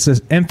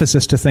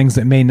emphasis to things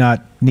that may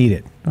not need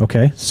it.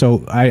 Okay,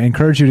 so I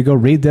encourage you to go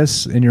read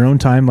this in your own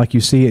time. Like you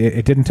see,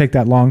 it didn't take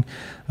that long.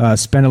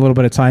 Spend a little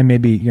bit of time,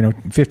 maybe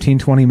 15,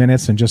 20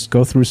 minutes, and just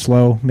go through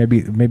slow,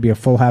 maybe a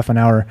full half an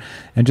hour,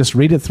 and just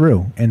read it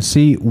through and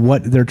see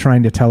what they're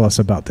trying to tell us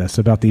about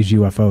these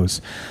UFOs.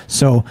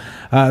 So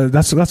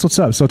that's what's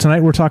up. So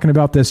tonight we're talking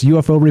about this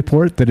UFO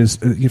report that is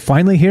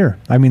finally here.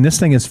 I mean, this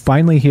thing is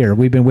finally here.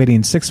 We've been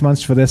waiting 6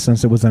 months for this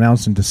since it was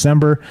announced in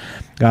December.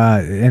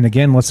 And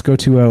again, let's go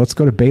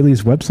to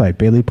Bailey's website.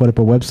 Bailey put up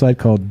a website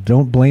called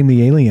Don't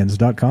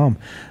don'tblamethealiens.com.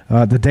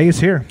 The day is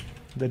here.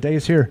 The day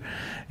is here.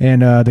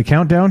 And the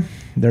countdown,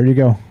 there you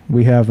go.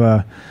 We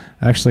have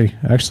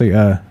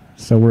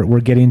so we're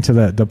getting to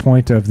the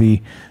point of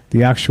the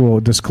actual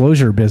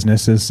disclosure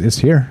business is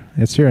here.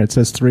 It's here. It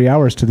says 3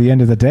 hours to the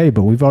end of the day,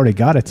 but we've already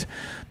got it.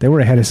 They were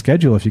ahead of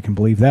schedule, if you can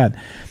believe that.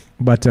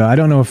 But I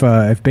don't know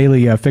if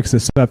Bailey fixed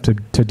this up to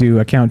do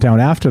a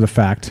countdown after the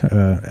fact,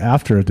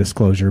 after a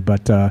disclosure.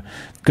 But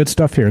good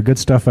stuff here. Good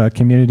stuff.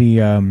 Community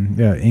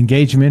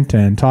engagement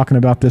and talking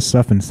about this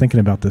stuff and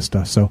thinking about this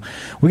stuff. So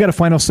we got a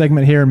final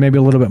segment here, maybe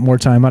a little bit more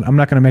time. I'm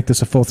not going to make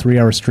this a full 3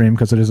 hour stream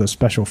because it is a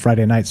special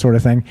Friday night sort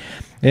of thing.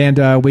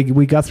 And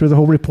we got through the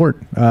whole report.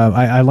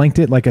 I linked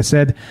it. Like I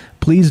said,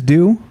 please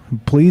do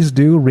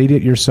read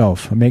it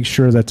yourself. Make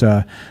sure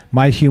that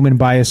my human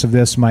bias of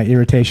this, my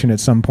irritation at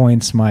some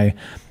points, my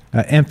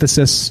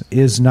emphasis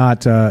is not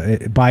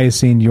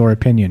biasing your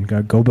opinion.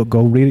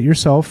 Go read it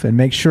yourself and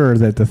make sure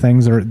that the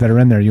things that are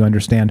in there you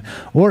understand,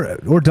 or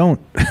don't.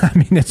 I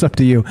mean, it's up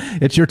to you.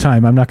 It's your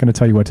time. I'm not going to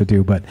tell you what to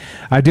do, but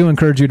I do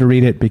encourage you to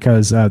read it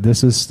because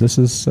this is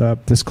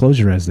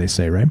disclosure, as they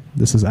say, right?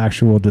 This is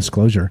actual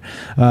disclosure.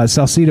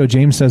 Salcido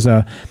James says,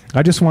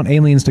 I just want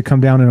aliens to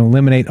come down and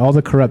eliminate all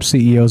the corrupt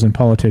CEOs and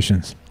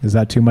politicians. Is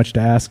that too much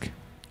to ask?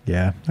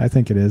 Yeah, I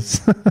think it is.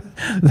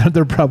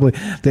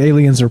 The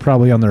aliens are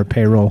probably on their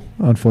payroll,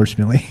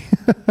 unfortunately.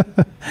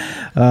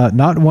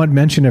 Not one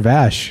mention of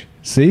Ash.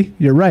 See,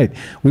 you're right.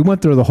 We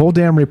went through the whole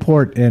damn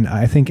report, and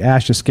I think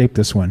Ash escaped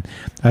this one.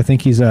 I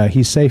think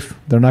he's safe.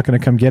 They're not going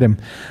to come get him.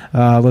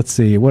 Let's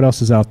see. What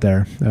else is out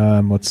there?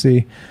 Let's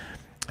see.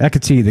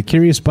 Ekati, the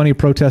Curious Bunny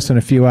protest in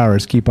a few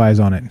hours. Keep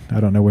eyes on it. I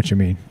don't know what you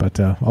mean, but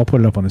I'll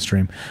put it up on the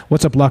stream.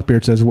 What's up,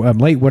 Lockbeard says, I'm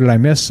late. What did I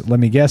miss? Let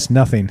me guess.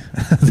 Nothing.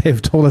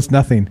 They've told us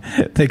nothing.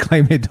 They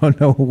claim they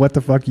don't know what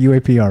the fuck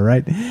UAP are,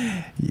 right?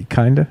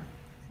 Kinda.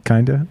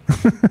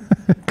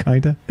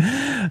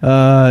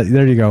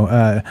 There you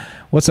go.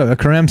 What's up?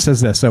 Karam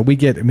says this. We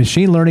get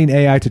machine learning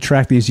AI to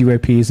track these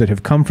UAPs that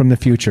have come from the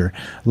future.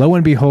 Lo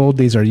and behold,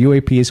 these are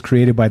UAPs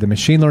created by the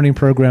machine learning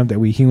program that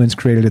we humans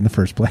created in the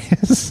first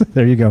place.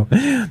 There you go.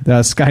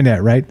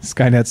 Skynet, right?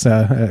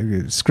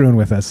 Skynet's screwing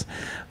with us.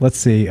 Let's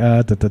see.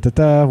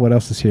 What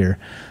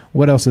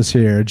else is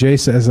here? Jay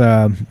says,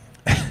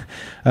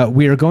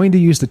 we are going to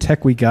use the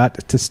tech we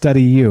got to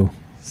study you.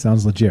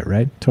 Sounds legit,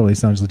 right? Totally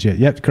sounds legit.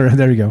 Yep,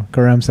 there you go.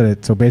 Karam said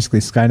it. So basically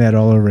Skynet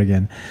all over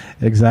again.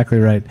 Exactly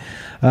right.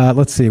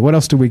 Let's see. What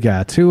else do we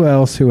got? Who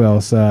else?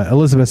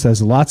 Elizabeth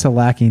says lots of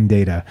lacking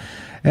data.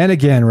 And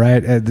again,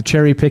 right, the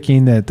cherry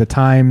picking, the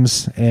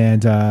times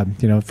and,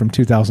 from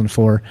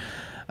 2004.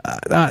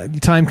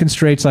 Time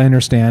constraints, I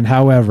understand.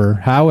 However,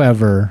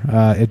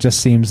 it just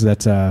seems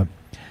that...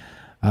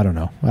 I don't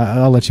know.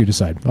 I'll let you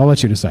decide.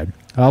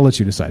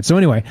 So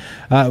anyway,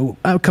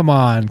 come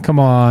on,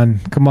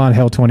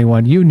 Hell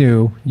 21. You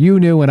knew,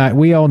 and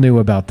we all knew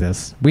about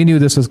this. We knew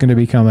this was going to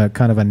become a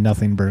kind of a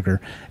nothing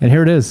burger, and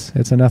here it is.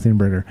 It's a nothing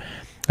burger.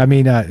 I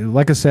mean,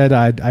 like I said,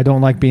 I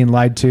don't like being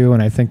lied to,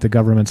 and I think the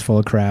government's full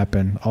of crap,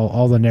 and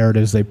all the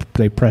narratives they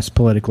press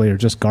politically are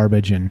just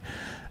garbage and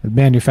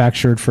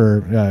manufactured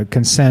for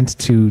consent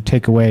to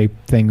take away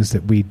things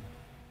that we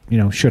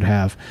should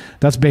have.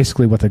 That's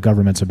basically what the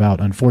government's about,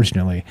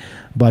 unfortunately.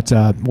 But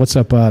what's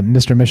up?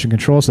 Mr. Mission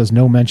Control says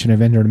no mention of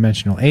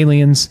interdimensional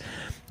aliens.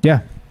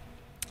 Yeah,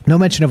 no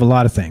mention of a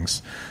lot of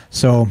things.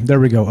 So there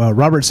we go.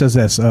 Robert says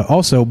this.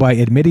 Also, by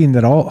admitting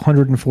that all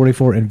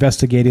 144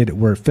 investigated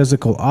were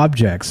physical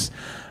objects,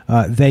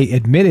 they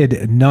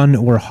admitted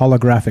none were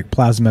holographic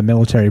plasma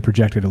military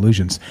projected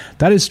illusions.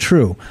 That is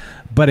true.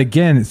 But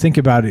again, think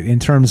about it in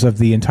terms of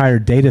the entire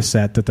data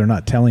set that they're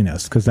not telling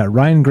us, because that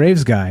Ryan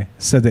Graves guy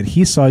said that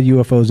he saw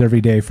UFOs every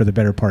day for the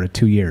better part of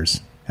 2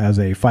 years as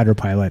a fighter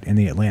pilot in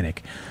the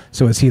Atlantic.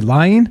 So is he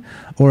lying,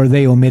 or are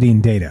they omitting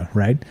data,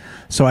 right?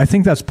 So I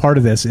think that's part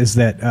of this is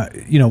that,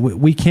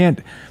 we can't...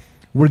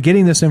 We're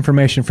getting this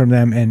information from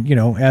them, and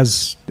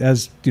as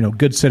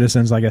good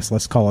citizens, I guess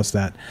let's call us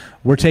that.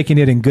 We're taking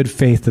it in good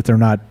faith that they're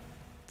not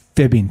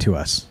fibbing to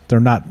us.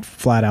 They're not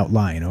flat out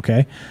lying,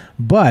 okay?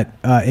 But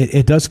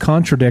it does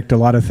contradict a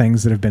lot of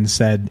things that have been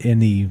said in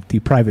the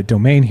private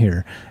domain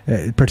here.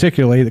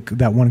 Particularly,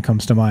 that one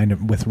comes to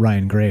mind with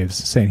Ryan Graves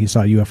saying he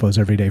saw UFOs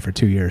every day for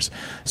 2 years.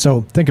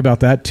 So think about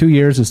that. 2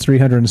 years is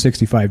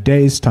 365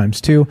 days times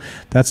 2.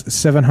 That's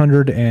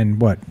 700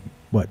 and what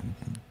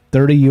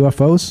 30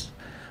 UFOs?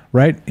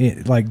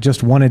 Right? Like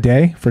just one a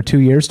day for 2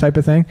 years type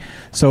of thing.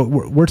 So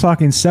we're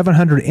talking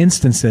 700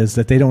 instances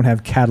that they don't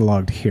have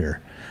cataloged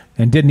here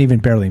and didn't even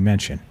barely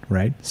mention,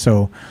 right?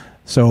 So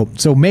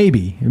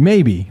maybe,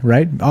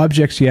 right?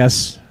 Objects,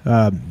 yes.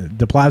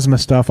 The plasma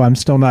stuff, I'm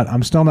still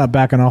not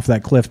backing off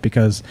that cliff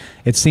because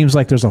it seems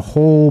like there's a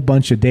whole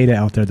bunch of data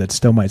out there that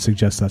still might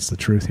suggest that's the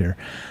truth here.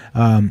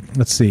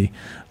 Let's see.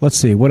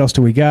 What else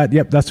do we got?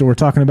 Yep, that's what we're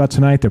talking about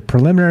tonight. The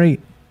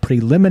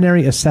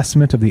preliminary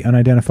assessment of the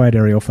unidentified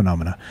aerial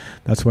phenomena.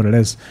 That's what it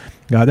is.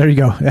 There you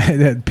go.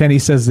 Penny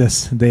says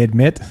this. They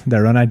admit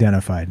they're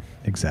unidentified.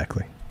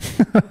 Exactly.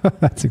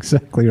 That's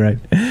exactly right.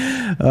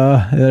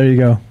 There you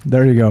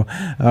go.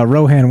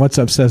 Rohan, what's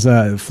up, says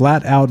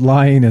flat out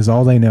lying is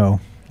all they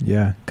know.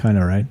 Yeah, kind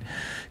of right.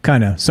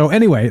 Kind of. So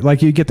anyway,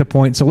 like, you get the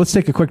point. So let's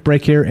take a quick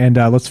break here, and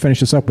let's finish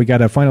this up. We got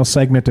a final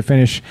segment to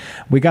finish.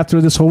 We got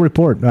through this whole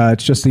report.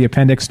 It's just the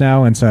appendix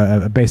now, and it's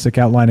a basic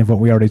outline of what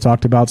we already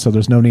talked about, so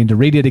there's no need to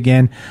read it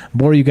again.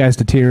 Bore you guys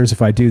to tears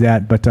if I do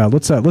that. But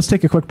let's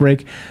take a quick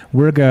break.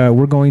 We're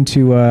going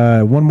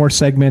to one more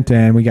segment,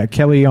 and we got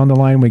Kelly on the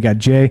line. We got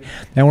Jay,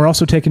 and we're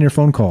also taking your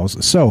phone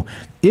calls. So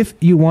if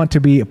you want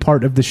to be a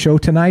part of the show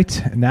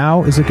tonight,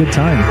 now is a good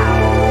time.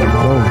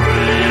 Whoa.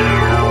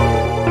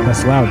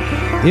 That's loud.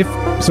 If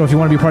you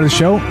want to be part of the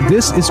show,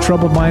 this is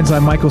Troubled Minds.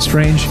 I'm Michael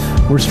Strange.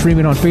 We're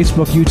streaming on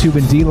Facebook, YouTube,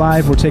 and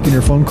D-Live. We're taking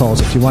your phone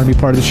calls. If you want to be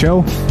part of the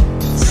show,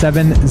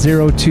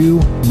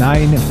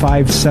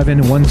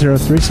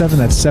 702-957-1037.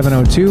 That's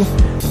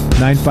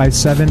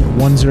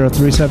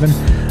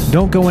 702-957-1037.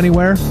 Don't go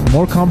anywhere.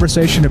 More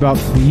conversation about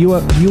the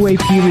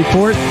UAP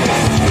report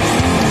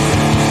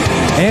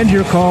and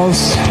your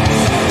calls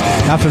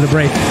after the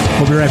break.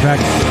 We'll be right back.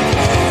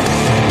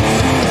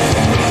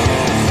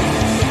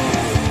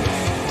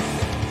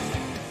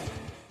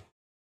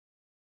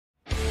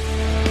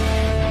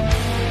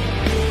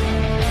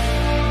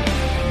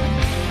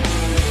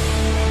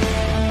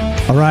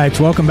 All right,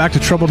 welcome back to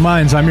Troubled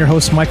Minds. I'm your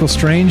host, Michael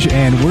Strange,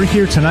 and we're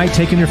here tonight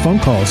taking your phone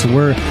calls.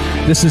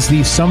 This is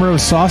the Summer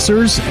of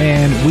Saucers,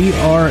 and we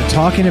are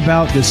talking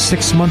about the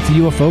 6-month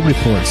UFO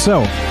report.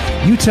 So,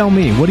 you tell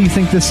me, what do you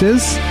think this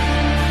is?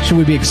 Should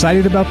we be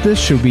excited about this?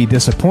 Should we be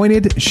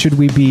disappointed? Should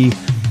we be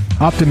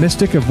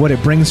optimistic of what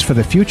it brings for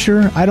the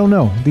future? I don't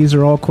know. These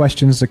are all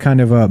questions to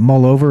kind of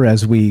mull over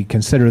as we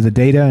consider the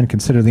data and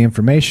consider the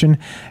information,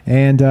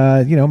 and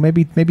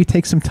maybe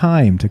take some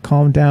time to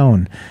calm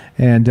down.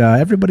 And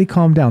everybody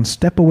calm down.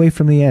 Step away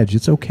from the edge.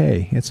 It's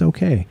okay. It's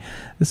okay.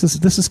 This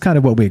is kind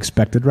of what we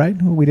expected, right?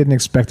 We didn't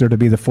expect there to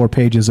be the 4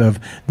 pages of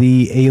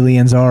the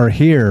aliens are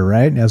here,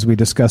 right? As we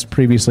discussed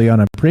previously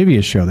on a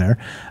previous show there.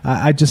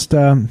 I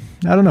don't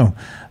know.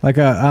 Like,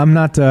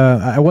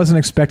 I wasn't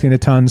expecting a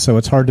ton, so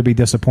it's hard to be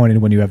disappointed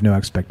when you have no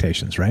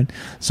expectations, right?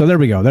 So there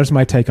we go. There's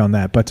my take on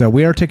that. But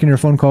we are taking your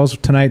phone calls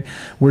tonight.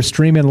 We're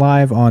streaming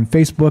live on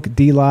Facebook,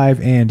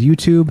 D-Live, and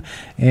YouTube.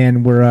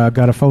 And we're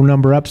got a phone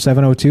number up,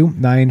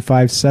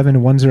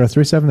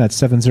 702-957-1037.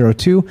 That's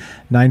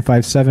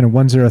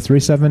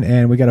 702-957-1037.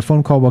 And we got a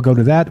phone call. We'll go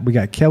to that. We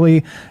got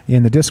Kelly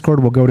in the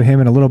Discord. We'll go to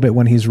him in a little bit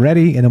when he's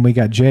ready. And then we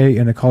got Jay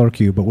in the caller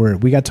queue. But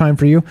we got time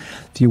for you.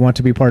 If you want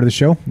to be part of the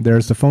show,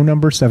 there's the phone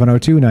number,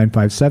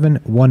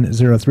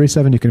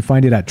 702-957-1037. You can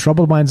find it at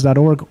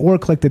troubledminds.org, or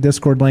click the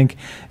Discord link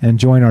and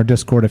join our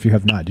Discord if you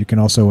have not. You can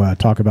also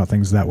talk about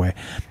things that way.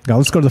 Now,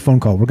 let's go to the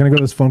phone call. We're going to go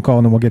to this phone call,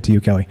 and then we'll get to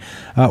you, Kelly.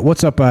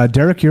 What's up,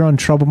 Derek? You're on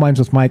Troubled Minds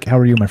with Mike. How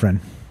are you, my friend?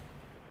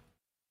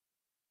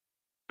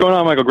 What's going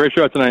on, Michael? Great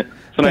show tonight.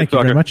 Thank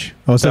you very much.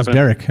 Oh, so that's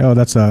Derek. Oh,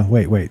 that's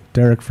wait,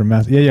 Derek from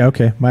Mass. Yeah,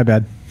 okay, my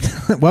bad.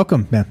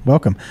 Welcome, man.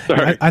 Welcome.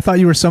 I thought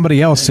you were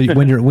somebody else. So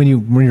when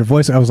your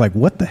voice, I was like,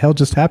 what the hell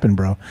just happened,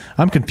 bro?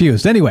 I'm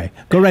confused. Anyway,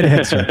 go right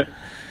ahead, sir.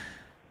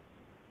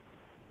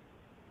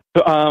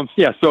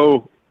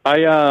 So I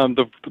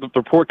the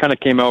report kind of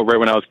came out right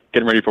when I was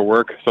getting ready for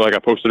work. So like I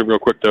posted it real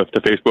quick to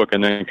Facebook,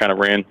 and then kind of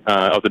ran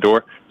out the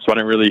door. So I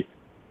didn't really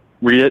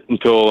read it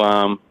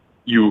until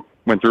you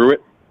went through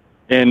it.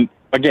 And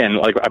again,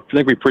 like I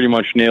think we pretty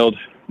much nailed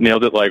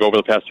it. Like over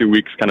the past 2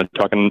 weeks, kind of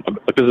talking.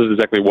 Like, this is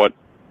exactly what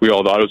we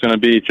all thought it was going to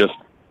be. Just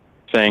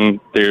saying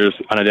there's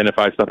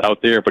unidentified stuff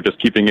out there, but just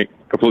keeping it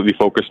completely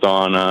focused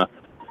on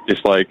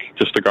just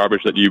the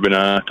garbage that you've been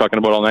talking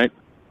about all night.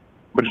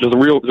 But just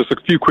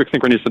a few quick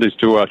synchronicities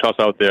to toss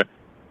out there.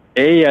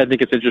 I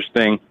think it's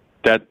interesting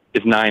that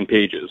it's 9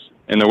 pages,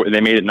 and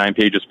they made it 9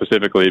 pages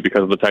specifically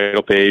because of the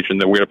title page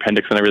and the weird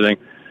appendix and everything.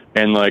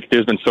 And like,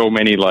 there's been so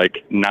many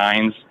like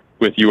 9s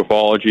with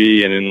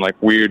ufology and in like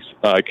weird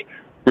like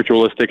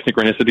ritualistic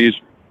synchronicities,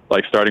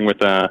 like starting with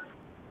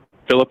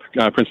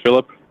Prince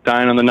Philip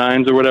dying on the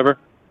 9s or whatever,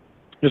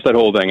 just that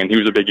whole thing. And he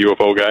was a big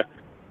UFO guy.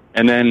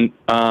 And then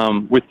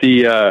with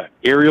the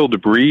aerial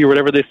debris or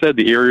whatever they said,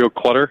 the aerial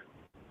clutter,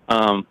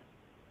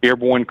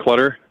 airborne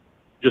clutter,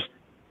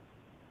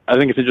 I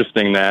think it's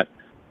interesting that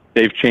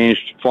they've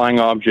changed flying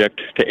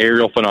object to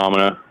aerial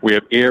phenomena. We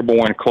have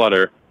airborne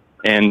clutter,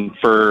 and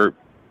for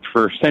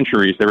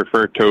centuries they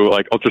referred to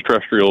like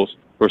ultra-terrestrials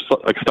or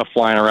like stuff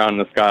flying around in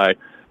the sky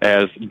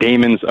as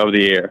daemons of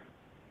the air.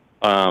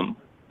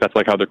 That's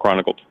like how they're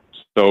chronicled.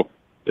 So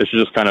this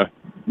just kind of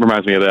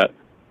reminds me of that.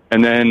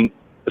 And then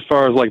as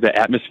far as like the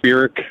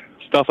atmospheric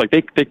stuff, like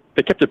they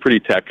kept it pretty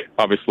tech,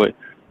 obviously,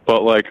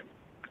 but like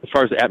as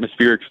far as the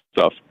atmospheric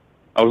stuff,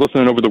 I was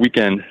listening over the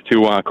weekend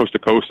to Coast to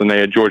Coast, and they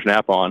had George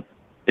Knapp on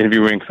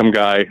interviewing some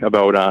guy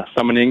about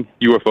summoning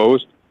UFOs.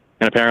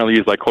 And apparently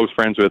he's like close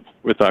friends with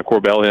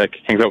Corbell. He like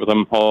hangs out with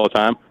him all the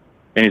time,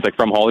 and he's like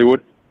from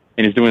Hollywood,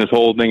 and he's doing this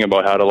whole thing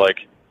about how to like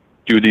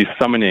do these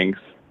summonings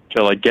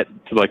to like get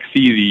to like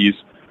see these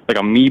like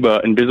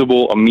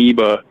invisible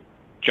amoeba,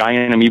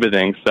 giant amoeba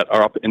things that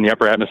are up in the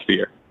upper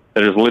atmosphere,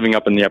 that are just living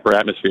up in the upper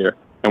atmosphere.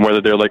 and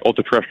whether they're like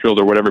ultra-terrestrials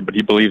or whatever, but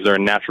he believes they're a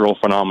natural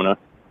phenomena.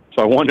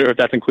 So I wonder if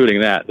that's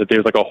including that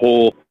there's like a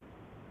whole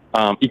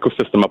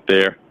ecosystem up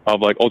there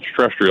of like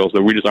ultra-terrestrials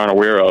that we just aren't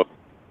aware of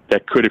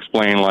that could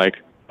explain like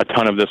a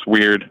ton of this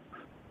weird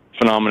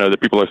phenomena that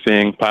people are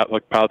seeing,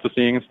 like pilots are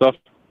seeing and stuff.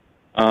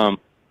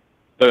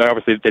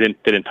 Obviously, they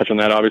didn't touch on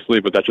that, obviously,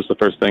 but that's just the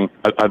first thing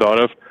I thought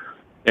of.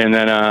 And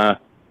then I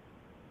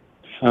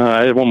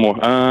had one more.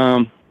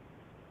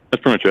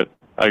 That's pretty much it,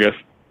 I guess.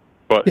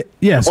 But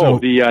yeah. So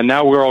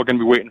now we're all going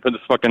to be waiting for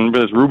this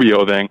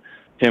Rubio thing.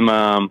 Him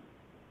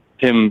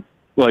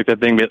like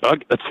that thing.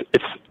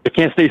 It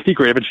can't stay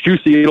secret. If it's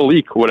juicy, it'll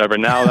leak. Or whatever.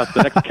 Now that's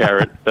the next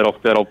carrot that'll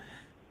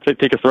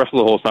take us the rest of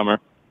the whole summer.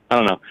 I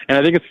don't know. And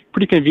I think it's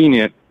pretty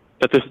convenient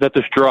that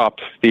this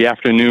dropped the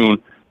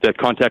afternoon that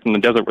Contact in the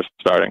Desert was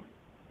starting.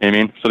 You know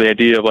what I mean? So the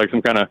idea of like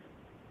some kind of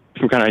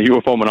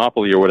UFO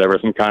monopoly or whatever,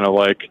 some kind of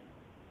like,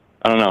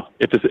 I don't know,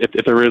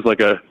 if there is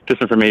like a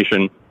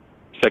disinformation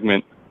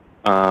segment,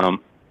 I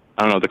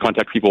don't know, the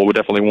Contact people would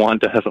definitely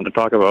want to have something to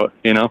talk about,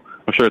 you know?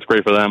 I'm sure it's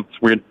great for them. It's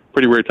weird,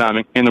 pretty weird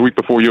timing. And the week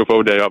before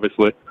UFO Day,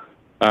 obviously.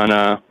 And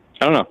I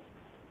don't know.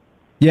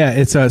 Yeah,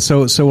 it's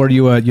so are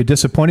you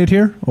disappointed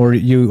here, or are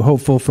you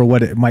hopeful for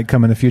what it might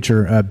come in the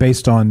future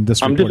based on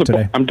this report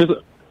today?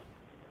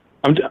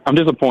 I'm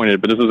disappointed,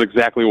 but this is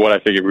exactly what I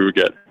figured we would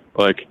get.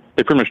 Like,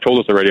 they pretty much told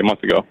us already a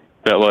month ago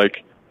that,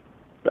 like,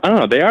 I don't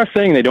know, they are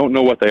saying they don't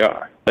know what they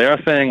are. They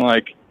are saying,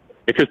 like,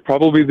 it could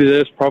probably be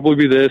this,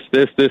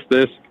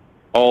 this,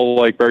 all,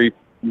 like, very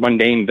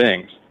mundane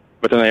things.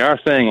 But then they are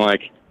saying,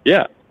 like,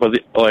 yeah, but,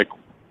 like,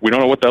 we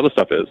don't know what the other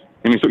stuff is.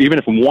 I mean, so even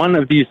if one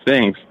of these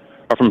things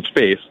are from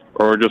space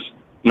or just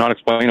not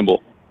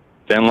explainable,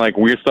 then, like,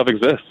 weird stuff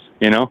exists,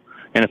 you know?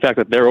 And the fact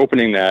that they're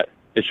opening that,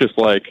 it's just,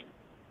 like,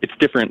 it's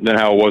different than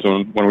how it was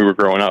when we were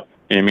growing up.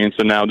 You know what I mean?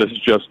 So now this is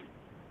just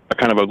a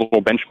kind of a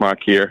little benchmark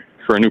here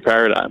for a new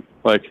paradigm.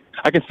 Like,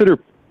 I consider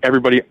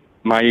everybody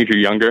my age or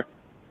younger,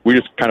 we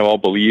just kind of all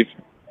believe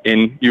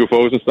in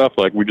UFOs and stuff.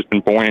 Like, we've just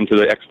been born into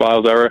the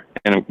X-Files era,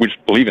 and we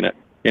just believe in it,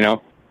 you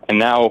know? And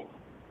now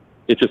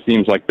it just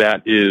seems like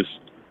that is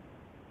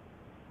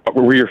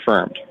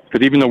reaffirmed.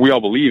 Because even though we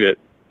all believe it,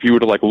 if you were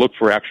to, like, look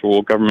for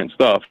actual government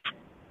stuff,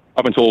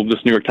 up until this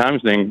New York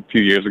Times thing a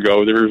few years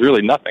ago, there was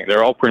really nothing.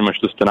 They're all pretty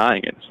much just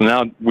denying it. So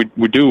now we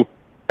do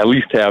at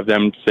least have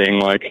them saying,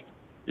 like,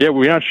 yeah,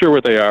 we're not sure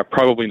what they are,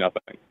 probably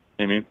nothing.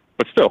 I mean,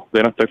 but still,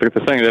 they're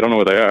saying they don't know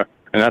what they are,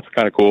 and that's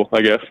kind of cool,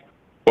 I guess.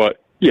 But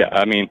yeah,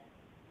 I mean,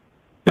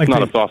 it's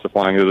not a saucer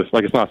flying.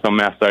 Like, it's not some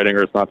mass sighting,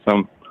 or it's not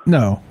some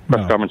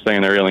press conference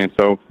saying they're aliens.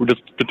 So we're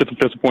just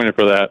disappointed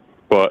for that.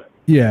 But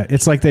yeah,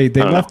 it's like they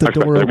left the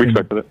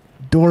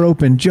door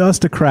open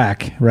just a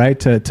crack, right?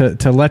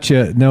 To let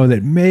you know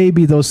that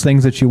maybe those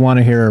things that you want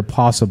to hear are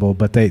possible,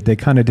 but they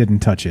kind of didn't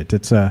touch it.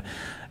 It's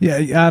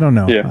I don't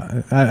know.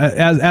 Yeah.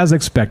 As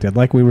expected,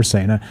 like we were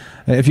saying,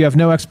 if you have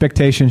no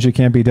expectations, you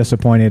can't be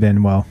disappointed.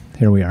 And well,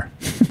 here we are.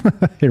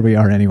 Here we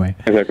are anyway.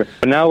 Exactly.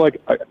 But now, like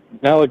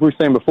we were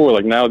saying before,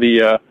 like now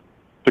the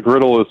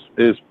griddle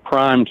is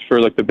primed for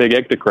like the big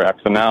egg to crack.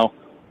 So now,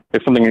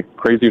 if something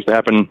crazy was to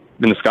happen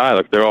in the sky,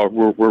 like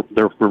we're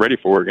ready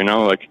for it. You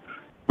know, like,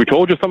 we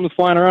told you something's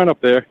flying around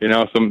up there. You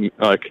know, some,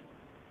 like,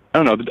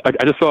 I don't know.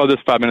 I just saw this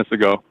 5 minutes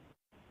ago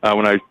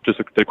when I just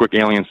did a quick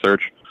alien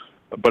search.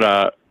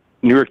 But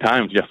New York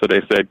Times yesterday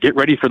said, "Get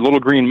ready for little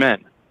green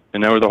men,"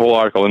 and that was the whole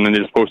article. And then they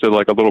just posted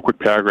like a little quick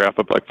paragraph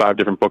of like 5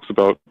 different books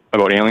about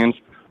aliens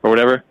or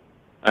whatever.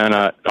 And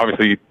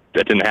obviously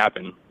that didn't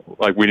happen.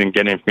 Like, we didn't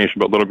get any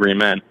information about little green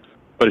men.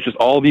 But it's just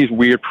all these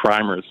weird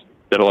primers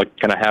that are like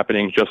kind of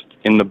happening just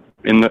in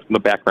the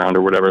background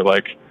or whatever.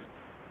 Like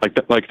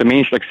the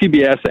main, like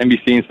CBS,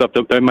 NBC and stuff,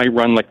 they might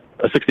run like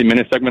a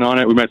 60-minute segment on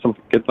it. We might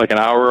get like an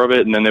hour of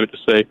it, and then they would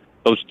just say,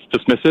 they'll just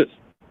dismiss it.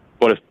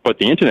 But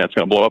the internet's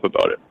going to blow up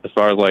about it, as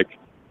far as like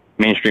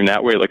mainstream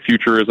that way, like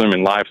Futurism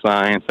and Live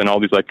Science and all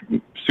these like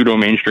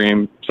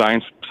pseudo-mainstream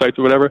science sites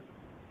or whatever.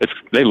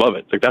 They love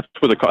it. Like, that's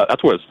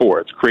what it's for.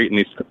 It's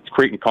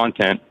creating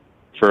content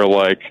for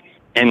like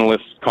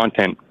endless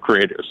content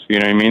creators. You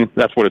know what I mean?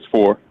 That's what it's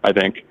for, I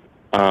think,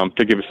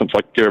 to give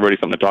everybody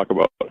something to talk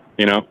about.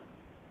 You know?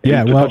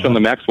 Yeah, to touch on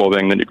the Maxwell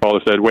thing that you caller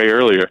said way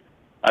earlier,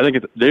 I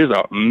think there's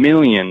a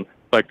million,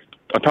 like,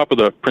 on top of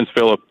the Prince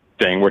Philip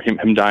thing, where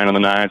him dying on the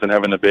Nines and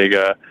having the big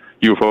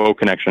UFO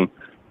connection,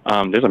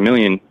 there's a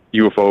million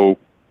UFO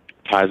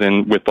ties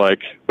in with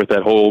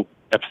that whole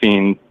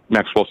Epstein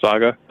Maxwell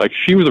saga. Like,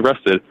 she was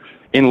arrested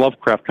in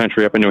Lovecraft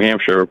Country up in New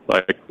Hampshire,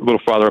 like a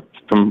little farther up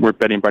from where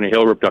Betty and Barney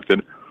Hill were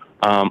abducted,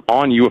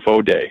 on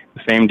UFO Day,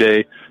 the same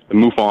day the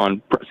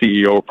MUFON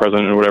CEO,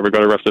 president, or whatever,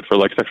 got arrested for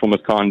like sexual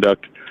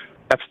misconduct.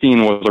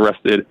 Epstein was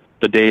arrested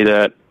the day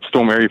that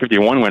Storm Area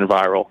 51 went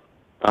viral.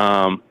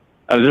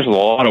 There's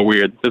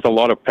a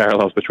lot of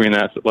parallels between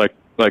that, like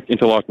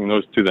interlocking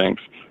those two things.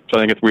 So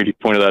I think it's weird he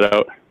pointed that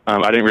out.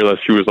 I didn't realize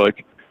she was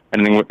like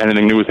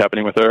anything new was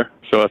happening with her.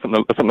 So that's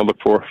something to look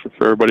for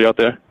everybody out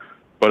there.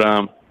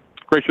 But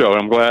great show.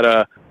 I'm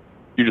glad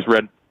you just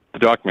read the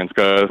documents,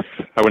 because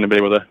I wouldn't have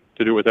been able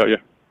to do it without you.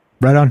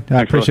 Right on.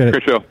 I appreciate it.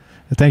 Great show.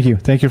 Thank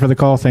you for the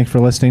call. Thanks for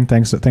listening.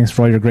 Thanks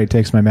for all your great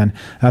takes, my man.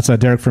 That's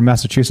Derek from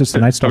Massachusetts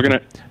tonight.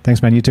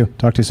 Thanks, man. You too.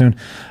 Talk to you soon.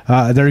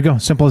 There you go.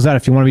 Simple as that.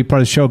 If you want to be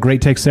part of the show,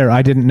 great takes there.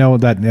 I didn't know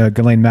that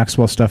Ghislaine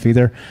Maxwell stuff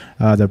either.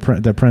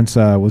 The prince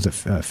was it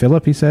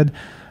Philip? He said.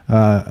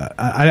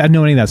 I didn't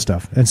know any of that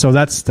stuff, and so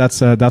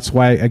that's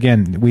why,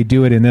 again, we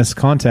do it in this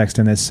context,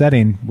 in this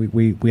setting.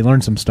 We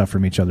learn some stuff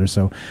from each other.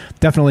 So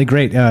definitely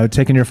great.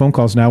 Taking your phone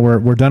calls now.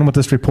 We're done with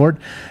this report,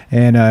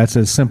 and it's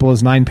as simple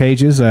as 9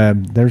 pages.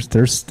 There's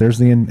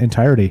the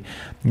entirety.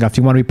 If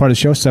you want to be part of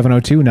the show,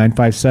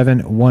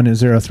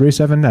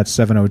 702-957-1037. That's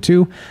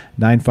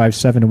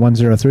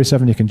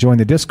 702-957-1037. You can join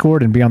the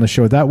Discord and be on the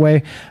show that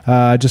way,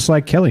 just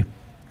like Kelly.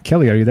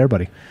 Kelly, are you there,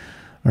 buddy?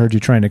 I heard you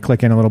trying to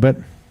click in a little bit.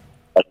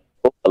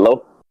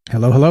 Hello.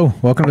 Hello.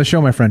 Welcome to the show,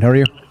 my friend. How are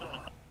you?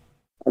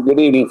 Good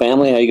evening,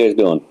 family. How you guys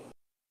doing?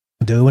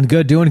 Doing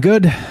good.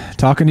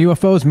 Talking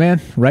UFOs,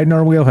 man. Right in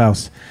our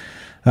wheelhouse.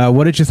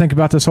 What did you think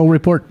about this whole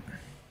report?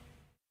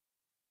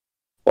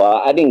 Well,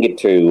 I didn't get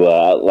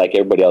to, like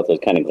everybody else, I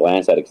kind of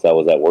glance at it because I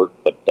was at work.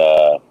 But,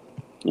 I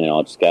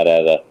just got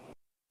out of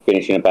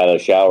finishing up out of the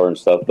shower and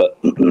stuff. But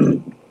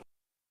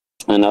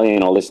I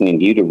know, listening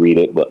to you to read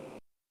it. But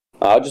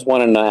I just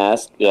wanted to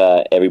ask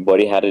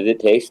everybody, how did it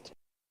taste?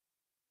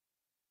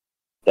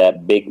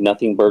 That big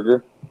nothing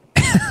burger.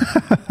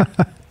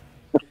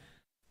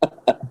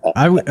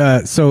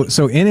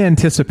 So in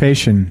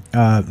anticipation,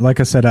 like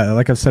I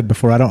said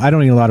before, I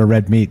don't eat a lot of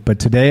red meat, but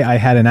today I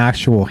had an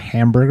actual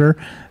hamburger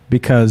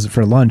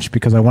for lunch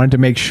because I wanted to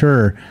make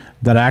sure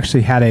that I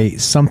actually had a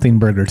something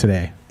burger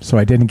today, so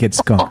I didn't get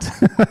skunked.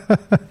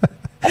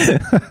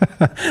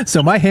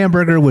 So my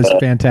hamburger was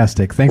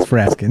fantastic. Thanks for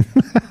asking.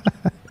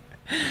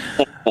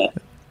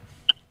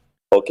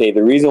 Okay,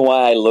 the reason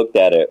why I looked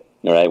at it,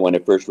 all right, when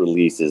it first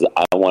released, is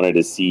I wanted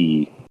to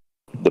see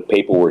the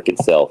paperwork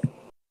itself.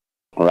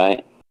 All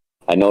right,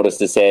 I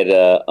noticed it said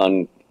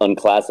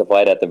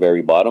unclassified at the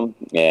very bottom,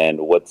 and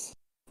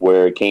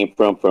where it came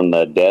from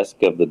the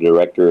desk of the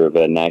Director of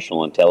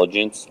National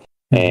Intelligence,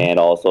 and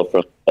also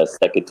from the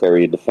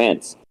Secretary of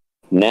Defense.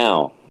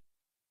 Now,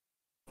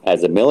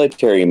 as a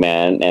military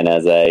man and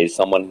as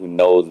someone who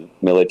knows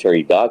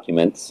military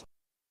documents,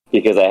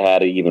 because I had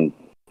to even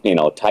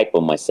type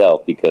them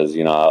myself because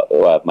I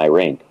have my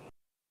rank.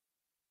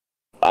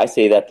 I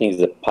say that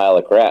thing's a pile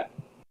of crap.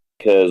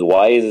 Because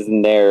why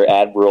isn't there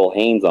Admiral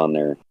Haynes on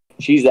there?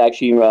 She's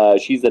actually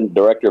she's the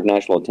Director of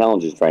National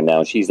Intelligence right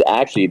now. She's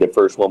actually the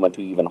first woman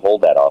to even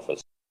hold that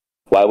office.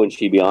 Why wouldn't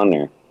she be on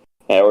there?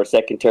 Or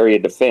Secretary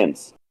of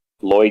Defense,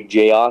 Lloyd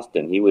J.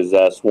 Austin. He was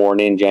sworn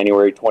in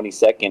January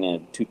 22nd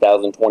in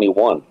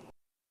 2021.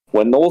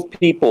 When those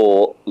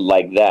people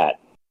like that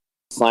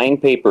sign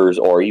papers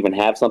or even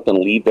have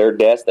something leave their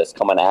desk that's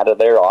coming out of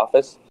their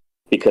office,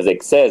 because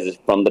it says it's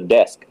from the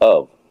desk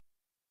of,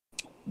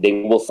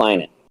 they will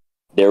sign it.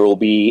 There will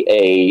be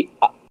a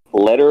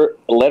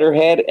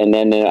letterhead, and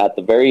then at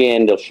the very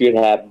end, they should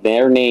have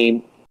their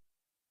name,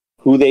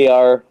 who they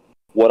are,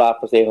 what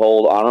office they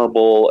hold.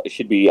 It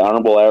should be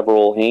Honorable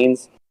Admiral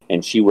Haynes,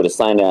 and she would have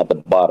signed it at the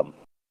bottom.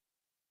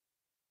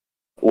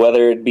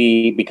 Whether it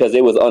be because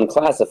it was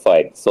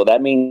unclassified, so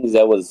that means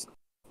it wasn't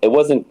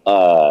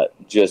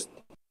just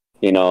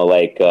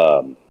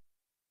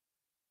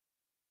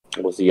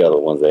what's the other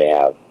ones they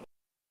have?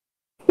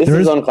 This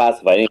is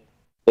unclassified.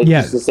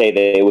 Just to say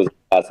that it was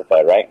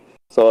classified, right?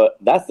 So if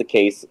that's the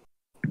case,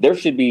 there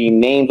should be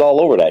names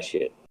all over that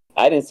shit.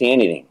 I didn't see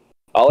anything.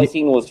 All I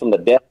seen was from the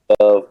desk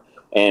of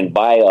and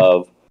by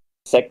of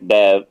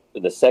SecDef,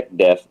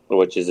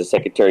 which is the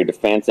Secretary of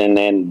Defense, and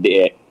then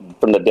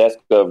from the desk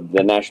of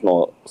the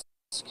National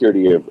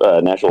Security of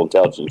National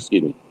Intelligence.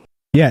 Excuse me.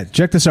 Yeah,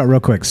 check this out real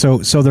quick. So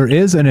there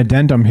is an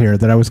addendum here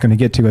that I was going to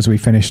get to as we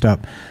finished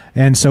up.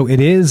 And so it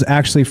is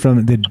actually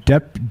from the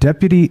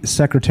Deputy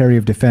Secretary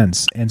of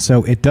Defense. And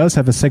so it does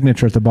have a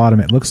signature at the bottom.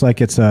 It looks like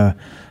it's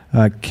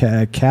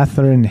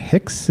Catherine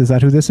Hicks. Is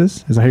that who this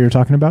is? Is that who you're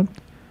talking about?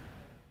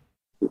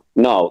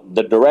 No,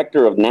 the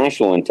Director of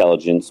National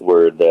Intelligence,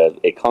 where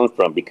it comes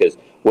from, because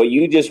what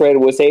you just read,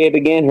 say it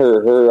again,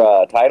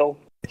 her title?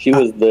 She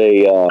was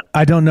the...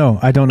 I don't know.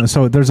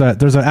 So there's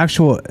an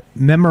actual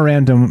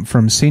memorandum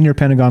from senior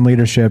Pentagon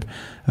leadership,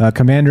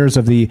 commanders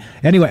of the...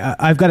 Anyway,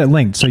 I've got it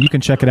linked, so you can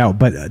check it out.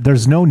 But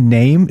there's no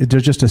name.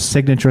 There's just a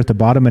signature at the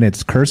bottom, and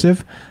it's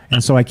cursive.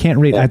 And so I can't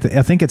read... I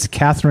think it's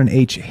Catherine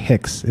H.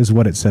 Hicks is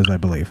what it says, I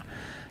believe.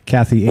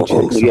 Kathy H.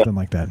 Hicks, something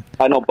like that.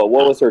 I know, but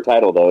what was her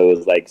title, though? It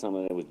was like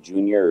something that was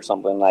junior or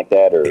something like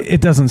that? Or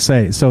it doesn't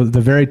say. So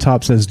the very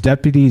top says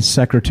Deputy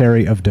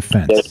Secretary of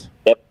Defense.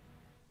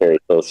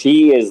 So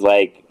she is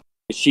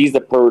she's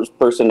the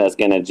person that's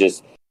going to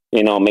just,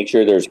 make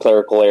sure there's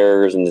clerical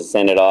errors and to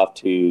send it off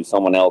to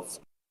someone else.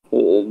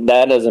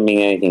 That doesn't mean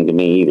anything to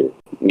me either.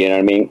 You know what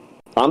I mean?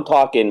 I'm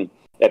talking,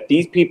 if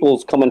these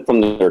people's coming from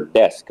their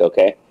desk,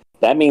 okay,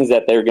 that means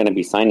that they're going to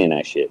be signing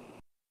that shit.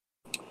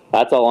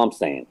 That's all I'm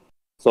saying.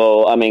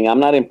 So, I mean, I'm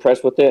not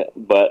impressed with it,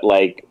 but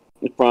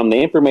from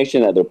the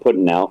information that they're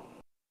putting out,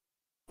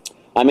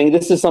 I mean,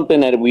 this is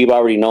something that we've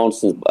already known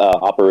since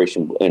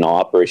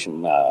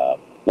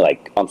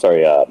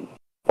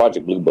Project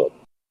Project Blue Book.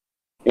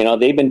 You know,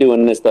 they've been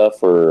doing this stuff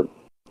for,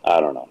 I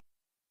don't know.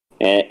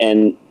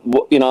 And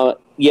you know,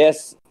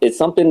 yes, it's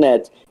something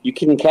that you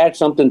can catch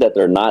something that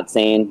they're not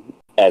saying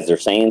as they're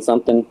saying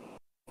something.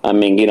 I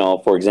mean, you know,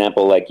 for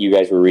example, like you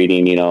guys were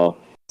reading, you know,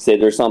 say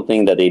there's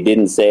something that they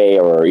didn't say,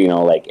 or, you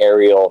know, like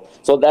aerial.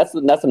 So that's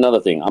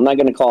another thing. I'm not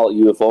going to call it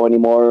UFO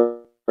anymore.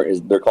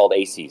 They're called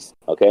ACs,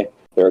 okay?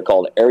 They're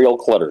called aerial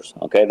clutters,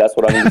 okay? That's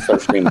what I'm going to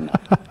start screaming now.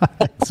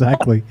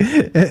 Exactly.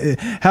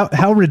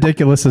 How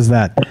ridiculous is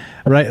that,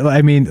 right?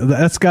 I mean,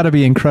 that's got to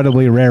be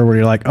incredibly rare where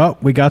you're like, oh,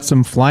 we got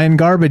some flying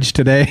garbage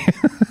today.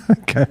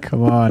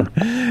 Come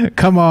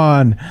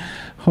on.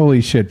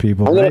 Holy shit,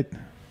 people, right?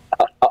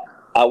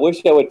 I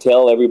wish I would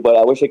tell everybody.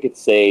 I wish I could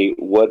say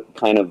what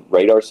kind of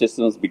radar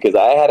systems, because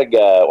I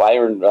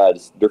earned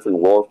different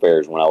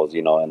warfares when I was,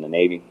 you know, in the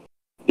Navy.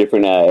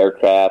 Different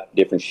aircraft,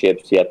 different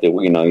ships. You have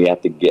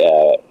to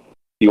get.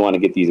 You want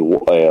to get these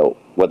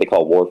what they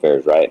call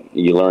warfares, right?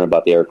 You learn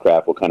about the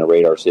aircraft, what kind of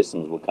radar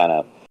systems, what kind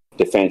of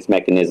defense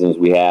mechanisms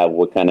we have,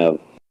 what kind of,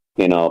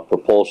 you know,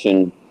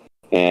 propulsion,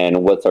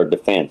 and what's our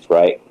defense,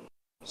 right?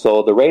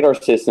 So the radar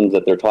systems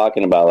that they're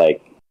talking about,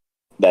 like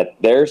that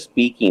they're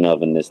speaking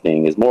of in this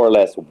thing, is more or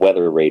less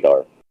weather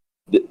radar.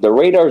 The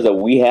radars that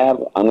we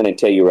have, I'm going to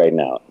tell you right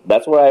now.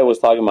 That's what I was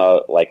talking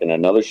about, like in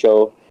another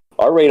show.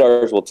 Our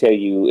radars will tell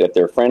you if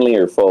they're friendly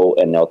or foe,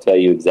 and they'll tell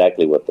you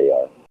exactly what they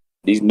are.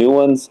 These new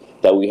ones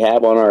that we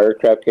have on our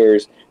aircraft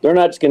carriers, they're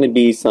not just going to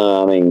be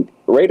some. I mean,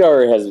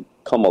 radar has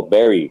come a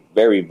very,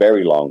 very,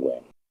 very long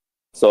way.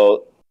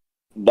 So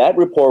that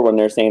report, when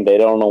they're saying they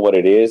don't know what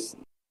it is,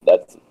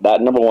 that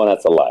number one,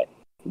 that's a lie,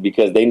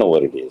 because they know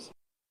what it is.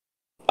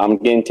 I'm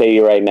going to tell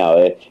you right now,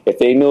 if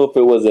they knew if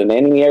it was an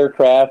enemy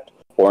aircraft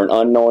or an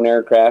unknown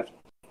aircraft,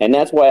 and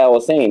that's why I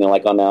was saying,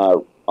 like on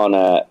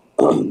a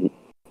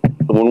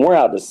when we're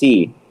out to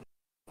sea,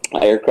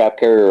 an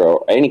aircraft carrier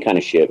or any kind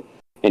of ship,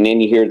 and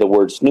then you hear the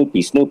word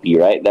Snoopy,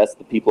 right? That's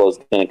the people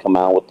that's going to come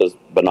out with those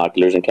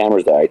binoculars and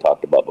cameras that I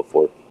talked about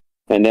before.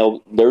 And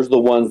there's the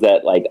ones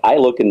that, like, I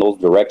look in those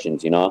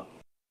directions, you know?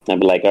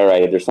 I'd be like, all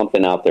right, there's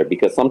something out there.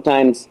 Because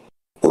sometimes,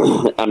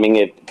 I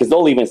mean, because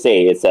they'll even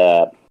say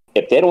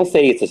if they don't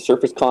say it's a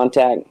surface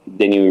contact,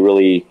 then you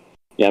really,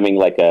 you know, I mean,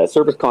 like a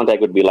surface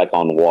contact would be like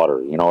on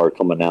water, you know, or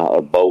coming out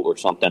a boat or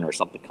something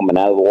coming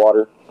out of the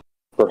water.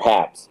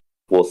 Perhaps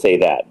we'll say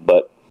that.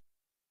 But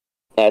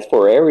as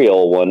for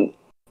aerial one,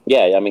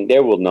 yeah, I mean, they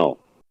will know.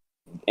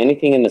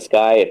 Anything in the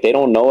sky, if they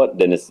don't know it,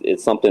 then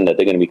it's something that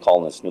they're going to be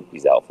calling the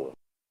Snoopies out for.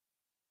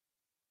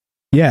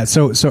 Yeah,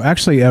 so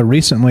actually,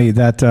 recently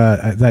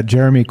that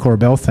Jeremy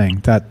Corbell thing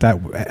that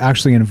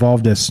actually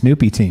involved a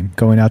Snoopy team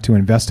going out to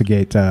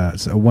investigate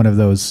one of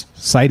those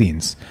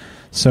sightings.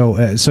 So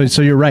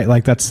you're right.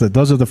 Like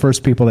those are the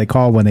first people they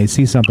call when they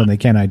see something they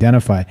can't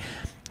identify.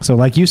 So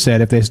like you said,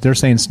 if they're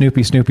saying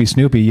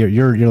Snoopy,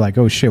 you're like,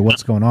 oh shit,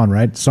 what's going on,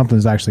 right?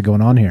 Something's actually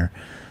going on here.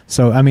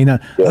 So I mean,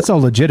 that's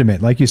all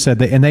legitimate. Like you said,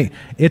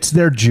 it's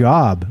their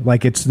job.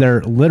 Like it's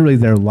literally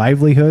their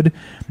livelihood,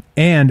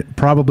 and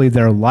probably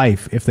their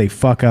life if they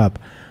fuck up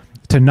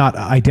to not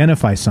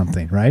identify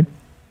something, right?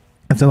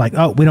 If they're like,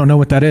 oh, we don't know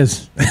what that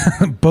is,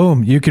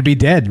 boom, you could be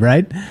dead,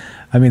 right?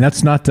 I mean,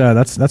 that's not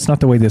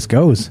the way this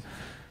goes.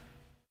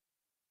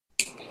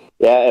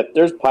 Yeah, if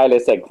there's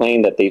pilots that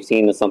claim that they've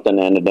seen something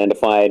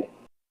unidentified,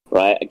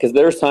 right? Because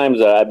there's times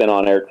that I've been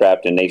on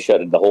aircraft and they shut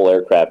the whole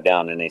aircraft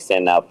down and they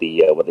send out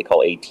the what they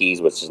call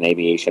ATs, which is an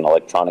aviation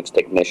electronics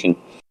technician.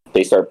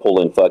 They start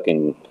pulling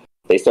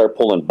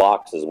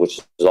boxes, which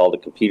is all the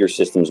computer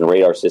systems and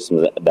radar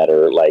systems that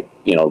are like,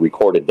 you know,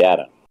 recorded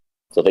data.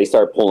 So they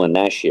start pulling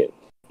that shit.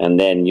 And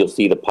then you'll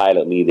see the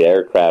pilot leave the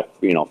aircraft,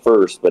 you know,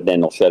 first, but then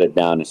they'll shut it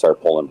down and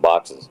start pulling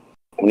boxes.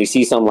 When you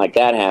see something like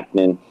that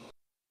happening,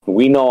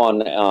 we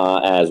know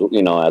as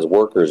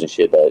workers and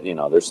shit that, you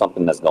know, there's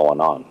something that's going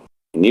on.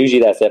 And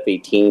usually that's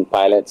F-18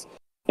 pilots.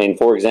 And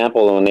for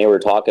example, when they were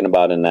talking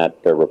about in that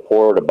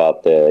report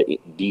about the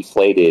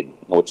deflated,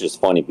 which is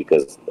funny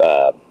because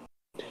what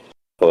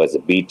was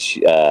it,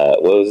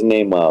 what was his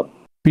name?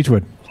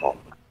 Beechwood.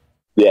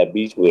 Yeah,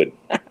 Beechwood.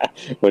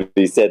 When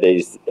he said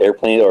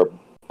airplane or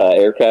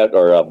aircraft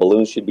or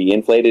balloons should be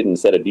inflated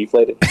instead of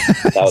deflated.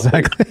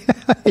 Exactly.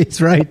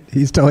 He's right.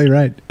 He's totally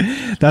right.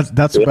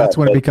 That's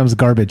when it becomes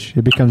garbage.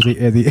 It becomes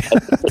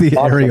the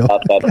aerial.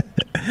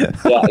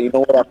 Yeah, you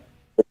know what?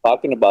 We're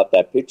talking about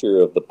that picture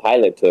of the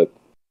pilot took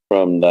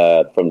from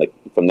their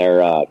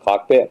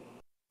cockpit,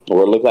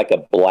 where it looked like a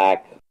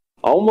black.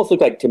 Almost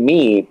looked like, to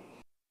me.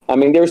 I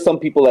mean, there's some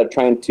people that are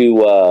trying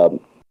to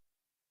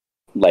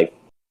like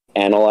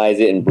analyze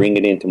it and bring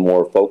it into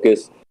more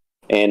focus.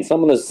 And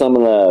some of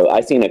the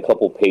I've seen a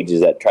couple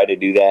pages that try to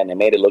do that, and it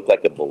made it look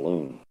like a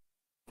balloon.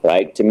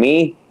 Right? To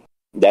me,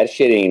 that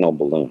shit ain't no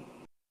balloon.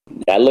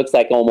 That looks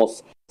like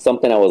almost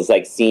something I was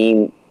like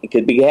seeing.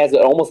 It has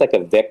almost like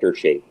a vector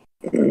shape.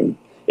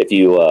 If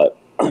you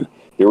the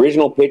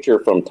original picture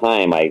from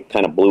Time, I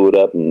kind of blew it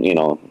up and, you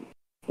know,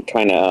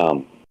 trying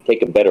to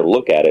take a better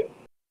look at it.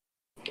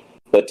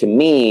 But to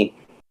me,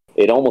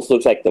 it almost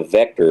looks like the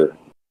vector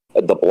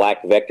the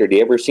black vector.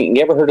 You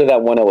ever heard of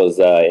that one? It was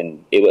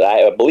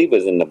I believe it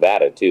was in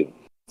Nevada too.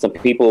 Some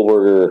people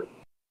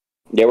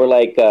they were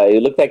like,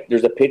 it looked like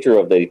there's a picture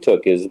of that he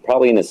took. It was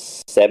probably in the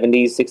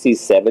 70s, 60s,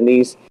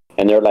 70s,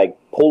 and they're like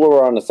pulled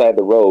over on the side of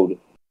the road,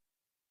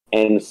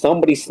 and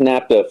somebody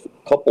snapped a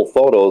couple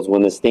photos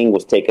when this thing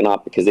was taken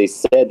off, because they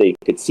said they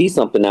could see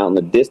something out in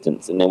the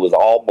distance, and it was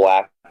all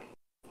black.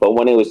 But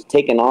when it was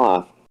taken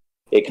off,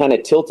 it kind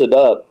of tilted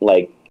up,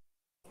 like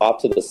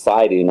off to the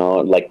side,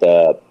 like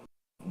the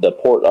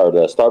port or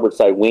the starboard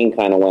side wing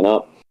kind of went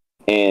up,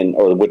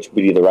 or which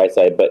would be the right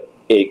side, but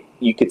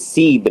you could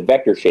see the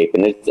vector shape,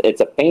 and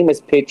it's a famous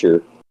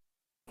picture,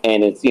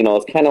 and it's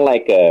it's kind of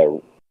like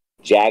a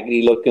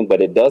jaggedy looking, but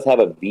it does have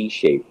a V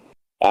shape.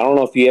 I don't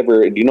know if do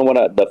you know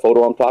what the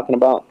photo I'm talking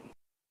about?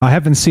 I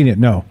haven't seen it.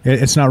 No,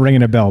 it's not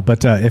ringing a bell.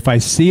 But if I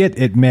see it,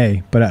 it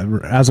may. But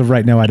as of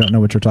right now, I don't know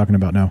what you're talking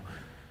about now.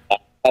 I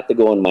have to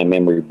go in my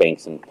memory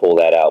banks and pull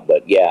that out.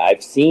 But yeah,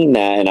 I've seen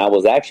that, and I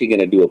was actually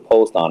going to do a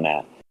post on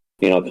that.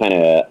 Kind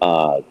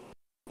of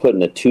putting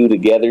the two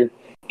together,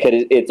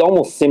 because it's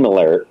almost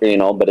similar,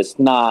 but it's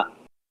not.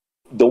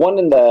 The one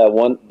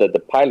that the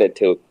pilot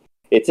took,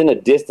 it's in a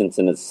distance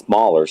and it's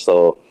smaller,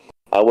 so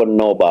I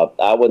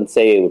wouldn't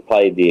say it would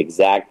probably be the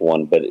exact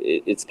one, but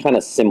it's kind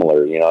of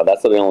similar,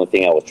 that's the only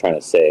thing I was trying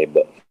to say.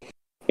 But,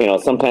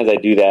 sometimes I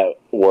do that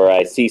where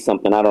I see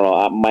something, I don't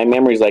know, my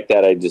memory's like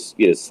that,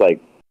 it's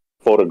like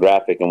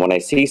photographic, and when I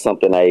see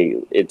something,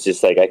 it's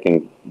just like I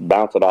can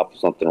bounce it off of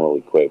something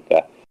really quick.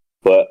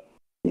 But,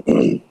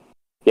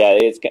 yeah,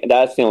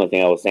 that's the only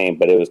thing I was saying,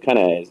 but it was kind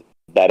of,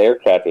 that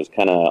aircraft was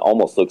kind of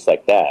almost looks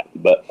like that.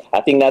 But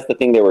I think that's the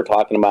thing they were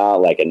talking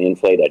about, like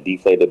a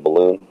deflated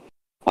balloon.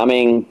 I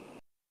mean,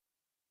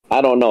 I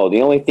don't know.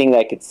 The only thing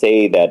I could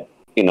say that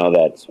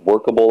that's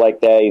workable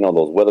like that,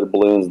 those weather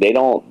balloons, they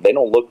don't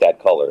look that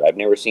color. I've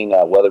never seen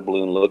a weather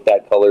balloon look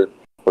that color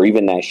or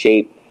even that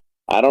shape.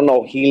 I don't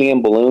know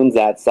helium balloons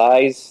that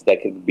size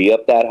that could be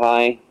up that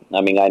high. I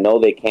mean, I know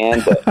they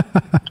can, but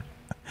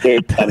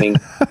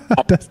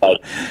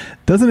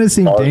doesn't it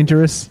seem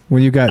dangerous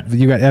when you got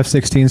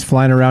F-16s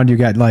flying around? You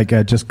got like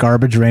just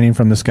garbage raining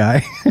from the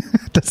sky.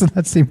 Doesn't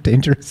that seem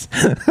dangerous?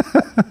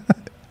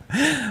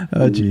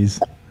 Oh, geez.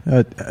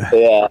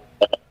 Yeah.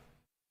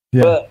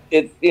 But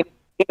it's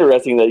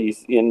interesting that you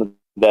see in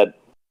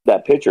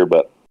that picture,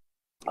 but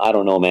I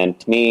don't know, man.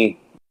 To me,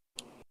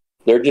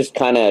 they're just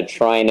kind of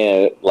trying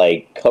to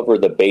like cover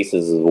the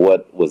bases of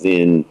what was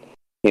in,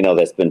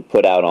 that's been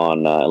put out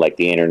on like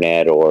the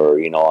internet or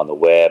on the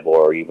web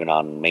or even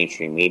on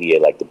mainstream media,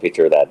 like the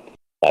picture of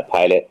that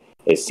pilot.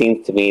 It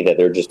seems to me that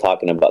they're just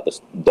talking about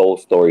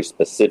those stories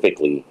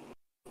specifically,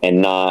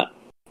 and not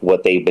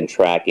what they've been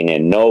tracking.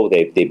 And no,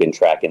 they've been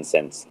tracking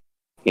since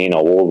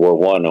World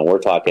War I, and we're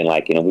talking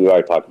like we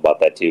already talked about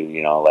that too.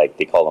 Like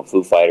they call them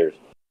Foo Fighters,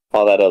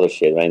 all that other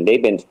shit. I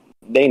mean,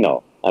 they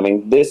know. I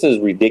mean, this is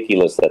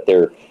ridiculous that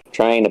they're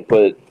trying to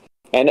put.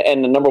 And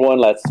the number one,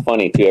 that's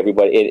funny too.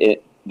 Everybody,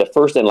 the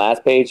first and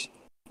last page,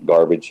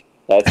 garbage.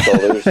 That's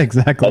so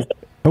exactly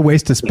a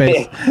waste of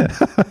space.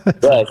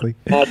 Exactly.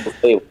 That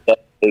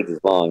page is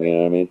long. You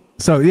know what I mean?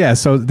 So yeah,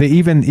 so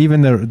even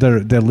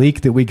the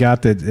leak that we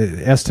got that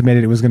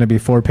estimated it was going to be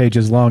 4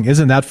 pages long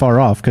isn't that far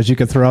off, because you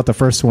could throw out the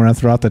first one and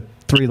throw out the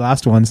 3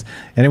 last ones,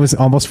 and it was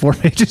almost 4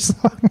 pages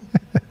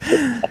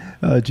long.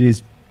 Oh,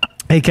 geez.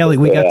 Hey, Kelly,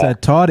 we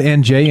got Todd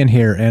and Jay in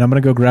here, and I'm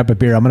going to go grab a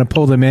beer. I'm going to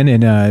pull them in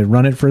and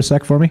run it for a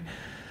sec for me.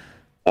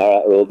 All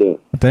right, we'll do.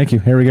 Thank you.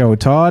 Here we go.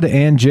 Todd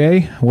and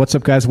Jay. What's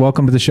up, guys?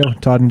 Welcome to the show.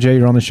 Todd and Jay,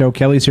 you're on the show.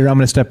 Kelly's here. I'm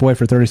going to step away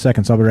for 30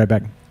 seconds. I'll be right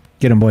back.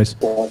 Get him, boys.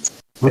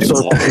 What's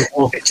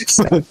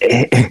up?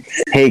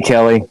 Hey,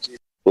 Kelly.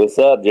 What's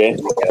up, Jay?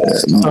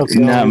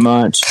 Not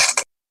much.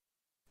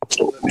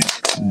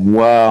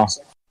 Wow.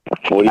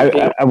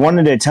 I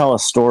wanted to tell a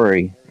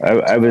story. I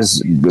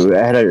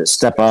had to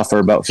step off for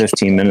about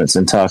 15 minutes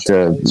and talk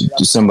to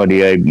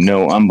somebody I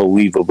know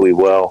unbelievably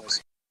well.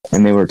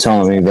 And they were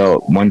telling me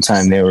about one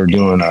time they were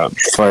doing a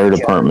fire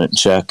department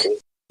check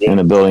in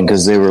a building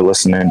because they were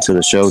listening to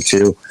the show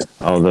too.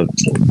 Oh, the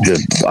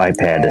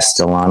iPad is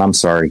still on. I'm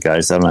sorry,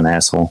 guys. I'm an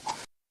asshole.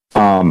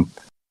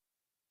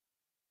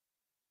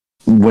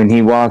 When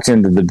he walked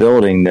into the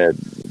building, I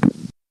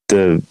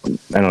don't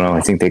know,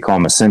 I think they call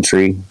him a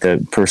sentry,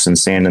 the person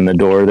standing in the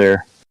door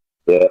there,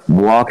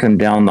 walked him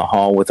down the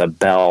hall with a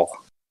bell,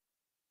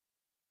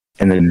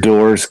 and the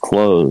doors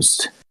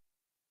closed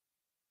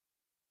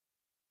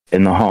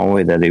in the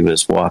hallway that he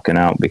was walking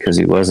out because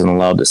he wasn't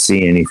allowed to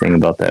see anything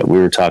about that. We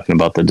were talking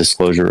about the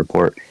disclosure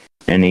report,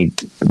 and he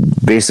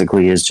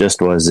basically his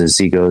gist was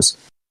he goes,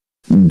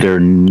 they're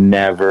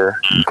never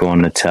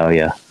going to tell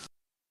you.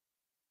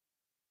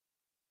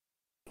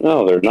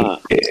 No, they're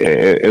not.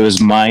 It was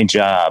my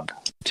job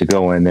to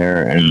go in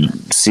there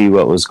and see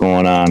what was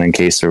going on in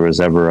case there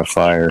was ever a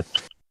fire,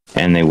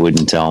 and they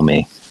wouldn't tell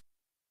me.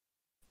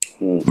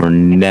 We're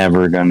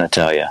never going to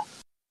tell you.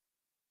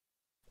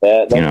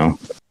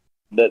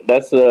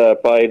 That's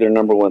probably their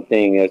number one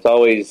thing. It's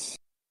always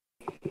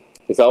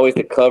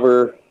to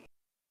cover.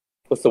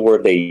 What's the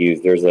word they use?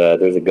 There's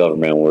a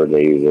government word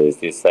they use. It's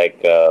just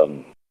like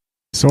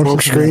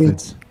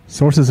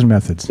Sources and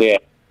methods. Yeah.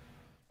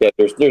 Yeah,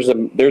 there's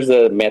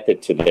a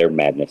method to their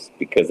madness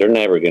because they're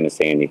never going to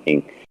say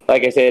anything.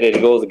 Like I said,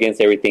 it goes against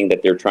everything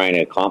that they're trying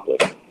to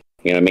accomplish.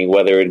 You know what I mean?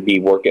 Whether it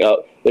be working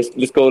out.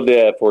 Let's go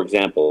to, for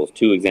examples,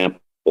 2 examples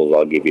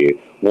I'll give you.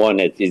 One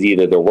is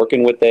either they're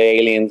working with the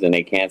aliens and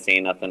they can't say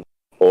nothing,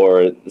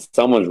 or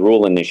someone's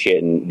ruling this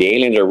shit and the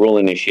aliens are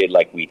ruling this shit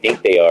like we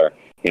think they are.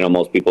 You know,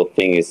 most people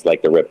think it's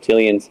like the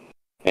reptilians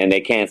and they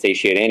can't say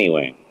shit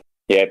anyway.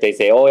 Yeah, if they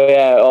say,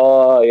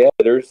 oh yeah,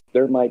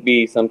 there might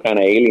be some kind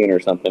of alien or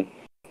something.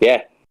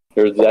 Yeah,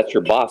 that's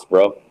your boss,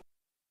 bro.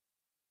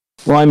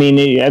 Well, I mean,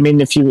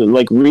 if you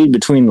like read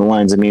between the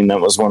lines, I mean, that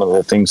was one of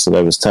the things that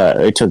I was taught.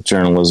 I took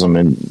journalism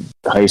in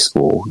high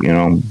school. You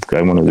know,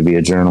 I wanted to be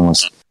a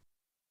journalist.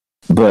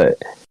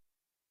 But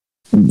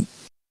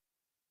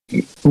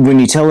when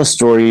you tell a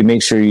story, you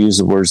make sure you use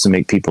the words to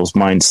make people's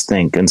minds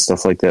think and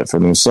stuff like that for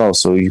themselves.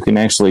 So you can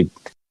actually,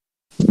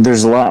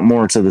 there's a lot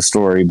more to the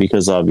story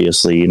because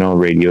obviously, you know,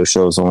 radio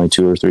show is only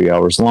 2 or 3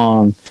 hours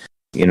long.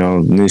 You know,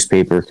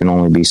 newspaper can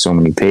only be so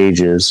many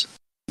pages,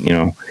 you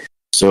know,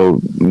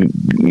 so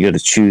you got to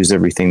choose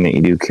everything that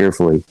you do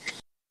carefully.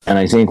 And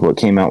I think what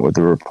came out with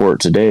the report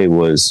today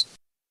was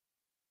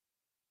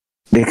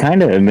they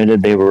kind of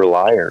admitted they were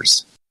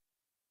liars.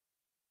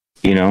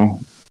 You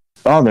know,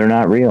 oh, they're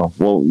not real.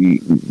 Well,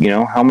 you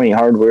know, how many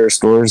hardware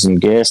stores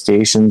and gas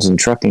stations and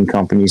trucking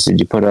companies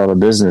did you put out of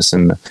business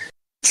in the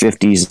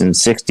 50s and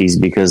 60s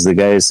because the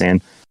guy is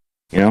saying,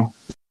 you know,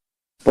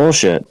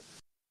 bullshit.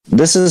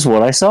 This is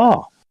what I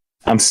saw.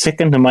 I'm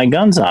sticking to my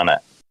guns on it.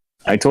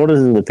 I told it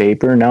to the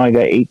paper. Now I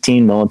got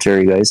 18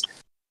 military guys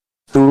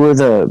who were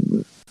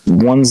the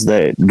ones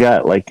that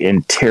got like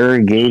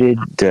interrogated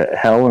to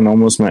hell and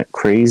almost went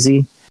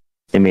crazy.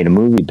 They made a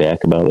movie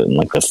back about it in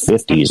like the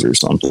 50s or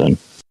something.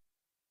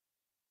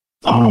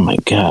 Oh my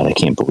God, I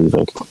can't believe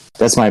it.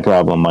 That's my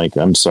problem, Mike.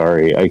 I'm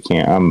sorry. I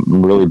can't.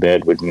 I'm really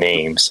bad with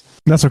names.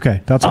 That's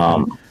okay. That's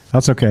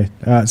okay.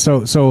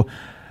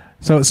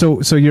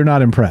 So you're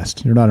not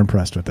impressed. You're not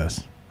impressed with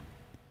this.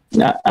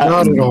 Not at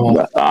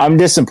all. I'm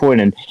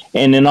disappointed.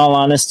 And in all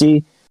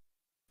honesty,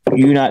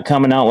 you not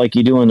coming out like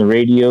you do on the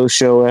radio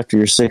show after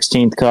your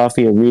 16th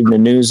coffee and reading the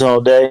news all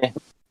day,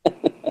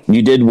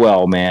 you did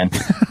well, man.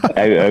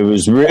 I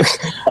was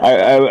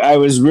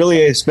really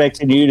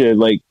expecting you to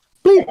like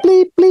bleep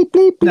bleep bleep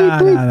bleep bleep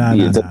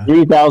bleep. The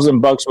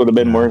 $3,000 would have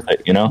been worth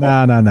it, you know.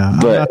 No.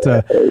 But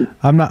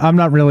I'm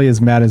not really as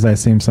mad as I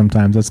seem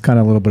sometimes. That's kind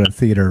of a little bit of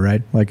theater,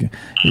 right? Like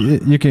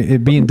you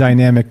can being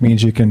dynamic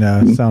means you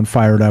can sound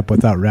fired up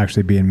without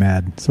actually being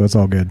mad. So it's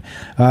all good.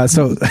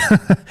 So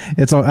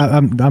it's all.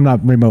 I'm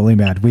not remotely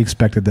mad. We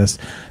expected this.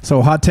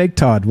 So hot take,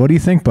 Todd. What do you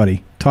think,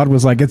 buddy? Todd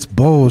was like, it's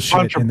bullshit.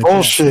 Bunch of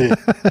bullshit.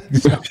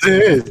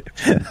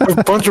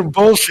 A bunch of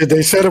bullshit.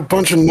 They said a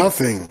bunch of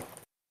nothing.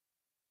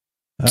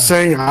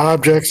 Saying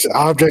objects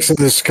in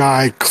the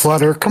sky,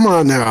 clutter. Come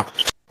on now.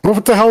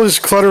 What the hell is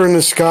clutter in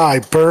the sky?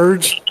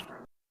 Birds?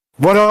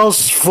 What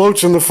else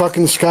floats in the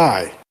fucking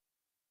sky?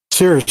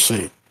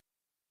 Seriously.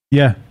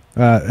 Yeah.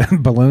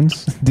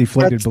 Balloons?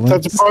 Deflated balloons?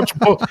 That's a bunch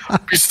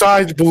of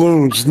besides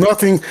balloons.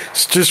 Nothing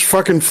just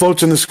fucking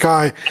floats in the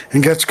sky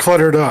and gets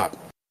cluttered up.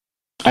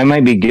 I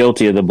might be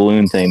guilty of the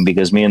balloon thing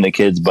because me and the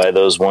kids buy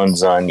those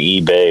ones on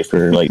eBay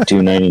for like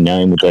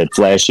 $2.99 with that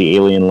flashy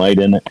alien light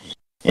in it.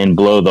 And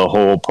blow the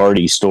whole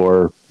party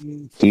store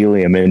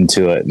helium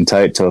into it and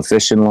tie it to a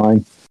fishing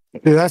line.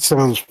 Yeah, that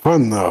sounds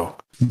fun, though.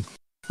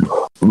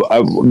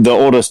 The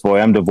oldest boy,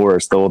 I'm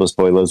divorced. The oldest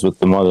boy lives with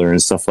the mother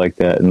and stuff like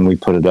that. And we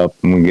put it up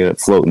and we get it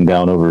floating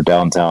down over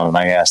downtown. And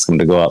I asked him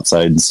to go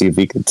outside and see if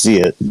he could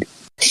see it.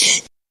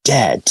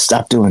 Dad,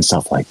 stop doing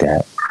stuff like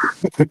that.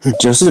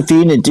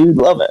 Josephine and dude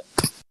love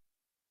it.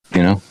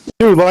 You know?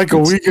 Dude, like a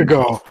week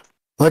ago,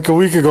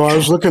 I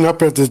was looking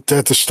up at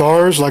the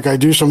stars like I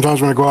do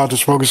sometimes when I go out to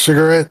smoke a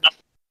cigarette.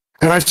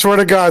 And I swear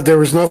to God, there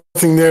was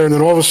nothing there. And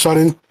then all of a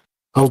sudden,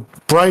 a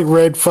bright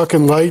red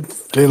fucking light,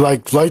 it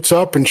like lights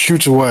up and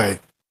shoots away.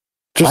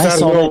 Just I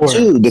saw that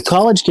too. The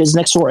college kids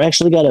next door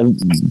actually got a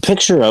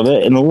picture of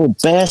it, and the little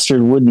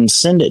bastard wouldn't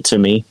send it to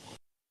me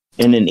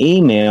in an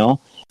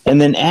email. And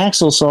then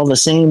Axel saw the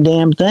same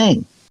damn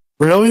thing.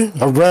 Really?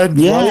 A red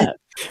light?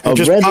 A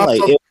red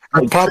light.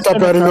 It popped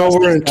up out of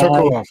nowhere and took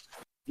off.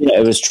 Yeah,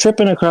 it was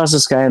tripping across the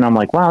sky, and I'm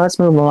like, wow, that's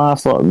moving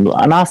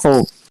an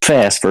awful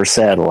fast for a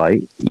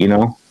satellite, you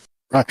know?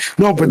 Right.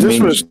 No, but this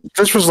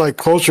was like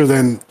closer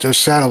than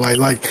just satellite.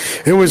 Like,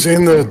 it was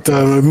in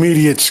the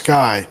immediate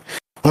sky.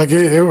 Like,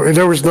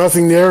 there was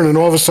nothing there, and then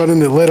all of a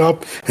sudden it lit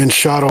up and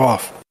shot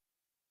off.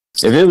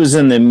 If it was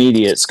in the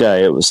immediate sky,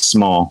 it was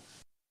small.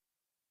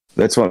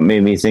 That's what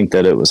made me think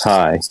that it was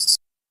high.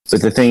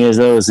 But the thing is,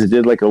 though, is it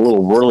did like a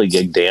little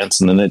whirligig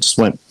dance, and then it just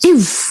went,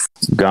 poof,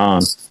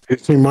 gone.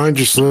 Mine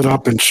just lit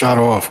up and shot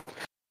off.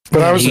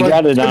 But I was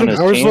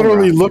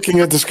literally looking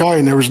at the sky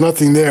and there was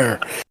nothing there.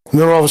 And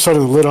then all of a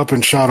sudden it lit up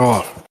and shot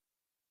off.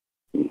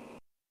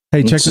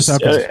 Hey, check this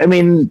out. I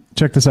mean,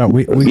 check this out.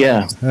 We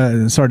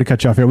sorry to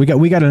cut you off here. We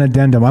got an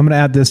addendum. I'm going to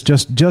add this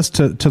just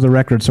to the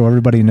record so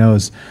everybody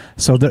knows.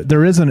 So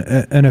there is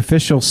an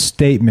official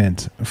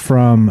statement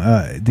from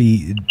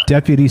the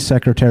Deputy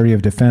Secretary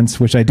of Defense,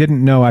 which I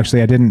didn't know.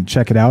 Actually, I didn't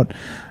check it out.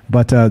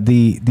 But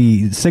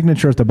the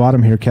signature at the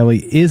bottom here,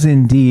 Kelly, is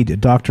indeed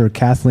Dr.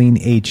 Kathleen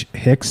H.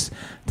 Hicks.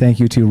 Thank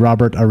you to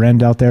Robert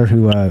Arend out there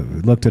who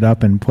looked it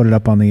up and put it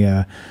up on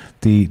the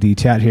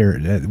chat here,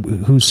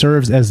 who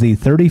serves as the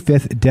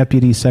 35th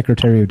Deputy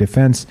Secretary of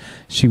Defense.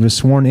 She was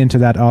sworn into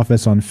that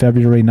office on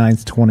February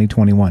 9th,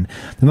 2021.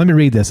 And let me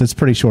read this. It's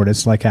pretty short.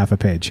 It's like half a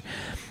page.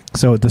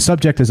 So the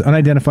subject is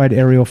Unidentified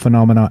Aerial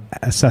Phenomena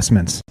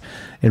Assessments.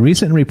 A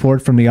recent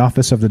report from the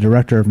Office of the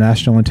Director of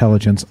National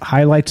Intelligence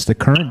highlights the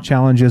current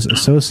challenges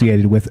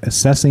associated with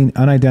assessing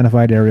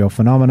unidentified aerial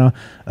phenomena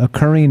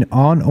occurring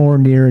on or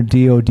near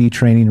DoD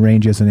training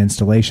ranges and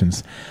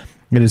installations.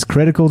 It is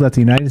critical that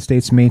the United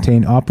States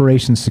maintain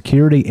operations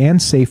security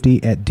and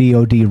safety at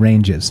DoD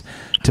ranges.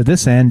 To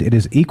this end, it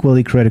is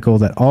equally critical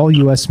that all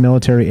U.S.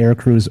 military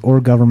aircrews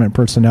or government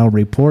personnel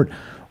report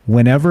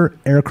whenever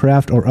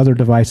aircraft or other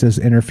devices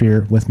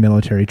interfere with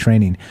military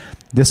training.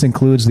 This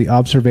includes the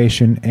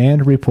observation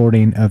and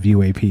reporting of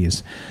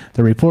UAPs.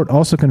 The report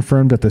also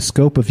confirmed that the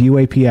scope of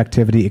UAP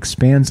activity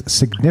expands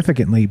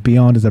significantly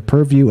beyond the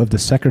purview of the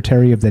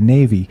Secretary of the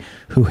Navy,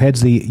 who heads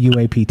the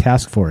UAP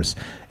task force,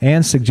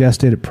 and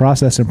suggested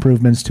process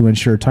improvements to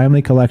ensure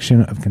timely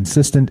collection of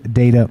consistent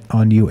data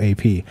on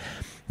UAP.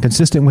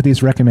 Consistent with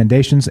these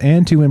recommendations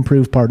and to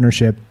improve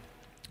partnership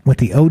with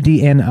the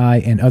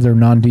ODNI and other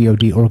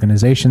non-DoD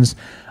organizations,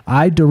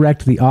 I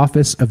direct the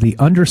Office of the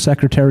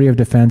Undersecretary of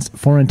Defense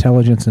for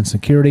Intelligence and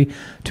Security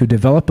to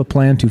develop a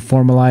plan to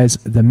formalize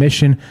the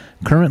mission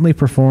currently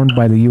performed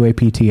by the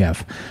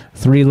UAPTF.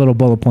 3 little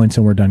bullet points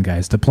and we're done,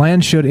 guys. The plan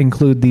should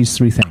include these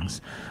 3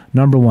 things.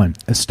 Number 1,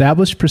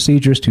 establish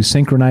procedures to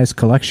synchronize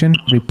collection,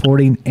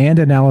 reporting, and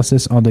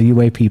analysis on the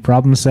UAP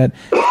problem set,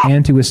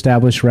 and to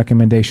establish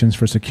recommendations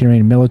for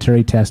securing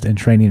military test and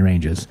training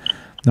ranges.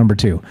 Number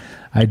 2,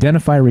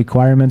 identify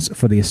requirements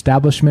for the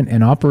establishment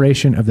and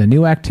operation of the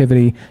new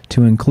activity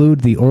to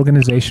include the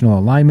organizational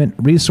alignment,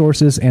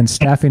 resources, and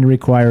staffing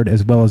required,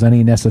 as well as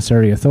any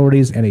necessary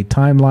authorities and a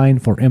timeline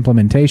for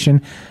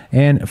implementation.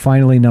 And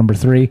finally, number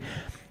 3,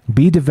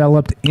 be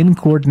developed in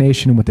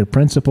coordination with the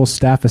principal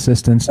staff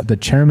assistants, the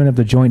chairman of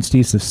the Joint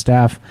Chiefs of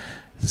Staff,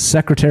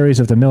 secretaries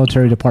of the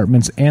military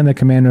departments, and the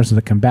commanders of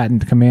the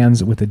combatant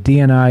commands with the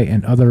DNI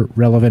and other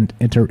relevant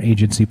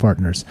interagency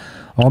partners.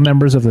 All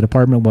members of the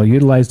department will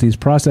utilize these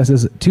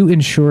processes to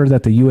ensure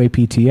that the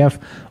UAPTF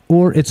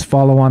or its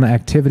follow-on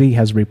activity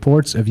has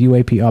reports of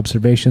UAP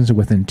observations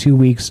within 2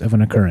 weeks of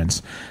an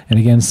occurrence. And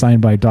again,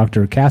 signed by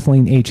Dr.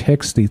 Kathleen H.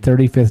 Hicks, the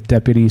 35th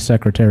Deputy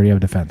Secretary of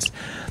Defense.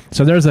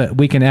 So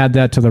we can add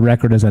that to the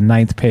record as a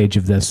 9th page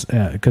of this,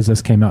 because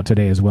this came out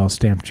today as well,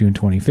 stamped June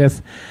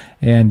 25th.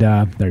 And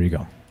there you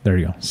go. There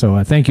you go.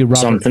 So thank you,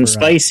 Robert, something for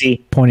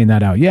spicy pointing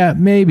that out. Yeah,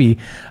 maybe.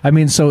 I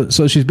mean, so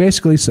she's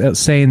basically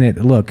saying that,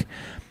 look,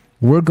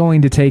 we're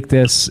going to take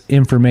this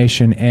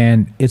information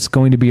and it's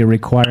going to be a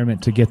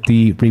requirement to get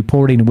the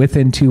reporting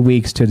within 2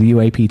 weeks to the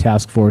UAP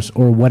task force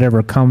or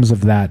whatever comes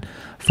of that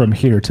from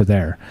here to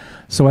there.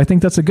 So I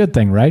think that's a good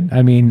thing, right?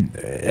 I mean,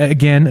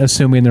 again,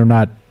 assuming they're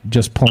not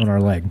just pulling our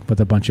leg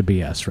with a bunch of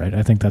BS, right?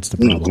 I think that's the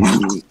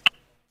problem.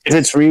 If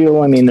it's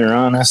real, I mean, they're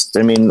honest.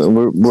 I mean,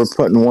 we're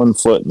putting one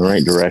foot in the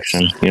right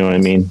direction. You know what I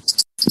mean?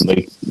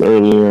 Like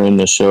earlier in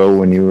the show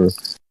when you were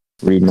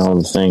reading all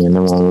the thing and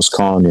no one was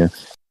calling you,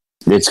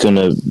 it's going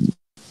to,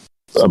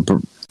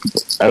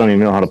 I don't even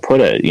know how to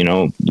put it. You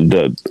know,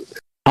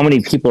 how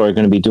many people are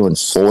going to be doing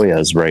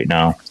FOIAs right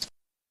now?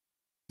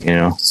 You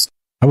know,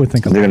 I would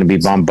think they're going to be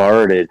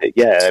bombarded.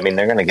 Yeah, I mean,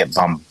 they're going to get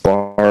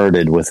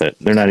bombarded with it.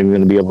 They're not even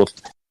going to be able to.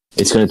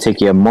 It's going to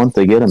take you a month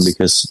to get them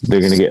because they're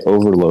going to get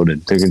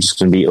overloaded. They're just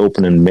going to be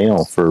opening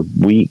mail for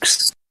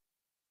weeks.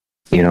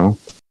 You know,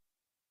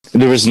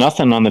 there was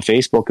nothing on the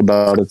Facebook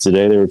about it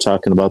today. They were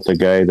talking about the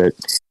guy that,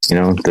 you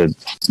know, the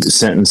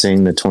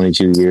sentencing, the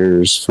 22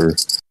 years for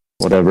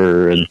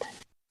whatever, and,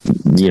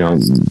 you know,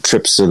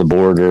 trips to the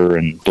border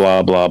and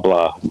blah, blah,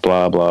 blah,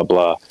 blah, blah,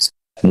 blah.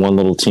 One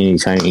little teeny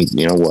tiny,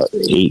 you know,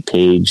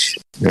 8-page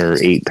or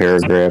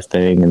 8-paragraph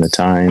thing in the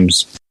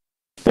Times.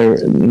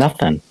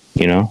 Nothing.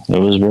 You know, it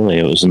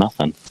was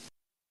nothing.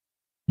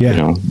 Yeah. You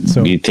know,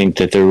 so you'd think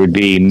that there would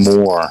be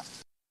more.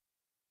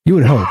 You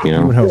would hope. You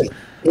know,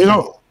 You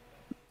know.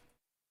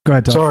 Go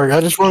ahead, Tom. Sorry, I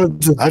just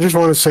want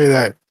to say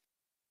that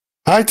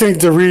I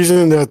think the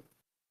reason that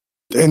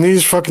in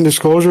these fucking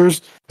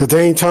disclosures that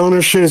they ain't telling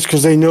us shit is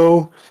because they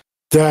know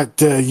that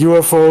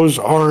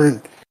UFOs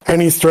aren't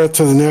any threat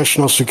to the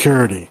national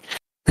security.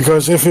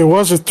 Because if it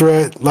was a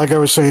threat, like I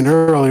was saying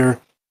earlier,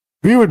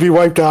 we would be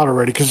wiped out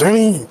already, because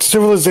any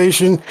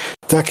civilization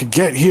that could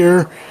get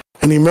here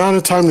and the amount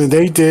of time that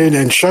they did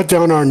and shut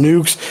down our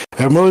nukes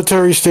at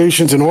military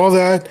stations and all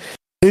that,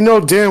 they know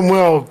damn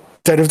well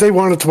that if they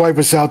wanted to wipe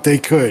us out, they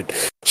could.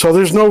 So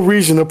there's no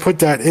reason to put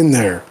that in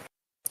there.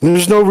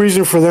 There's no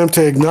reason for them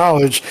to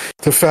acknowledge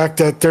the fact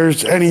that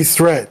there's any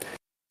threat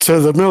to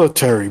the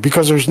military,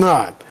 because there's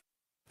not.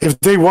 If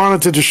they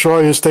wanted to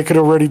destroy us, they could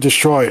already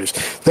destroy us.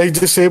 They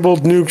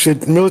disabled nukes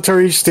at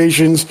military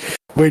stations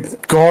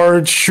with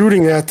guards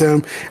shooting at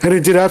them, and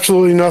it did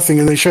absolutely nothing,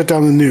 and they shut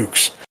down the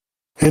nukes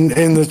in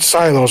the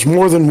silos,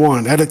 more than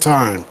one at a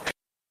time.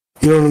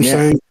 You know what I'm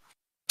saying?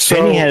 So,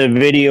 Penny had a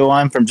video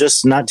on from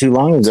just not too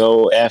long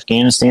ago,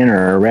 Afghanistan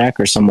or Iraq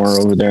or somewhere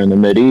over there in the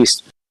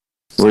Mideast,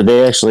 where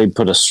they actually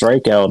put a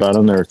strikeout on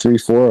them. There were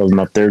 3-4 of them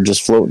up there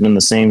just floating in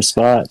the same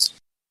spot.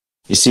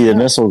 You see the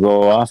missile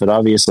go off, it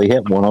obviously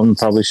hit one of them,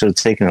 probably should have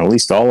taken at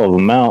least all of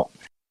them out.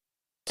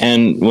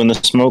 And when the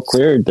smoke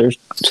cleared, they're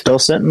still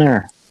sitting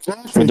there.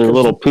 With their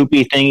little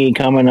poopy thingy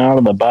coming out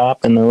of the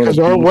bop and the little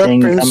pee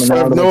thing coming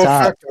out of the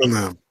top. Effect on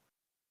them.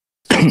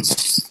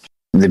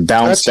 They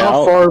bounced That's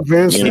how out. far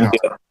advanced they are.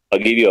 I'll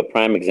give you a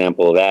prime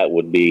example of that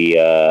would be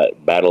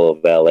Battle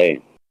of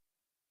LA.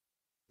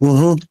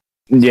 Mm-hmm.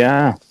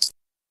 Yeah.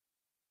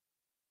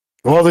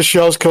 All the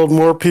shells killed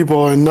more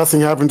people and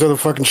nothing happened to the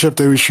fucking ship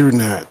they were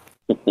shooting at.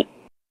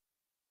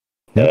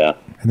 Yeah.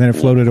 And then it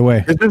floated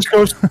away. It just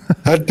goes.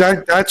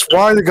 That's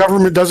why the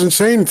government doesn't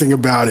say anything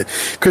about it.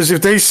 Because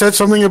if they said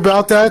something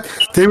about that,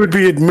 they would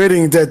be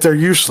admitting that they're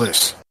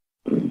useless.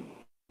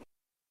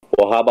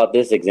 Well, how about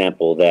this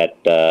example that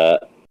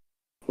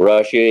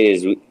Russia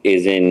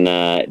is in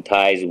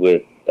ties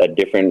with a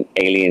different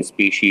alien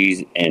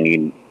species, and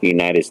the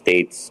United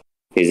States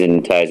is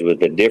in ties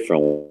with a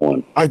different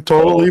one. I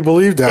totally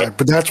believe that,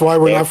 but that's why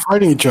we're not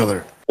fighting each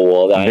other.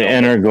 Well, the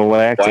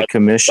Intergalactic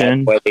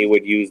Commission. That's why they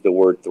would use the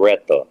word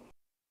threat, though.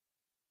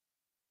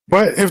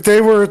 But if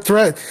they were a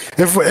threat,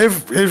 if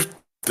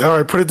all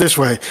right, put it this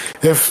way: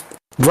 if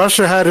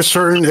Russia had a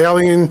certain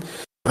alien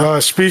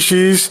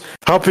species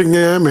helping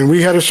them, and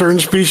we had a certain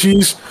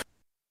species,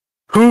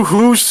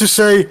 who's to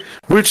say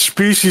which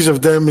species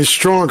of them is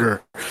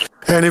stronger?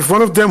 And if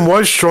one of them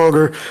was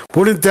stronger,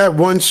 wouldn't that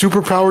one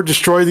superpower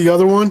destroy the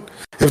other one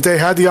if they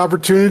had the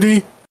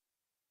opportunity?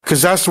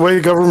 Because that's the way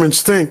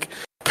governments think.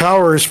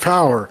 Power is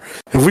power.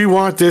 If we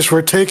want this,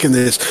 we're taking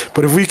this.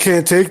 But if we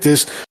can't take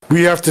this,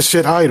 we have to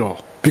sit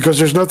idle because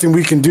there's nothing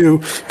we can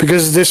do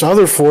because this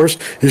other force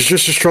is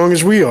just as strong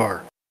as we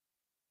are.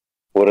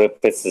 What if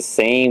it's the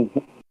same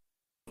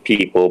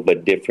people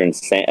but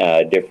different,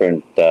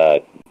 different,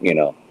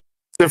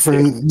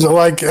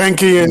 like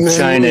Enki and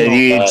China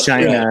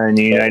and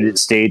the United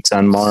States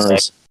on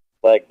Mars,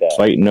 like that,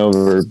 fighting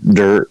over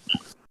dirt.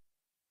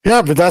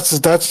 Yeah, but that's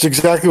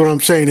exactly what I'm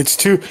saying. It's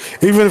two.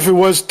 Even if it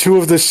was two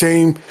of the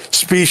same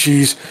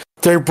species,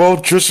 they're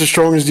both just as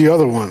strong as the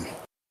other one.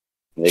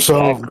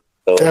 Exactly.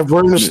 So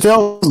we're in a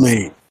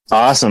stalemate.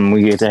 Awesome.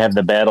 We get to have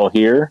the battle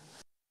here.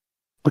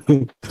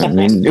 I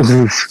mean,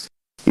 you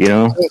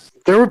know.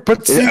 There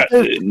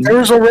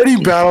was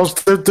already battles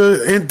that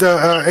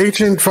the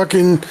ancient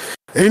fucking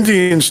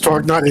Indians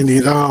talk, not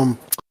Indian.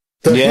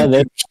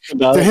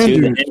 The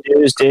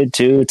Hindus did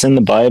too. It's in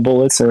the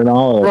Bible. It's in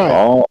all. Right.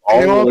 All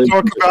they all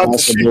talk about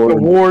the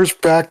wars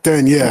back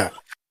then. Yeah.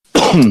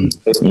 Two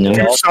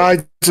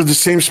sides of the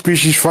same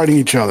species fighting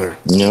each other.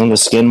 You know, the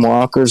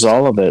skinwalkers,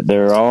 all of it.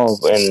 They're all,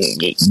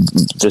 and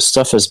this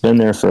stuff has been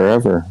there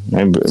forever.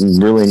 I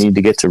really need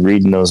to get to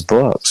reading those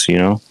books. You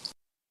know.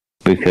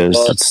 Because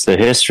it's the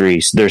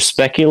history. There's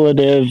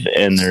speculative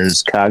and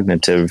there's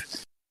cognitive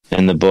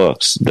in the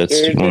books.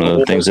 That's one of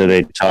the things that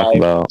they talk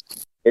about.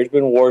 There's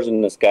been wars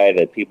in the sky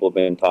that people have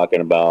been talking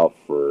about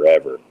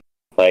forever.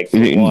 Like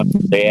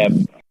they have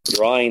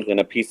drawings in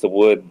a piece of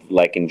wood,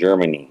 like in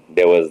Germany.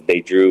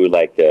 They drew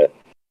like the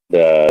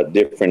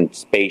different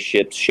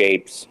spaceship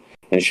shapes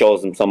and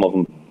shows them some of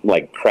them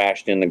like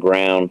crashed in the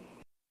ground.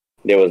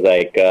 There was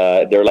like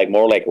they're like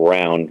more like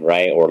round,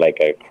 right, or like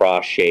a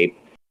cross shape.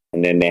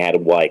 And then they had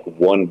like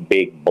one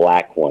big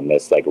black one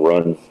that's like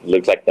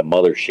looks like the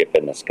mothership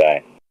in the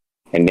sky.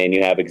 And then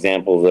you have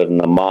examples of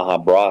the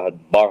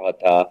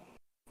Mahabharata.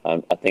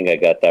 I think I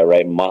got that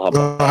right.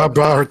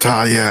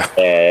 Mahabharata, yeah.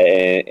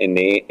 In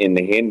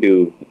the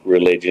Hindu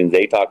religions,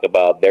 they talk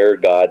about their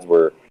gods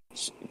were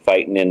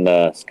fighting in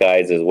the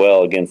skies as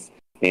well against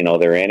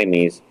their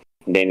enemies.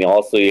 And then you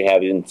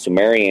have in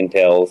Sumerian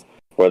tales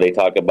where they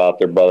talk about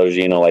their brothers,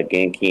 like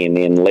Enki and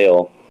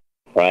Enlil.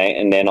 Right,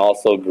 and then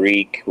also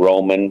Greek,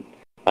 Roman.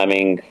 I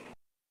mean,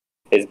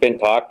 it's been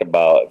talked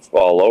about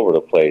all over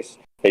the place.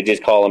 They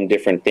just call them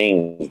different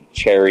things: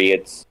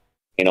 chariots,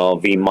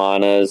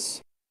 vimanas,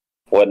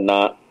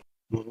 whatnot.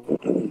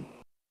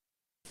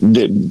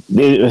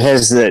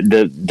 Has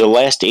the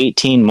last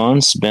 18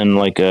 months been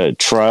like a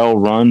trial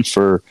run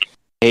for?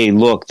 Hey,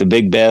 look, the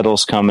big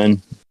battle's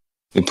coming.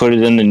 We put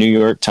it in the New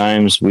York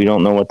Times. We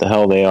don't know what the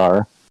hell they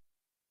are,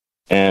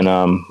 and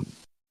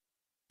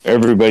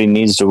everybody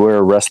needs to wear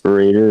a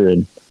respirator,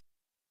 and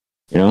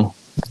No,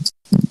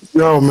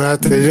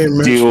 Matt, they didn't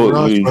mention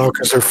Roswell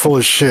because they're full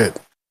of shit.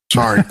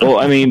 Sorry. Well,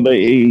 I mean, but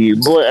you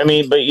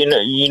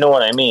know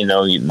what I mean.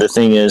 Though the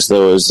thing is,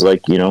 though, is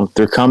like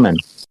they're coming.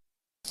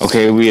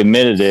 Okay, we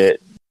admitted it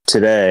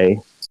today.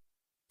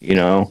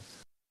 What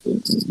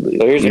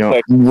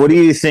do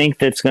you think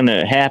that's going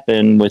to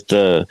happen with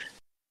the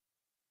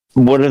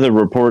what are the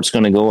reports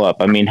going to go up?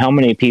 I mean, how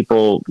many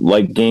people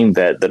like Game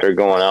Vet that are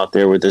going out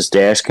there with this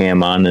dash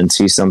cam on and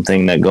see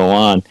something that go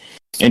on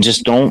and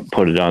just don't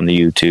put it on the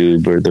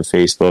YouTube or the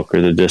Facebook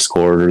or the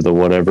Discord or the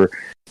whatever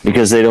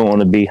because they don't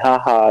want to be,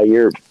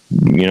 you're,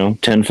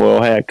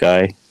 tinfoil hat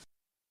guy.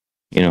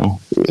 I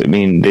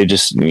mean, they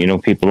just,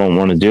 people don't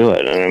want to do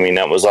it. And I mean,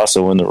 that was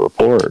also in the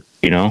report,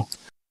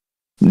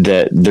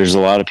 that there's a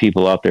lot of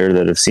people out there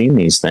that have seen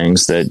these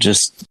things that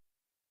just,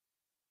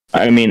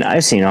 I mean,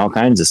 I've seen all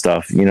kinds of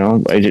stuff,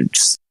 I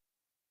just,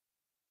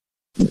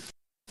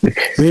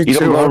 you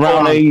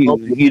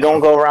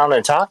don't go around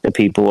and talk to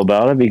people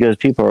about it because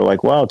people are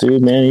like, wow,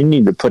 dude, man, you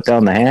need to put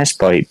down the hash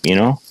pipe,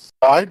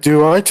 I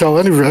do. I tell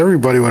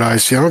everybody what I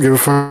see. I don't give a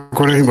fuck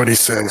what anybody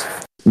says.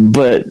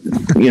 But,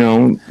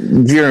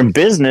 if you're in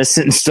business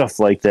and stuff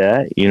like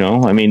that,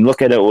 I mean,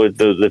 look at it with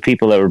the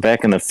people that were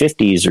back in the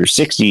 50s or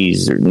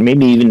 60s or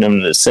maybe even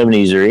in the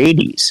 70s or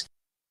 80s,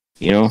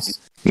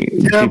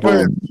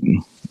 people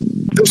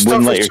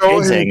wouldn't let your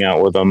kids hang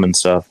out with them and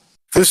stuff.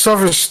 This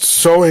stuff is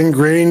so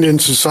ingrained in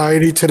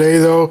society today,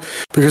 though,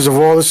 because of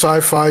all the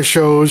sci-fi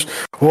shows,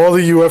 all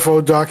the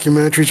UFO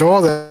documentaries,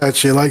 all that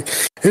shit. Like,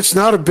 it's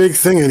not a big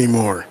thing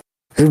anymore.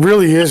 It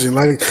really isn't.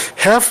 Like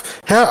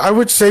half, I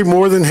would say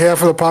more than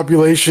half of the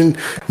population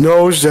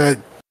knows that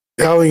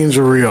aliens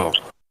are real.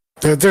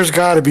 That there's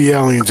got to be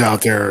aliens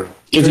out there.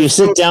 If you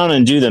sit down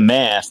and do the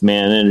math,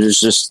 man, and it's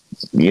just,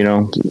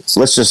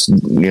 let's just,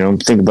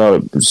 think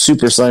about it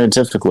super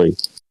scientifically.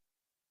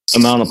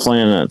 Amount of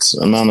planets,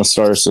 amount of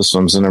star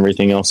systems, and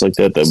everything else like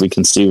that we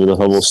can see with the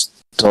Hubble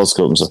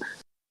telescope and stuff.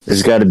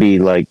 There's got to be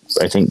like,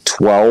 I think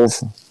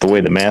 12, the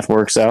way the math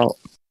works out.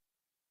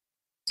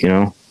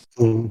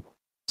 Mm-hmm.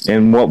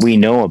 And what we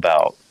know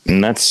about,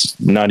 and that's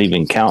not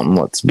even counting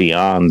what's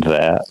beyond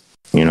that,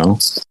 Well,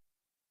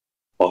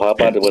 how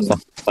about what's on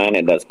the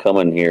planet that's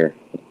coming here?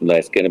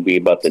 That's going to be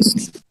about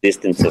the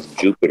distance of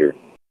Jupiter.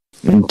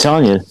 I'm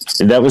telling you,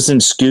 that was in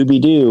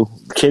Scooby-Doo,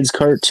 kids'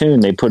 cartoon.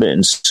 They put it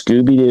in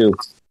Scooby-Doo.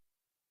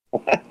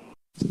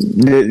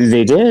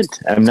 They did.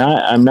 I'm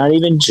not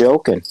even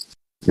joking.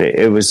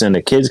 It was in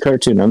a kids'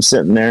 cartoon. I'm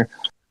sitting there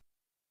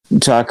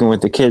talking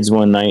with the kids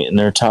one night, and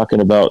they're talking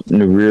about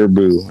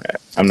Nibiru.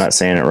 I'm not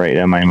saying it right,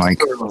 am I, Mike?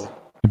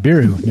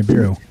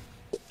 Nibiru.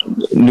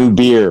 New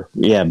beer.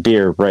 Yeah,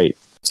 beer, right.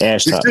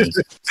 Ash taught me.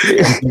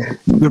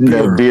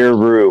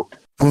 Nibiru.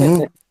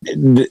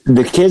 Mm-hmm.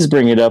 The kids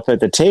bring it up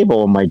at the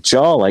table, and my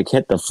jaw like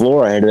hit the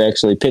floor. I had to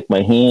actually pick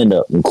my hand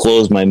up and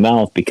close my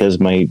mouth because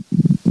my,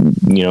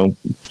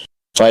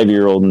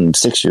 5-year-old and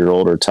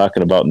 6-year-old are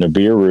talking about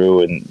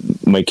Nibiru,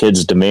 and my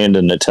kids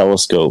demanding the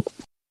telescope.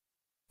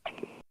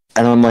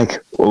 And I'm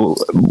like, well,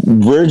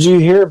 where'd you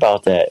hear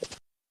about that?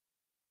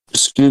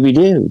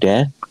 Scooby-Doo,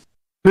 Dad.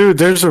 Dude,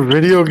 there's a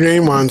video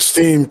game on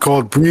Steam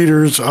called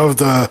Breeders of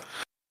the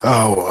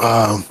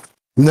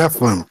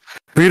Nephilim.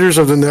 Breeders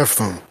of the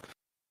Nephilim.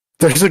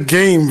 There's a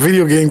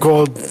video game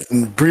called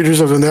Breeders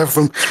of the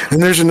Nephilim,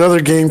 and there's another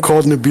game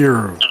called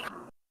Nibiru.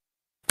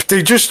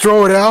 They just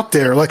throw it out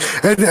there, like,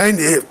 and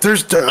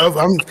there's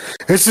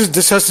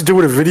this has to do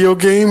with a video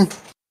game.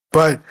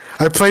 But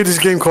I played this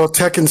game called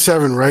Tekken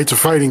 7, right? It's a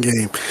fighting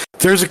game.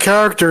 There's a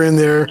character in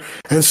there,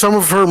 and some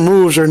of her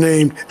moves are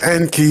named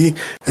Enki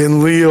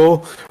and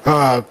Leal,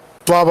 blah,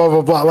 blah,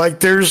 blah, blah. Like,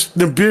 there's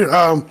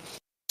the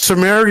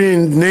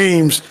Sumerian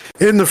names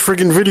in the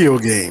friggin' video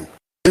game.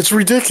 It's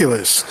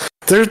ridiculous.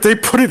 They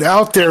put it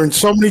out there in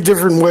so many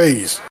different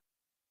ways.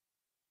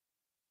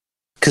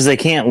 Because they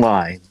can't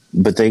lie.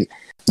 But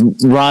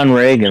Ron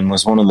Reagan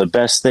was one of the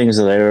best things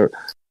that I ever...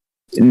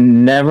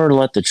 Never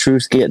let the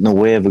truth get in the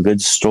way of a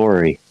good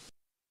story.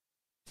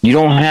 You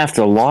don't have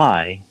to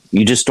lie.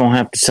 You just don't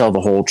have to tell the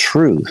whole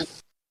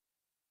truth.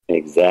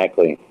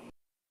 Exactly.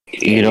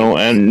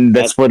 And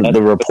that's what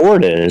the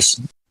report is.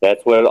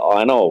 That's what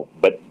I know.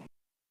 But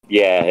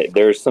yeah,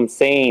 there's some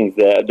sayings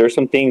there's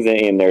some things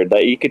in there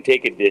that you could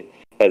take it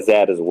as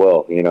that as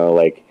well.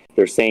 Like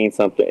they're saying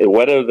something.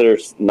 Whether they're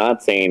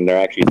not saying,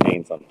 they're actually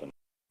saying something,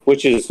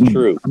 which is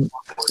true.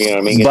 You know what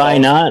I mean? By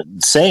not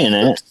saying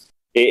it.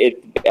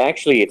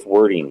 It's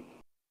wording,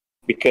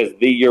 because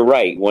you're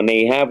right. When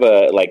they have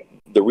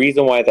the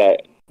reason why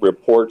that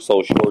report's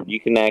so short, you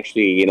can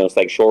actually, it's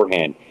like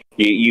shorthand.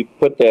 You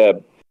put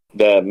the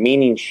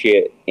meaning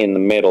shit in the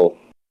middle,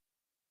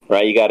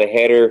 right? You got a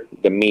header,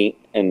 the meat,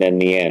 and then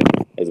the end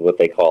is what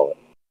they call it.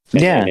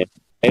 And yeah. In the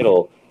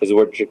middle is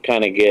where you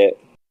kind of get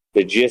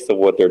the gist of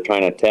what they're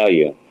trying to tell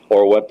you,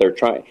 or what they're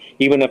trying.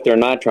 Even if they're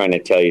not trying to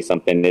tell you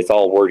something, it's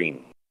all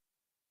wording,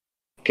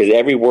 because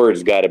every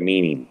word's got a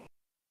meaning.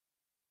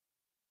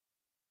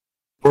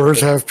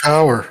 Words have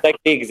power. Like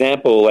the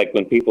example, like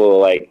when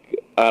people I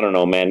don't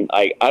know, man,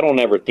 I don't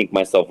ever think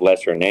myself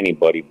lesser than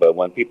anybody, but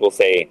when people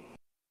say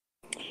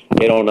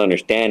they don't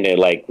understand it,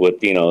 like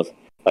with,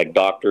 like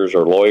doctors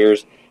or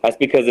lawyers, that's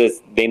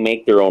because they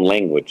make their own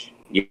language.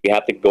 You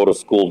have to go to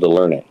school to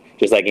learn it,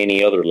 just like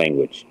any other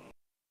language.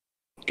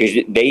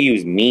 Because they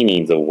use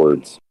meanings of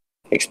words,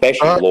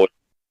 especially lawyers.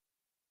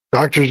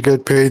 Doctors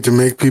get paid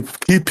to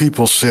keep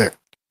people sick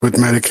with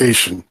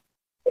medication.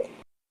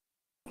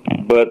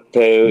 But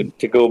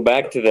to go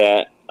back to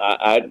that,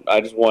 I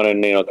just want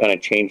to kind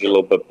of change a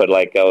little bit. But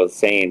like I was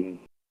saying,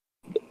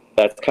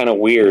 that's kind of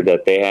weird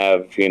that they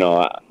have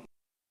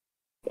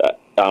I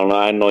don't know.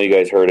 I know you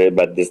guys heard it,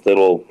 but this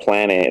little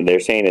planet, and they're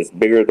saying it's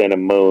bigger than a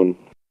moon.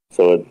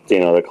 So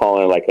they're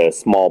calling it like a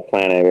small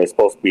planet. It's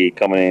supposed to be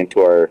coming into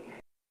our.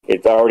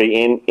 It's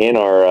already in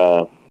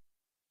our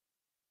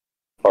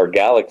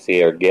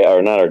galaxy, or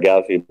not our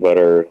galaxy, but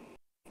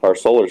our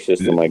solar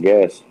system, I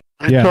guess.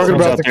 Yeah, talking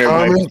about the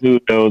comet,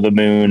 Pluto, the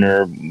moon,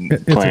 or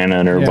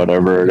planet, or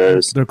whatever it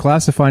is. They're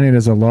classifying it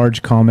as a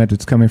large comet.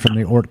 It's coming from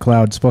the Oort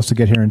cloud. It's supposed to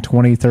get here in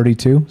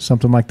 2032,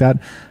 something like that,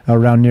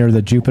 around near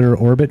the Jupiter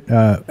orbit.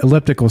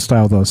 Elliptical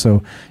style, though.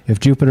 So if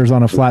Jupiter's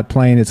on a flat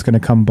plane, it's going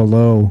to come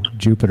below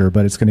Jupiter,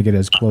 but it's going to get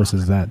as close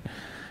as that.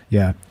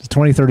 Yeah,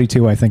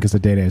 2032, I think, is the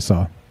date I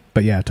saw.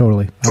 But yeah,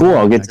 totally. Cool,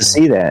 I'll get to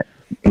see that.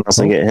 Unless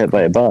I get hit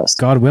by a bus.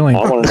 God willing.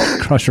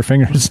 Cross your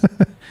fingers.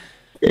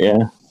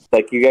 Yeah.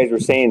 Like you guys were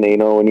saying,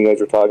 when you guys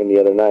were talking the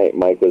other night,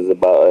 Mike, was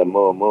about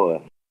Moa.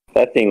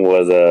 That thing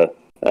was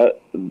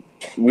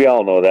we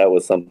all know that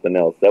was something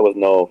else. That was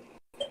no,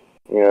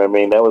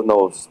 that was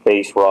no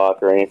space rock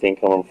or anything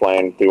coming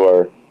flying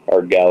through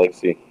our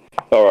galaxy,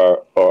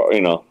 or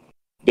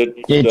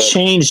it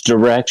changed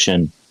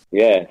direction.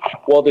 Yeah,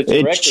 well,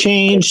 it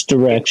changed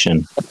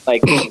direction.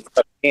 Like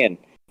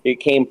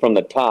it came from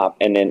the top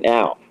and then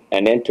out,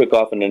 and then took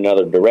off in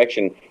another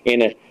direction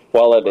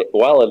while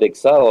it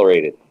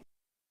accelerated.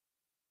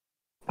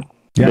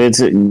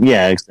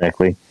 Yeah,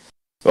 exactly.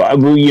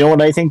 Well, you know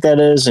what I think that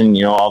is, and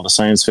all the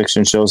science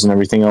fiction shows and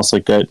everything else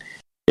like that.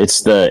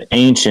 It's the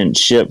ancient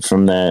ship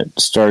from that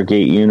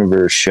Stargate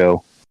Universe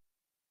show.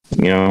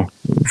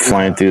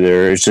 Flying through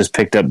there. It's just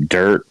picked up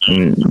dirt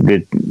and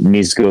it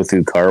needs to go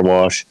through car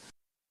wash.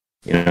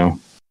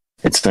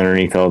 It's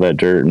underneath all that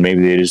dirt, and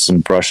maybe they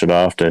just brush it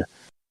off to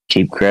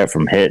keep crap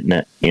from hitting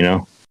it.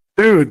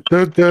 Dude,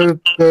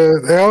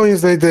 the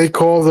aliens they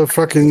call the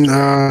fucking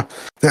the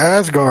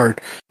Asgard.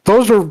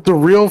 Those are the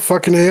real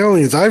fucking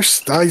aliens. I've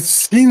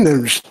seen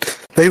them.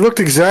 They looked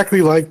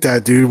exactly like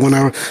that, dude. When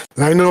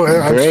I know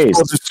I've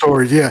told the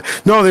story. Yeah,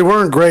 no, they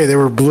weren't gray. They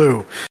were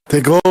blue.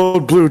 They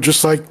glowed blue,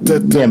 just like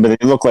that. Yeah, but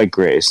they look like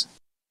grays.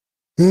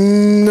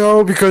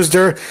 No, because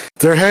their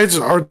heads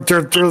are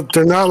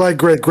they're not like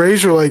gray.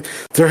 Grays are like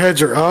their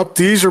heads are up.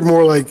 These are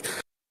more like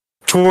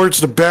towards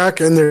the back,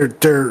 and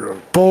they're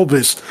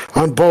bulbous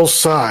on both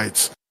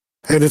sides.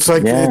 And it's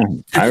like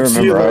I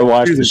remember. I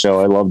watched the show.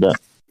 I loved it.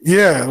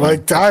 Yeah,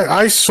 like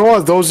I saw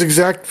those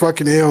exact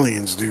fucking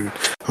aliens, dude.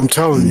 I'm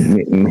telling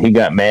you. He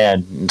got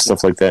mad and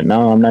stuff like that.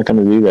 No, I'm not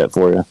going to do that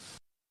for you.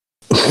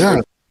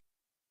 Yeah.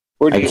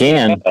 I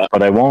can,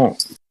 but I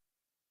won't.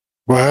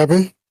 What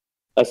happened?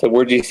 I said,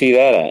 where'd you see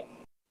that at?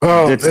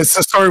 Oh, it's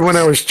the story when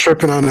I was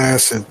tripping on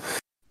acid.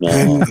 No.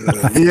 And,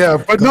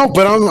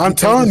 but I'm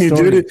telling you,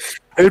 dude,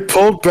 it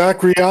pulled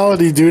back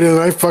reality, dude, and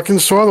I fucking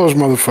saw those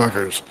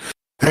motherfuckers.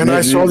 And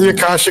I saw the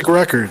Akashic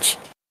Records.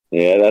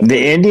 Yeah, the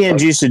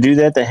Indians used to do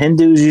that. The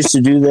Hindus used to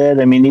do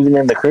that. I mean, even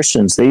in the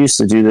Christians, they used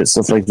to do that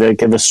stuff like that.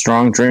 Give a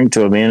strong drink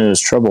to a man who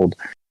is troubled.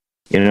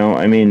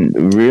 I mean,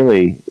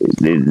 really,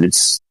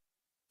 it's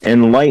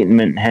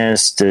enlightenment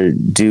has to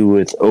do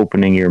with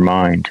opening your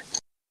mind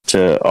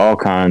to all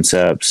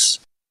concepts,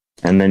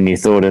 and then you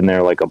throw it in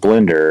there like a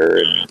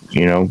blender.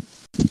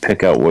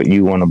 Pick out what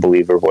you want to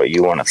believe or what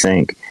you want to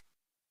think.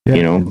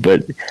 Yeah.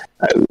 But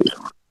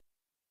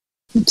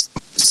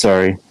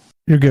sorry.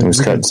 You're good. I was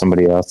cutting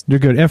somebody off. You're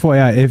good.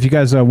 FYI, if you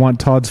guys want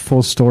Todd's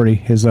full story,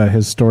 his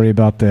story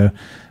about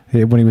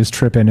when he was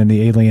tripping and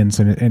the aliens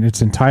in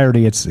its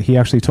entirety, he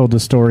actually told the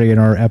story in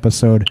our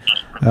episode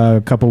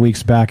a couple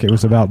weeks back. It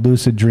was about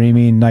lucid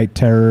dreaming, night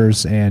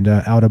terrors, and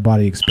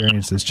out-of-body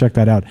experiences. Check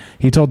that out.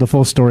 He told the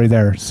full story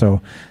there,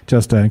 so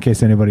just in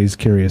case anybody's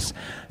curious.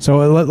 So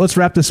let's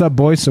wrap this up,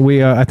 boys. So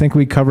I think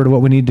we covered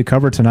what we need to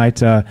cover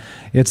tonight.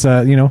 It's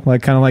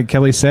like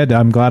Kelly said,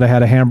 I'm glad I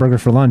had a hamburger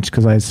for lunch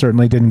because I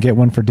certainly didn't get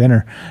one for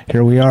dinner.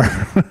 Here we are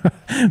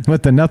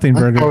with the nothing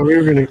burger. I thought we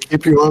were going to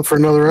keep you on for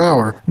another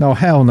hour. No,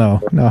 hell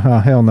no. No,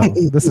 hell no.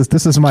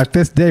 This is my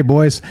fifth day,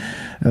 boys.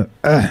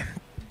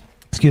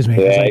 Excuse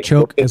me.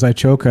 As I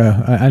choke,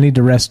 I need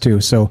to rest too.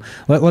 So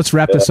let's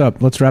wrap this up.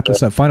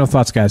 Final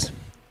thoughts, guys.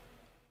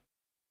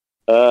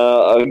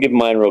 I'll give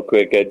mine real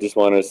quick. I just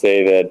want to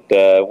say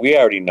that we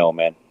already know,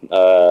 man.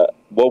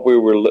 What we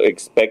were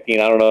expecting.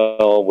 I don't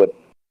know what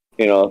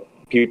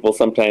people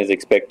sometimes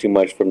expect too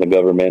much from the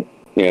government.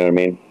 You know what I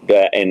mean?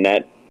 In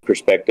that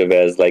perspective,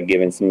 as like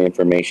giving some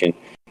information,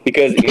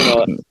 because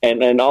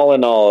and all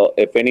in all,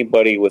 if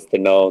anybody was to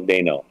know,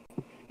 they know,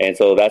 and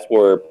so that's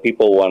where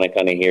people want to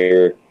kind of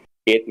hear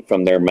it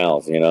from their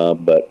mouths,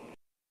 But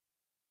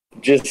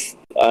just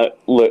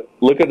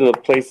look at the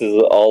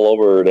places all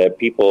over that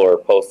people are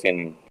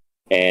posting,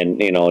 and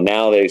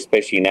now they,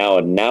 especially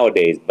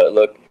nowadays. But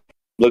look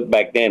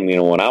back then,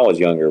 when I was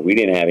younger, we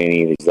didn't have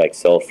any of these like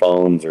cell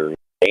phones or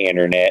the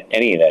internet,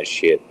 any of that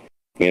shit.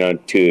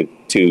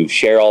 To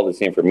share all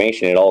this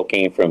information, it all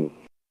came from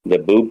the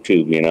boob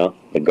tube,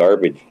 the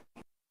garbage.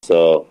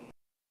 So,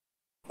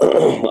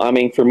 I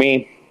mean, for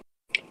me,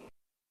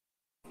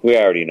 We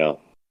already know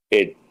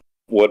it.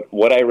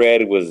 What I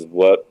read was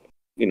what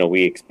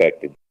we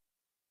expected,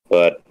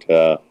 but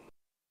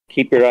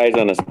keep your eyes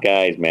on the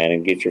skies, man,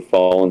 and get your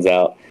phones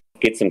out,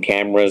 get some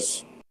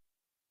cameras.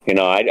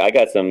 I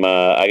got some.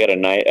 I got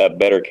a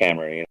better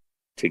camera,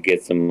 to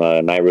get some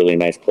really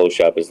nice close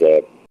shot. Is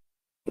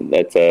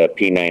that's a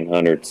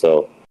P900,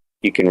 so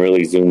you can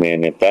really zoom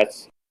in.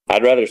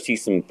 I'd rather see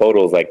some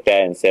photos like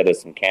that instead of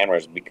some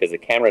cameras, because the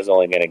camera's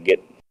only going to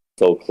get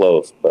so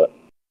close. But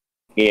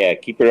yeah,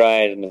 keep your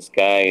eyes in the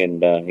sky,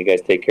 and you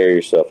guys take care of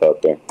yourself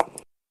out there.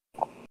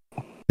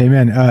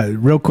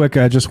 Amen. Real quick,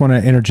 I just want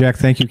to interject.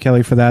 Thank you,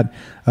 Kelly, for that.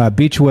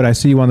 Beechwood, I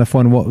see you on the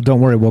phone. Don't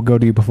worry, we'll go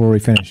to you before we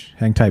finish.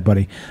 Hang tight,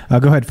 buddy.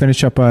 Go ahead,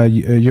 finish up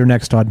your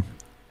next, Todd.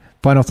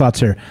 Final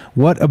thoughts here.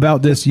 What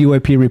about this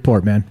UAP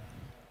report, man?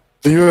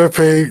 The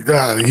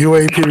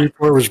UAP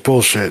report was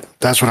bullshit.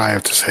 That's what I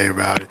have to say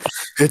about it.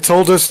 It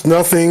told us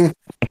nothing,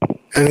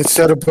 and it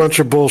said a bunch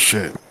of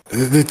bullshit.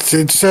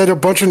 It said a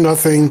bunch of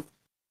nothing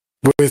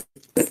with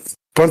a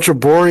bunch of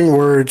boring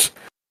words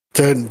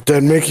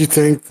that make you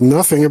think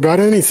nothing about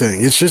anything.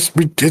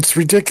 It's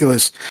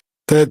ridiculous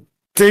that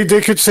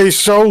they could say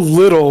so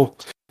little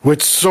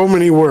with so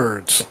many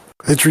words.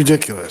 It's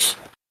ridiculous.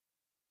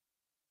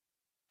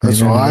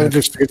 That's all. I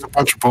just think it's a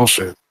bunch of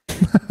bullshit.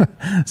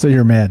 So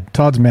you're mad.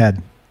 Todd's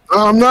mad.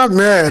 No, I'm not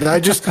mad.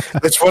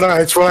 It's what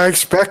I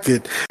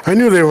expected. I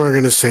knew they weren't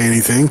going to say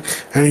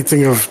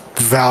anything of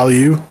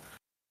value.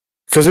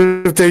 Because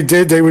if they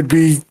did, they would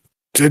be.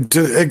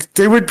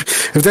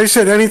 If they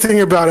said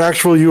anything about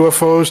actual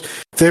UFOs,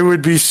 they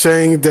would be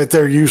saying that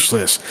they're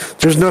useless.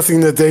 There's nothing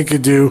that they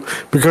could do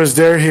because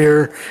they're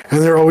here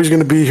and they're always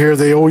going to be here.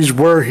 They always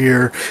were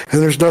here,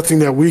 and there's nothing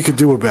that we could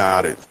do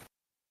about it.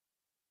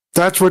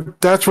 That's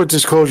what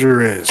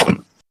disclosure is.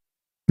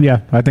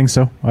 Yeah, I think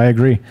so. I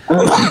agree.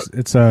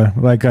 It's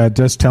like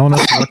just telling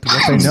us what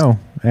they know,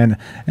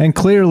 and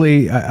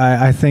clearly,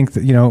 I think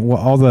that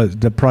all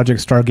the Project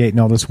Stargate and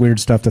all this weird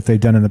stuff that they've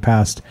done in the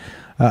past.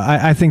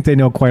 I think they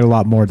know quite a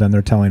lot more than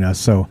they're telling us.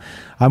 So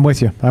I'm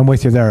with you. I'm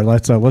with you there.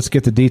 Let's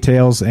get the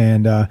details,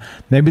 and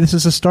maybe this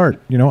is a start.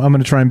 I'm going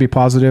to try and be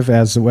positive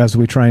as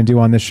we try and do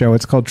on this show.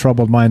 It's called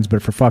Troubled Minds,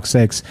 but for fuck's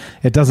sakes,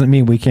 it doesn't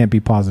mean we can't be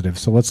positive.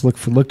 So let's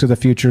look to the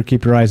future.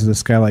 Keep your eyes to the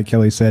sky, like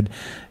Kelly said,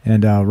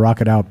 and rock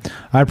it out.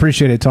 I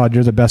appreciate it, Todd.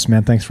 You're the best,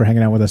 man. Thanks for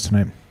hanging out with us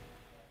tonight.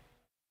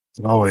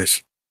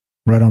 Always.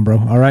 Right on, bro.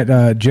 All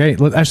right, Jay.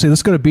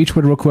 Let's go to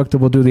Beechwood real quick.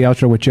 Then we'll do the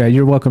outro with Jay.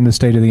 You're welcome to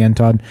stay to the end,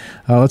 Todd.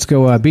 Let's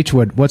go,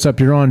 Beechwood. What's up?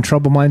 You're on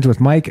Trouble Minds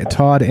with Mike,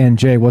 Todd, and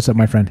Jay. What's up,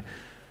 my friend?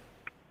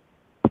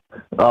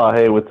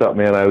 Hey, what's up,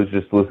 man? I was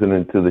just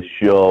listening to the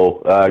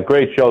show.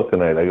 Great show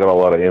tonight. I got a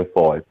lot of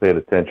info. I paid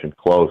attention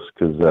close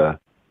because,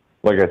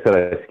 like I said,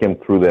 I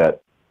skimmed through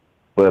that.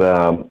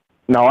 But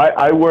now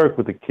I work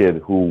with a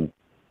kid who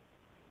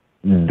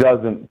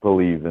doesn't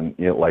believe in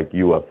like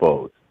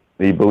UFOs.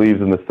 He believes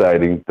in the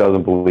sighting,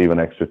 doesn't believe in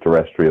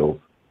extraterrestrials,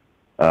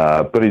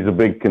 but he's a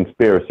big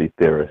conspiracy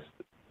theorist.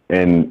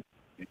 And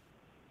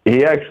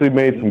he actually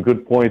made some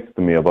good points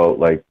to me about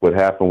like what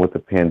happened with the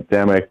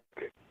pandemic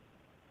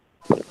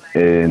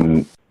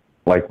and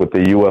like with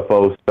the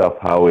UFO stuff,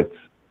 how it's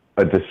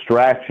a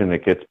distraction.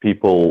 It gets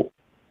people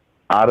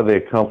out of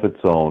their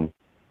comfort zone.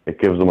 It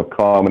gives them a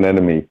common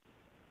enemy.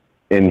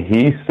 And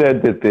he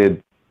said that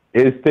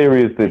his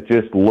theory is they're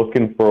just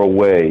looking for a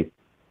way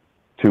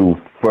to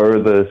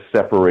further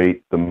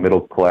separate the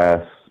middle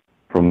class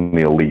from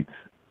the elites.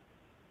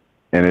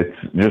 And it's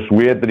just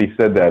weird that he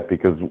said that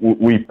because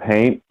we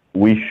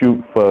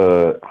shoot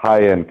for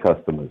high-end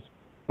customers,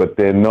 but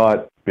they're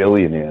not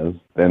billionaires.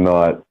 They're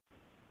not,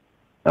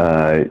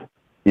 they're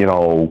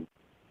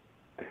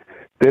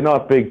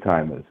not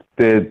big-timers.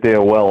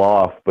 They're well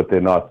off, but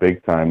they're not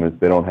big-timers.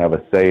 They don't have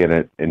a say in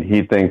it. And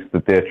he thinks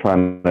that they're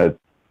trying to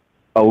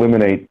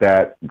eliminate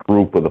that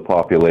group of the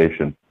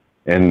population.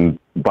 And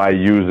by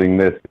using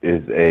this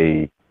is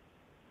a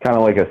kind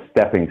of like a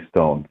stepping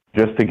stone,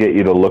 just to get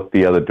you to look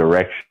the other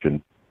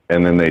direction,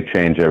 and then they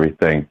change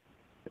everything.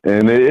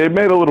 And it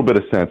made a little bit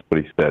of sense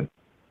what he said.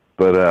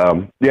 But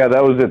yeah,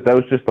 that was it. That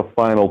was just the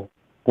final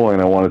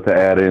point I wanted to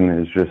add in.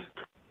 Is just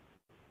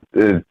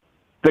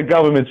the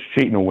government's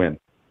cheating to win.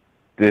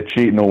 They're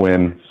cheating to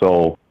win.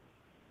 So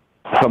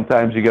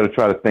sometimes you got to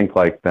try to think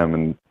like them.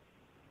 And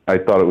I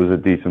thought it was a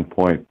decent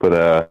point.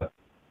 But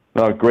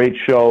no, great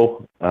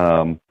show.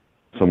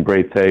 Some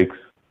great takes,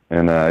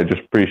 and I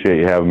just appreciate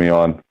you having me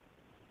on.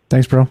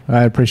 Thanks, bro.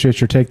 I appreciate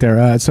your take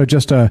there. So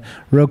just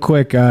real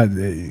quick,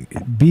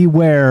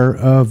 beware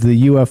of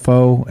the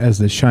UFO as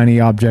the shiny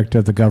object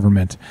of the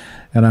government.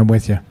 And I'm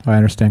with you. I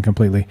understand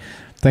completely.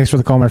 Thanks for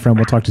the call, my friend.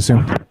 We'll talk to you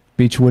soon.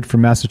 Beechwood from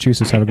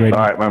Massachusetts. Have a great day.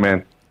 All right, my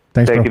man.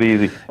 Thanks, Take bro. it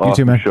easy. You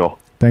too, man. Sure.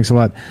 Thanks a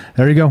lot.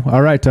 There you go.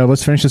 All right,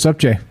 let's finish this up,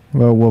 Jay.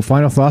 Well, we'll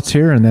final thoughts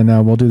here, and then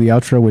we'll do the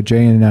outro with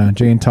Jay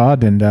and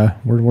Todd, and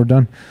we're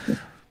done.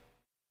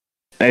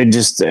 I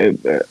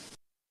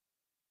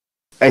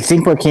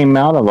think what came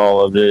out of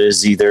all of it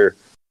is either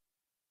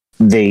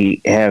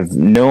they have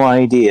no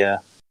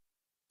idea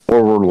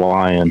or we're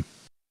lying.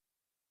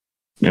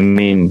 I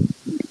mean,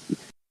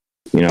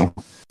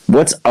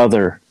 what's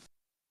other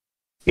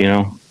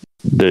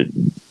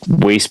the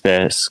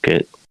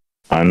wastebasket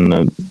on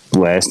the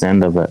last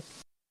end of it.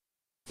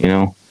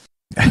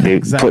 They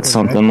put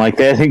something like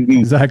that.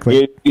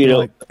 Exactly.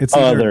 It's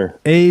other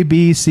A,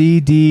 B, C,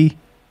 D,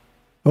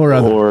 or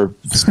other. Or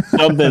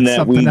something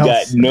that we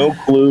else. got no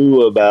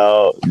clue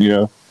about,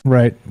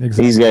 Right,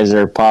 exactly. These guys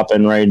are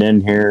popping right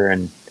in here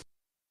and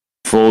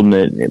folding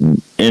it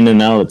in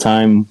and out of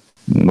time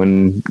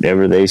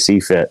whenever they see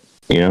fit.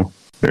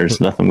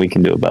 There's nothing we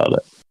can do about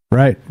it.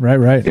 Right.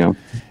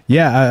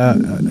 Yeah,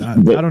 I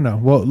don't know.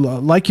 Well,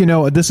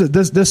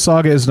 this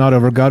saga is not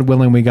over. God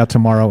willing, we got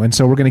tomorrow, and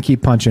so we're going to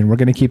keep punching. We're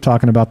going to keep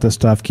talking about this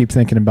stuff, keep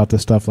thinking about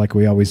this stuff like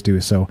we always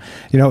do. So,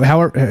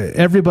 however,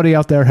 everybody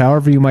out there,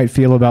 however you might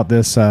feel about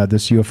this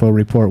UFO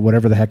report,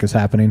 whatever the heck is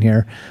happening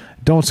here,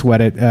 don't sweat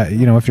it.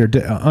 If you're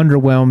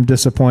underwhelmed,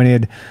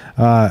 disappointed,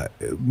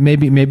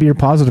 maybe you're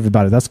positive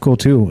about it. That's cool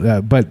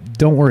too. But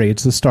don't worry,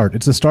 it's the start.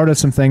 It's the start of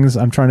some things.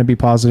 I'm trying to be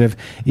positive,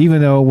 even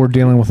though we're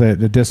dealing with a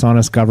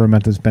dishonest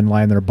government that's been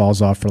lying their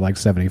balls off for like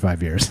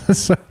 75 years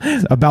so,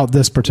 about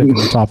this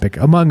particular topic,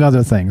 among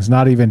other things.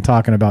 Not even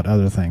talking about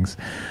other things.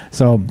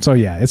 So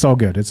yeah, it's all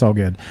good. It's all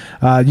good.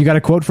 You got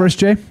a quote for us,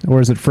 Jay,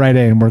 or is it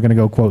Friday and we're going to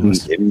go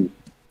quoteless?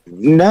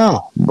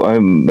 No,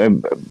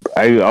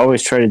 I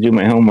always try to do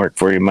my homework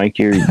for you, Mike.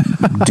 You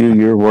do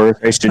your work.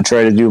 I should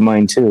try to do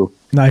mine too.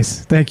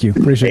 Nice, thank you.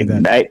 Appreciate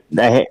that.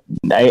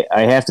 I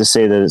have to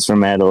say that it's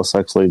from Aldous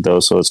Huxley though,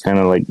 so it's kind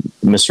of like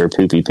Mr.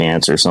 Poopy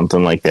Pants or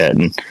something like that.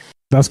 And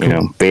that's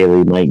cool.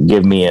 Bailey might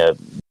give me a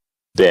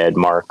bad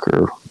mark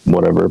or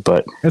whatever,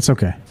 but it's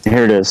okay.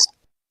 Here it is.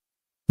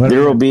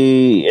 There will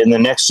be, in the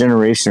next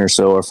generation or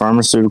so, a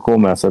pharmaceutical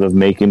method of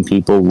making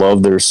people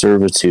love their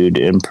servitude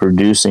and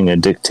producing a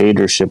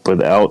dictatorship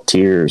without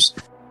tears,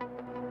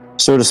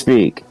 so to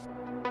speak.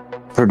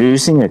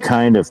 Producing a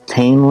kind of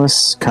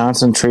painless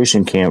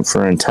concentration camp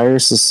for entire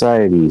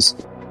societies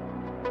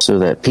so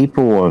that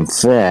people will, in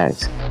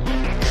fact,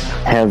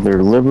 have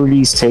their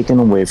liberties taken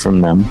away from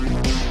them,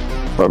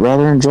 but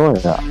rather enjoy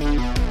that.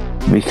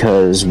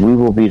 Because we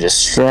will be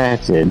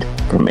distracted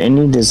from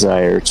any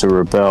desire to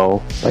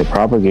rebel by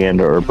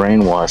propaganda or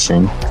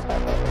brainwashing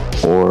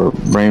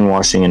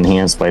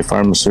enhanced by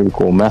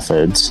pharmaceutical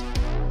methods.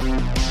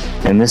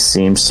 And this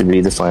seems to be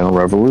the final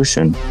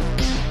revolution.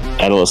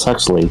 Aldous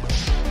Huxley,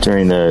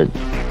 during the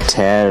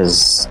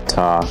Taz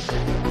Talk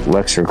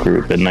lecture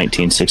group in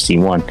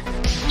 1961.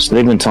 So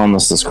they've been telling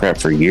us this crap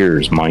for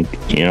years, Mike,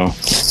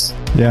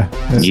 Yeah.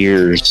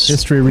 Years.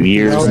 History.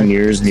 Years and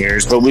years and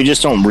years. But we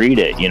just don't read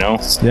it, Yeah.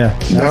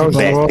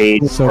 Back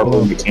page,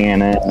 Purple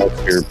Mechanic,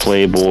 or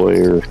Playboy,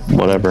 or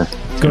whatever.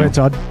 Go ahead,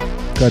 Todd.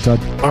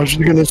 I was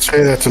just going to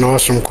say that's an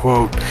awesome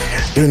quote.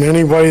 And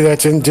anybody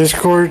that's in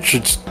Discord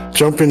should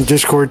jump in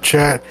Discord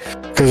chat,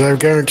 because I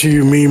guarantee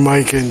you me,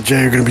 Mike, and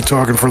Jay are going to be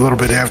talking for a little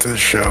bit after the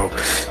show.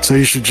 So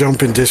you should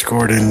jump in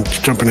Discord and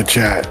jump in the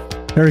chat.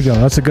 There we go.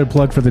 That's a good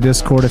plug for the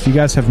Discord. If you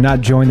guys have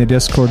not joined the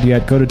Discord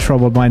yet, go to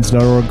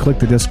troubledminds.org, click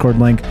the Discord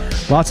link.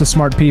 Lots of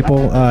smart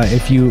people.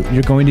 If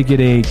you're going to get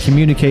a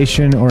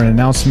communication or an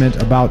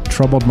announcement about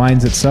Troubled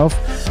Minds itself,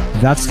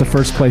 that's the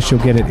first place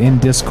you'll get it, in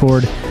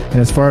Discord. And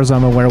as far as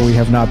I'm aware, we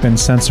have not been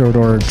censored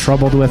or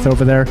troubled with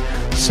over there.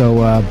 So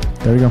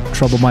there you go.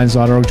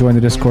 Troubledminds.org. Join the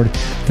Discord.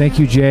 Thank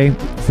you, Jay.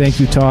 Thank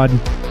you, Todd.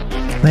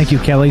 Thank you,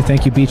 Kelly.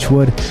 Thank you,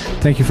 Beechwood.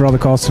 Thank you for all the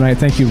calls tonight.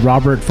 Thank you,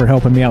 Robert, for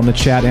helping me out in the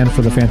chat and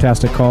for the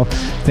fantastic call.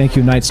 Thank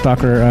you, Night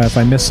Stalker. If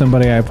I missed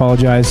somebody, I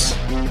apologize.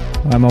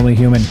 I'm only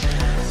human.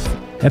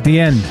 At the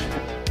end,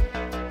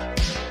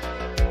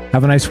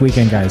 have a nice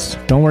weekend, guys.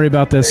 Don't worry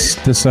about this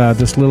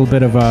little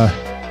bit of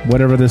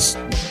whatever this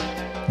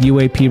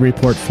UAP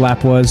report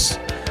flap was.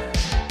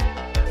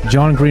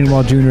 John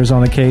Greenwald Jr. is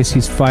on the case.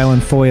 He's filing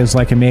FOIAs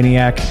like a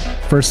maniac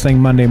first thing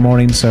Monday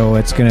morning, so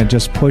it's going to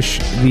just push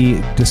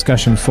the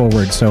discussion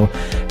forward. So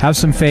have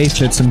some faith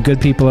that some good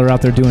people are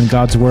out there doing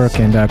God's work,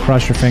 and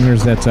cross your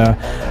fingers that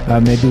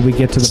maybe we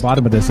get to the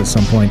bottom of this at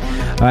some point.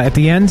 At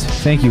the end,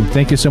 thank you.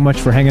 Thank you so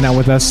much for hanging out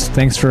with us.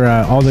 Thanks for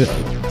all the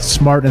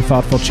smart and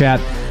thoughtful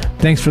chat.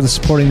 Thanks for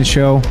supporting the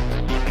show.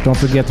 Don't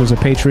forget, there's a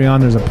Patreon,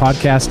 there's a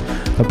podcast.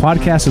 The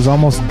podcast is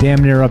almost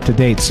damn near up to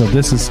date, so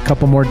this is a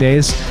couple more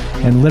days,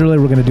 and literally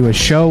we're going to do a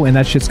show, and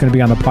that shit's going to be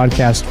on the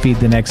podcast feed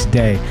the next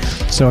day.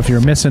 So if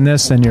you're missing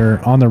this and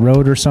you're on the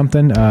road or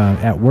something,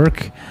 at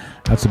work,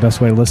 that's the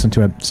best way to listen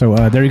to it. So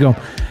there you go.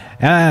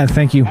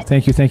 Thank you.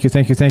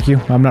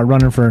 I'm not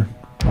running for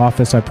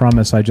office, I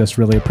promise. I just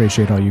really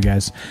appreciate all you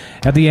guys.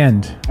 At the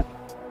end,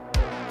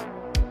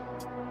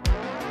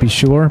 be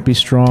sure, be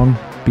strong,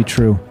 be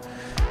true.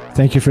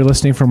 Thank you for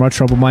listening. From our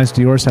Troubled Minds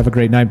to yours. Have a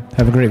great night.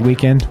 Have a great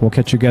weekend. We'll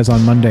catch you guys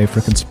on Monday for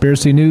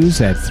Conspiracy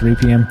News at 3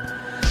 p.m.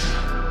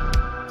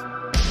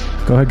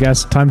 Go ahead,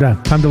 guys. Time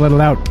to let it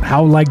out.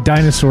 Howl like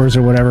dinosaurs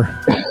or whatever.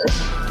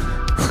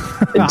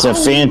 It's a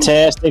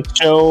fantastic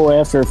show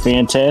after a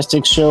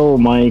fantastic show,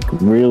 Mike.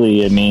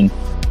 Really, I mean,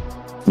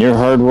 your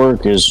hard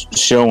work is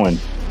showing.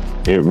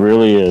 It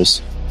really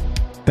is.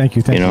 Thank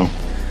you.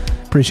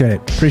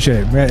 Appreciate it.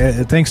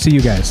 Thanks to you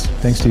guys.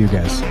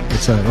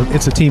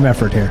 It's a team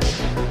effort here.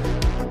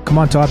 Come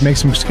on, Todd, make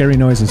some scary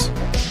noises.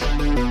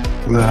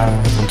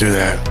 No, don't do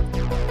that.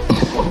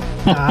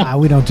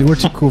 We don't do. We're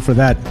too cool for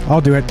that.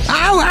 I'll do it.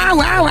 Ow! Ow!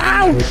 Ow!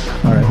 Ow!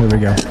 All right, here we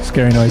go.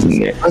 Scary noises.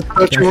 I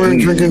thought you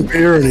weren't drinking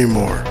beer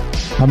anymore.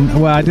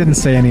 Well, I didn't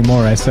say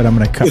anymore. I said I'm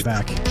going to cut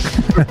back.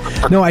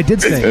 No, I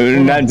did say.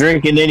 I'm not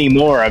drinking any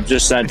more. I'm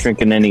just not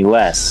drinking any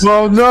less.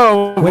 Well,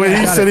 no. When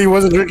he said he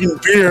wasn't drinking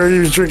beer, he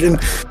was drinking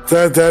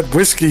that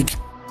whiskey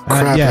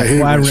crap.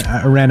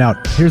 I ran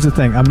out. Here's the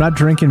thing. I'm not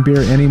drinking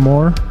beer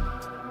anymore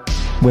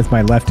with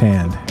my left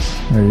hand.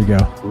 There you go.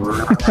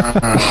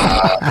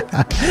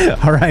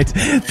 All right.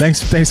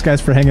 Thanks,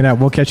 guys, for hanging out.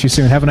 We'll catch you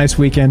soon. Have a nice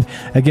weekend.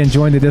 Again,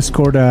 join the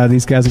Discord.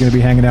 These guys are going to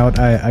be hanging out.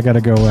 I got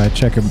to go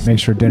check and make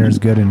sure dinner's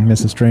good and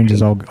Mrs. Strange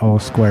is all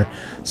square.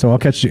 So I'll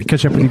catch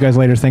up with you guys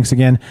later. Thanks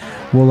again.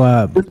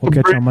 We'll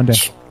catch you on Monday.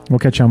 We'll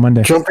catch you on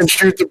Monday. Jump and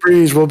shoot the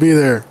breeze. We'll be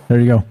there.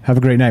 There you go. Have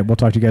a great night. We'll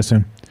talk to you guys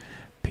soon.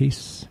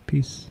 Peace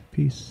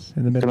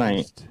in the Middle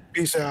East.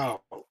 Peace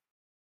out.